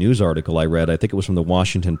crazy news article I read. I think it was from the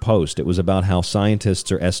Washington Post. It was about how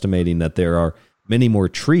scientists are estimating that there are many more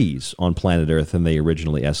trees on planet Earth than they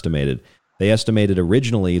originally estimated. They estimated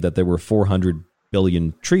originally that there were 400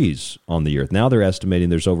 billion trees on the Earth. Now they're estimating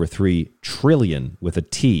there's over 3 trillion with a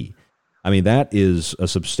T. I mean, that is a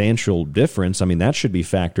substantial difference. I mean, that should be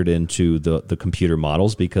factored into the computer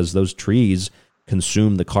models because those trees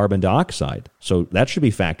consume the carbon dioxide. So that should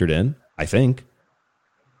be factored in, I think.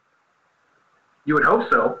 You would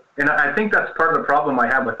hope so. And I think that's part of the problem I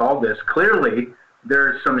have with all this. Clearly,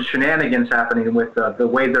 there's some shenanigans happening with the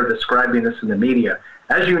way they're describing this in the media.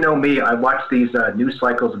 As you know me, I watch these news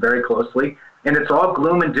cycles very closely, and it's all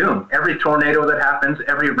gloom and doom. Every tornado that happens,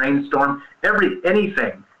 every rainstorm,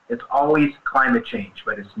 anything, it's always climate change,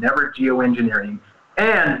 but it's never geoengineering.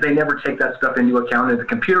 And they never take that stuff into account in the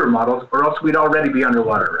computer models, or else we'd already be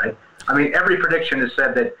underwater, right? I mean, every prediction has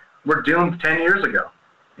said that we're doomed 10 years ago,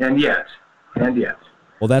 and yet.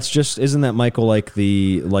 Well, that's just, isn't that, Michael, like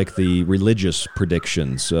the religious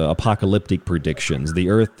predictions, apocalyptic predictions?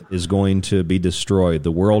 The earth is going to be destroyed.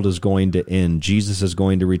 The world is going to end. Jesus is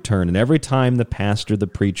going to return. And every time the pastor, the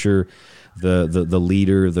preacher, the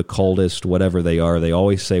leader, the cultist, whatever they are, they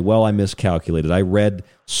always say, well, I miscalculated. I read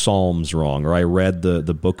Psalms wrong, or I read the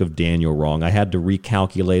book of Daniel wrong. I had to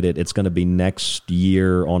recalculate it. It's going to be next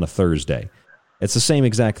year on a Thursday. It's the same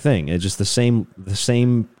exact thing. It's just the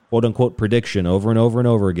same quote-unquote prediction over and over and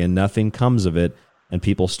over again. Nothing comes of it, and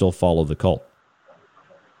people still follow the cult.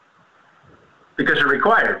 Because you're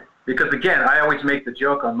required. Because, again, I always make the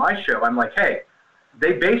joke on my show. I'm like, hey,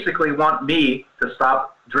 they basically want me to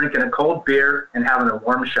stop drinking a cold beer and having a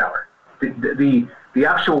warm shower. The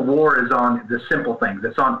actual war is on the simple things.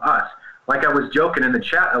 It's on us. Like I was joking in the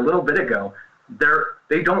chat a little bit ago,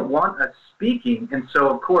 they don't want us speaking, and so,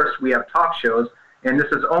 of course, we have talk shows, and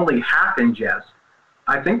this is only half in jest.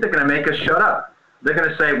 I think they're going to make us shut up. They're going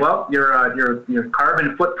to say, well, your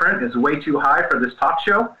carbon footprint is way too high for this talk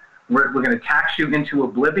show. We're going to tax you into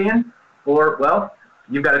oblivion, or, well,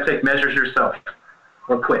 you've got to take measures yourself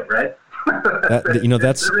or quit, right?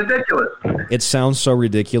 That's ridiculous. It sounds so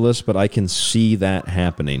ridiculous, but I can see that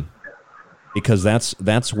happening because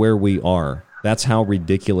that's where we are. That's how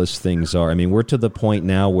ridiculous things are. I mean, we're to the point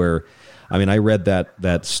now where, I mean, I read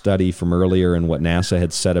that study from earlier and what NASA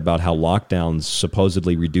had said about how lockdowns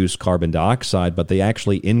supposedly reduced carbon dioxide, but they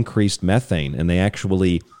actually increased methane, and they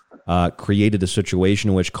actually created a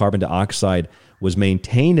situation in which carbon dioxide was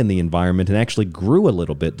maintained in the environment and actually grew a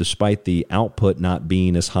little bit despite the output not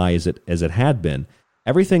being as high as it had been.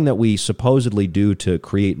 everything that we supposedly do to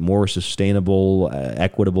create more sustainable,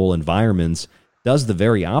 equitable environments does the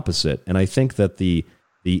very opposite. And I think that the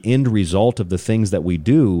end result of the things that we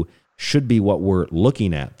do should be what we're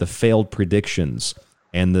looking at, the failed predictions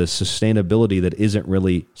and the sustainability that isn't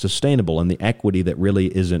really sustainable, and the equity that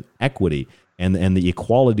really isn't equity, and the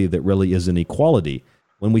equality that really isn't equality.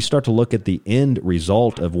 When we start to look at the end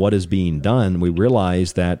result of what is being done, we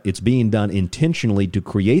realize that it's being done intentionally to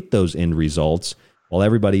create those end results, while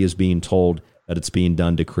everybody is being told that it's being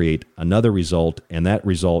done to create another result, and that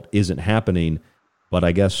result isn't happening. But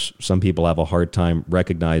I guess some people have a hard time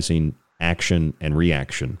recognizing action and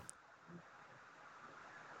reaction.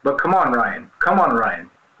 But come on, Ryan. Come on, Ryan.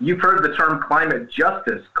 You've heard the term climate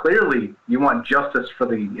justice. Clearly, you want justice for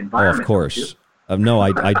the environment. Oh, of course. No,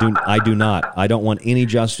 I do not. I don't want any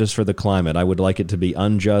justice for the climate. I would like it to be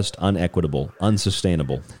unjust, unequitable,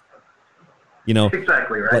 unsustainable. You know,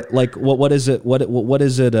 exactly right. Like what is it? What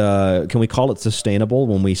is it? Can we call it sustainable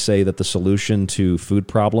when we say that the solution to food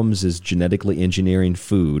problems is genetically engineering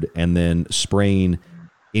food and then spraying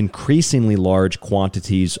increasingly large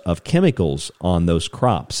quantities of chemicals on those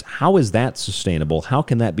crops? How is that sustainable? How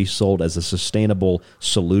can that be sold as a sustainable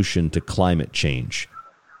solution to climate change?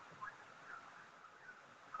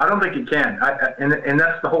 I don't think it can. And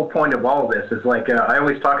that's the whole point of all of this is like, I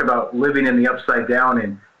always talk about living in the upside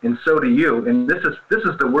down, and so do you. And this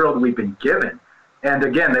is the world we've been given. And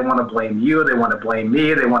again, they want to blame you. They want to blame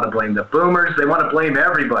me. They want to blame the boomers. They want to blame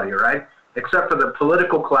everybody, right? Except for the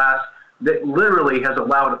political class that literally has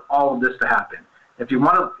allowed all of this to happen. If you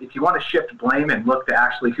want to shift blame and look to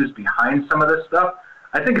actually who's behind some of this stuff,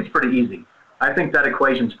 I think it's pretty easy. I think that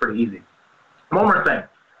equation's pretty easy. One more thing.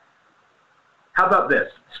 How about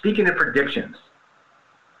this? Speaking of predictions,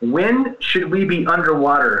 when should we be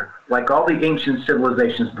underwater like all the ancient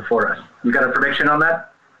civilizations before us? You got a prediction on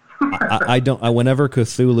that? I don't. Whenever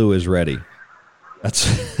Cthulhu is ready,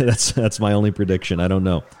 that's my only prediction. I don't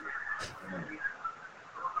know.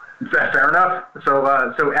 Fair enough. So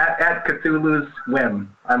at Cthulhu's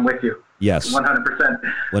whim, I'm with you. Yes. 100%.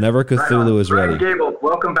 Whenever Cthulhu is ready. Gable,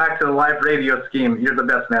 welcome back to the live radio scheme. You're the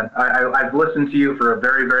best, man. I've listened to you for a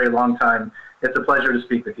very, very long time. It's a pleasure to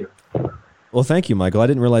speak with you. Well, thank you, Michael. I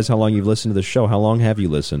didn't realize how long you've listened to the show. How long have you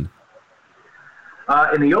listened?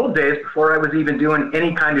 In the old days, before I was even doing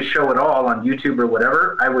any kind of show at all on YouTube or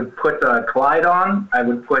whatever, I would put Clyde on, I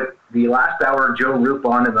would put the last hour Joe Roop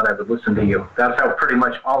on, and then I would listen to you. That's how pretty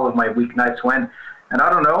much all of my weeknights went. And I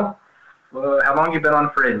don't know, how long you been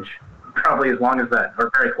on Fringe? Probably as long as that,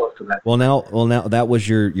 or very close to that. Well, now that was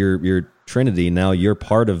your Trinity. Now you're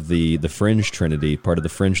part of the Fringe Trinity, part of the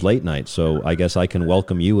Fringe Late Night. So I guess I can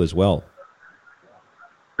welcome you as well.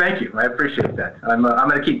 Thank you. I appreciate that. I'm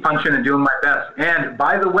going to keep punching and doing my best. And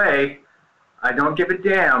by the way, I don't give a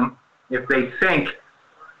damn if they think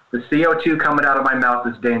the CO2 coming out of my mouth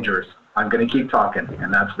is dangerous. I'm going to keep talking,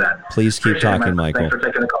 and that's that. Please keep talking, Michael. Thanks for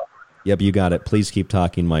taking the call. Yep, you got it. Please keep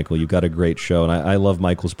talking, Michael. You've got a great show, and I love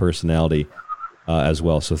Michael's personality as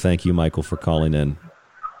well. So thank you, Michael, for calling in.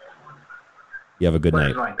 You have a good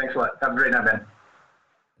night. Thanks a lot. Have a great night, man.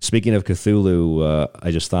 Speaking of Cthulhu, I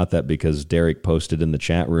just thought that because Derek posted in the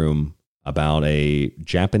chat room about a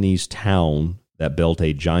Japanese town that built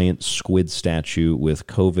a giant squid statue with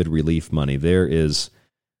COVID relief money. There is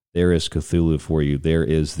Cthulhu for you. There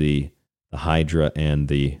is the Hydra and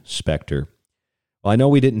the Spectre. Well, I know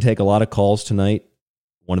we didn't take a lot of calls tonight.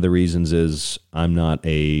 One of the reasons is I'm not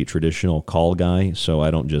a traditional call guy, so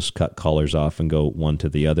I don't just cut callers off and go one to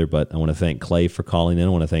the other. But I want to thank Clay for calling in.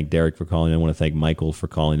 I want to thank Derek for calling in. I want to thank Michael for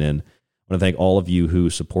calling in. I want to thank all of you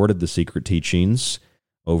who supported the Secret Teachings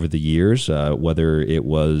over the years, whether it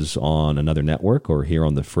was on another network or here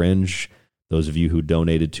on the Fringe. Those of you who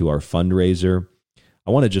donated to our fundraiser.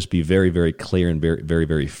 I want to just be very, very clear and very, very,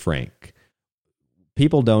 very frank.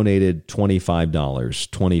 People donated $25,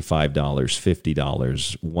 $25,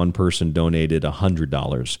 $50. One person donated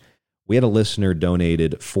 $100. We had a listener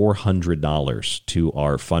donated $400 to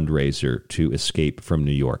our fundraiser to escape from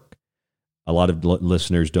New York. A lot of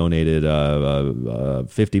listeners donated $50,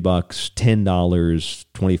 $10,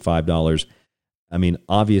 $25. I mean,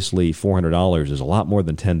 obviously $400 is a lot more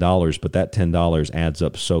than $10, but that $10 adds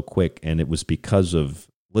up so quick, and it was because of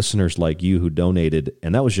listeners like you who donated,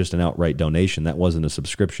 and that was just an outright donation. That wasn't a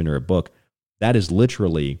subscription or a book. That is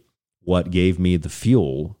literally what gave me the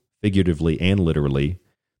fuel, figuratively and literally,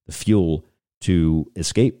 the fuel to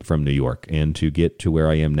escape from New York and to get to where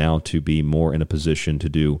I am now, to be more in a position to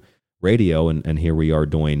do radio, and here we are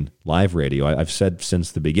doing live radio. I've said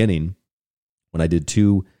since the beginning, when I did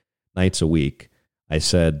 2 nights a week, I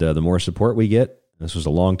said the more support we get, this was a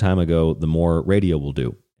long time ago, the more radio we'll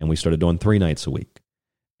do. And we started doing 3 nights a week.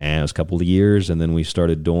 And it was a couple of years, and then we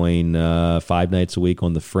started doing 5 nights a week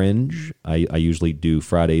on the Fringe. I usually do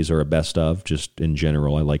Fridays or a best of, just in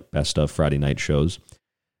general. I like best of Friday night shows.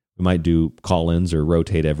 We might do call-ins or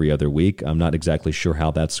rotate every other week. I'm not exactly sure how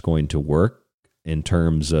that's going to work in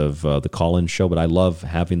terms of the call-in show, but I love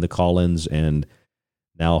having the call-ins and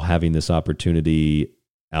now having this opportunity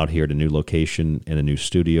out here at a new location and a new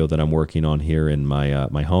studio that I'm working on here in my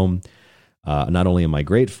my home. Not only am I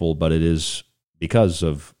grateful, but it is because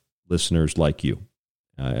of listeners like you.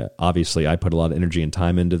 Obviously, I put a lot of energy and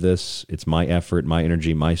time into this. It's my effort, my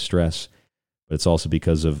energy, my stress, but it's also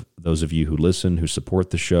because of those of you who listen, who support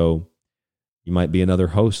the show. You might be another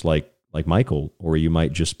host like Michael, or you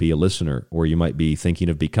might just be a listener, or you might be thinking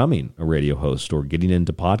of becoming a radio host or getting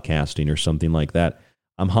into podcasting or something like that.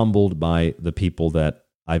 I'm humbled by the people that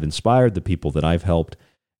I've inspired, the people that I've helped,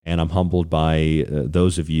 and I'm humbled by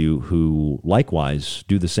those of you who likewise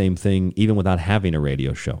do the same thing even without having a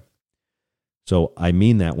radio show. So I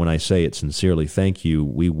mean that when I say it sincerely. Thank you.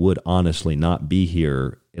 We would honestly not be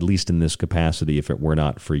here, at least in this capacity, if it were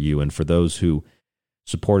not for you. And for those who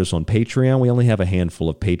support us on Patreon, we only have a handful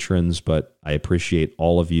of patrons, but I appreciate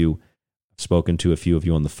all of you. I've spoken to a few of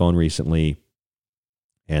you on the phone recently,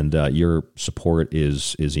 and your support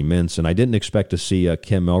is immense. And I didn't expect to see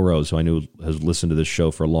Kim Melrose, who I knew has listened to this show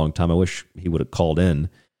for a long time. I wish he would have called in.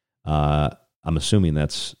 I'm assuming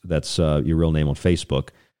that's your real name on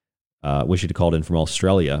Facebook. Wish he'd have called in from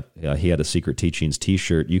Australia. He had a Secret Teachings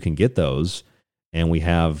t-shirt. You can get those. And we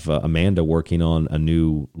have Amanda working on a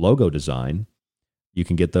new logo design. You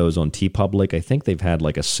can get those on TeePublic. I think they've had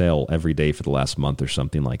like a sale every day for the last month or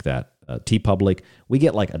something like that. TeePublic, we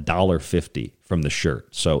get like $1.50 from the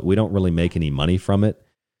shirt. So we don't really make any money from it.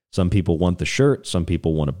 Some people want the shirt. Some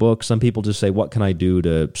people want a book. Some people just say, what can I do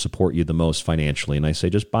to support you the most financially? And I say,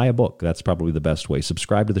 just buy a book. That's probably the best way.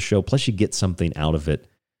 Subscribe to the show. Plus you get something out of it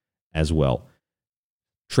as well.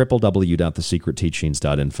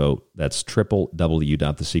 www.thesecretteachings.info. That's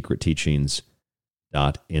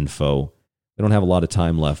www.thesecretteachings.info. We don't have a lot of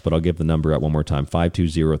time left, but I'll give the number out one more time.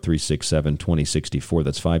 520-367-2064.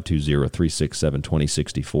 That's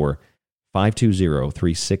 520-367-2064.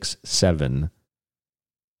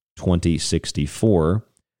 520-367-2064.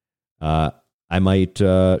 I might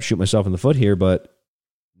shoot myself in the foot here, but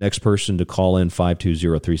next person to call in,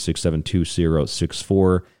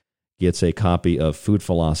 520-367-2064, gets a copy of Food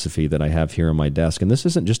Philosophy that I have here on my desk. And this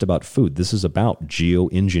isn't just about food. This is about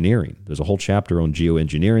geoengineering. There's a whole chapter on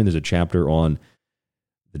geoengineering. There's a chapter on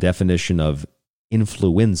the definition of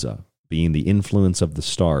influenza, being the influence of the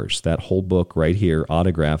stars. That whole book right here,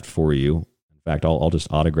 autographed for you. In fact, I'll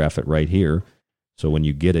just autograph it right here. So when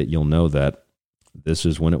you get it, you'll know that this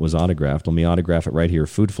is when it was autographed. Let me autograph it right here.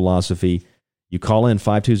 Food Philosophy. You call in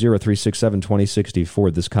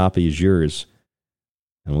 520-367-2064. This copy is yours.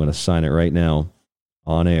 I'm going to sign it right now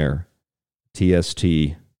on air. TST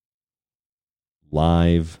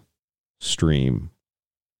live stream.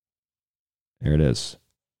 There it is.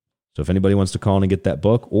 So if anybody wants to call in and get that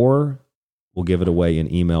book, or we'll give it away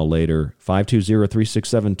in email later,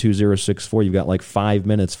 520-367-2064. You've got like 5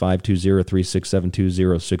 minutes,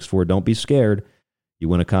 520-367-2064. Don't be scared. You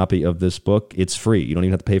win a copy of this book. It's free. You don't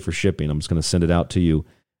even have to pay for shipping. I'm just going to send it out to you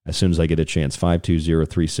as soon as I get a chance.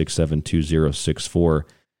 520-367-2064. I'm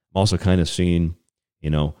also kind of seeing,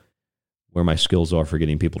 where my skills are for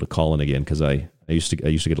getting people to call in again, because I used to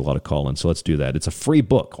get a lot of call in. So let's do that. It's a free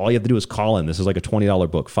book. All you have to do is call in. This is like a $20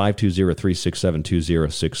 book.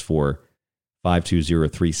 520-367-2064.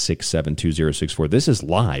 520-367-2064. This is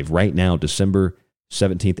live right now, December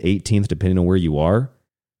 17th, 18th, depending on where you are.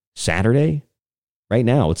 Saturday, right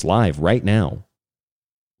now. It's live right now.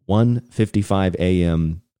 1:55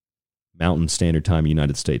 a.m. Mountain Standard Time,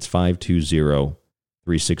 United States.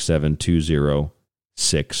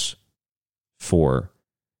 520-367-2064.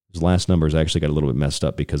 His last numbers actually got a little bit messed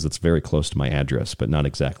up because it's very close to my address, but not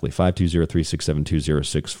exactly.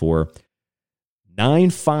 520-367-2064.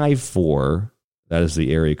 954, that is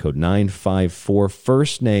the area code. 954,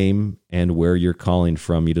 first name and where you're calling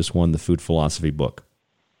from. You just won the Food Philosophy book.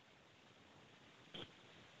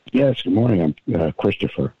 Yes, good morning. I'm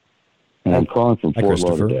Christopher, and I'm calling from Fort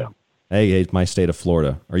Lauderdale. Hey, it's my state of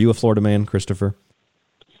Florida. Are you a Florida man, Christopher?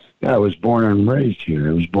 Yeah, I was born and raised here.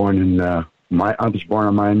 I was born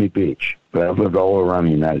on Miami Beach, but I've lived all around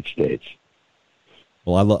the United States.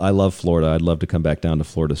 Well, I love Florida. I'd love to come back down to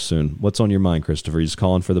Florida soon. What's on your mind, Christopher? You just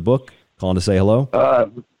calling for the book? Calling to say hello?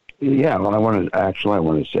 Yeah, well, I wanted to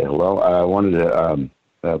say hello. I wanted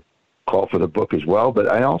to call for the book as well,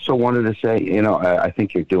 but I also wanted to say, I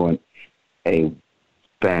think you're doing a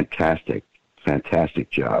fantastic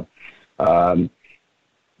job. The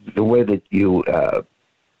way that you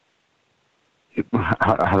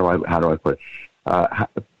how do I put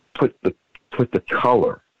it? Put the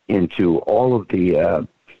color into all of the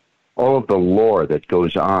lore that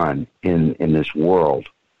goes on in this world.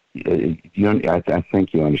 I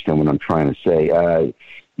think you understand what I'm trying to say.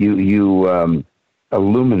 You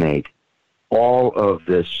illuminate all of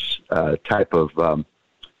this type of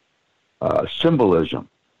symbolism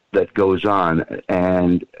that goes on.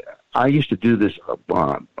 And I used to do this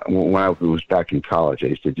when I was back in college. I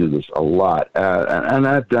used to do this a lot, and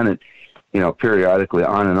I've done it, periodically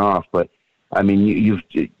on and off. But I mean,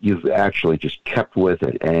 you've actually just kept with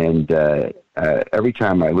it, and every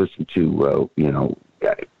time I listen to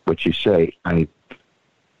what you say,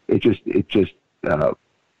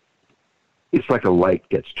 it's like a light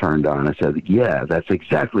gets turned on. I said, yeah, that's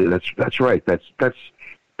right. That's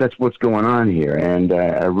what's going on here, and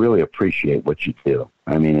I really appreciate what you do.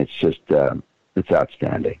 I mean, it's just it's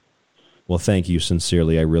outstanding. Well, thank you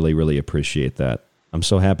sincerely. I really, really appreciate that. I'm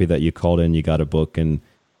so happy that you called in, you got a book, and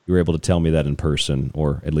you were able to tell me that in person,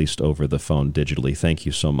 or at least over the phone digitally. Thank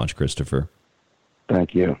you so much, Christopher.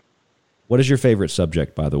 Thank you. What is your favorite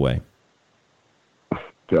subject, by the way?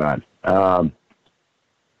 God.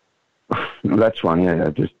 That's funny.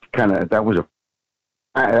 That was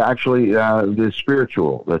the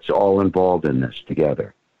spiritual that's all involved in this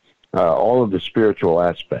together. All of the spiritual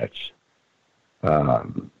aspects.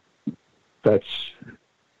 That's,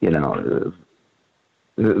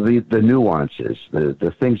 the nuances,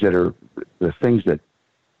 the things that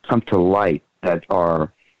come to light that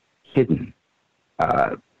are hidden,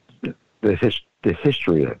 the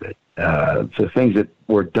history of it, the things that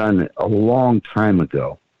were done a long time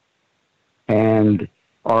ago and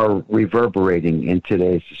are reverberating in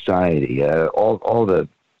today's society. All the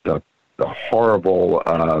horrible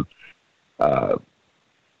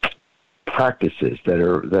practices that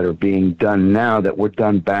are being done now that were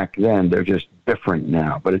done back then. They're just different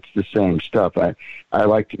now, but it's the same stuff. I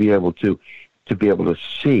like to be able to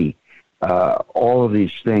see all of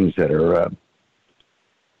these things that are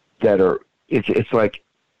it's like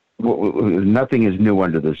nothing is new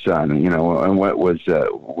under the sun, and what was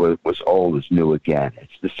old is new again.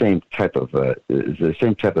 It's the same type of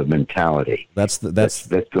mentality. That's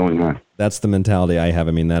going on. That's the mentality I have.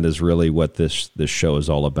 I mean, that is really what this show is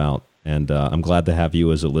all about. And I'm glad to have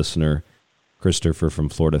you as a listener, Christopher from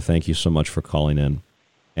Florida. Thank you so much for calling in.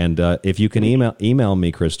 And if you can email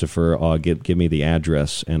me, Christopher, give me the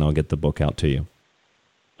address, and I'll get the book out to you.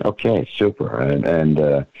 Okay, super.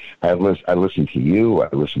 And I listen to you. I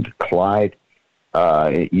listen to Clyde.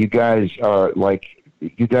 You guys are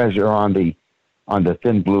on the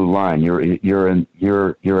thin blue line. You're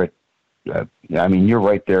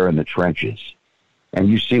right there in the trenches, and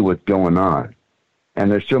you see what's going on. And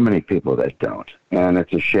there's so many people that don't, and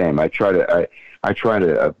it's a shame. I try to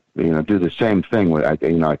do the same thing when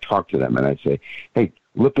I talk to them, and I say, hey,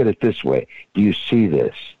 look at it this way. Do you see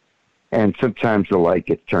this? And sometimes the light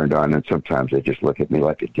gets turned on, and sometimes they just look at me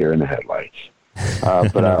like a deer in the headlights.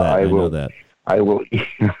 But I will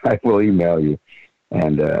email you,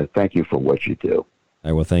 and thank you for what you do.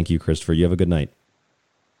 I will. Thank you, Christopher. You have a good night.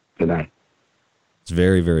 Good night. It's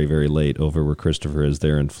very, very, very late over where Christopher is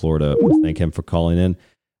there in Florida. Thank him for calling in.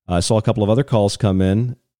 I saw a couple of other calls come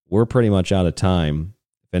in. We're pretty much out of time.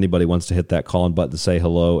 If anybody wants to hit that call-in button to say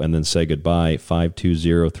hello and then say goodbye,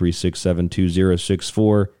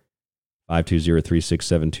 520-367-2064.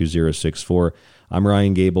 520-367-2064. I'm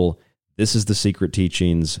Ryan Gable. This is The Secret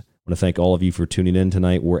Teachings. I want to thank all of you for tuning in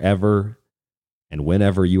tonight, wherever and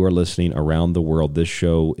whenever you are listening around the world. This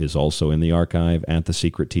show is also in the archive at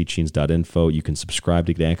thesecretteachings.info. You can subscribe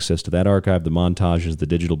to get access to that archive, the montages, the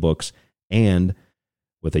digital books, and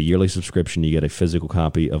with a yearly subscription, you get a physical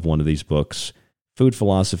copy of one of these books, Food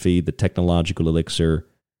Philosophy, The Technological Elixir,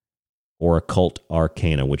 or Occult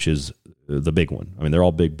Arcana, which is the big one. I mean, they're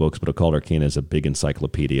all big books, but Occult Arcana is a big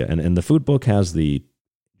encyclopedia. And the food book has the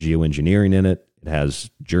geoengineering in it. It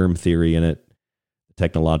has germ theory in it. The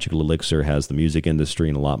Technological Elixir has the music industry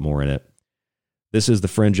and a lot more in it. This is The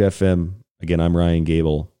Fringe FM. Again, I'm Ryan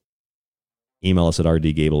Gable. Email us at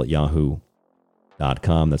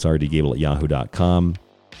rdgable@yahoo.com. That's rdgable@yahoo.com.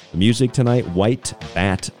 The music tonight, White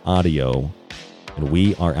Bat Audio. And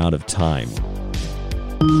we are out of time.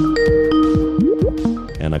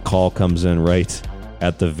 And a call comes in right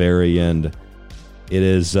at the very end. It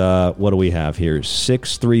is, what do we have here?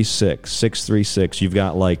 636. You've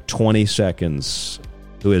got like 20 seconds.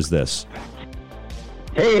 Who is this?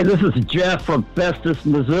 Hey, this is Jeff from Festus,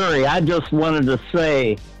 Missouri. I just wanted to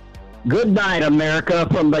say good night, America,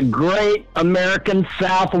 from the great American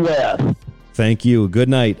Southwest. Thank you. Good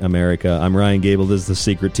night, America. I'm Ryan Gable. This is The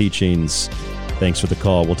Secret Teachings. Thanks for the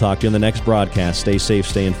call. We'll talk to you in the next broadcast. Stay safe,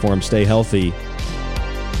 stay informed, stay healthy,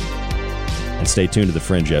 and stay tuned to The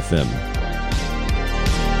Fringe FM.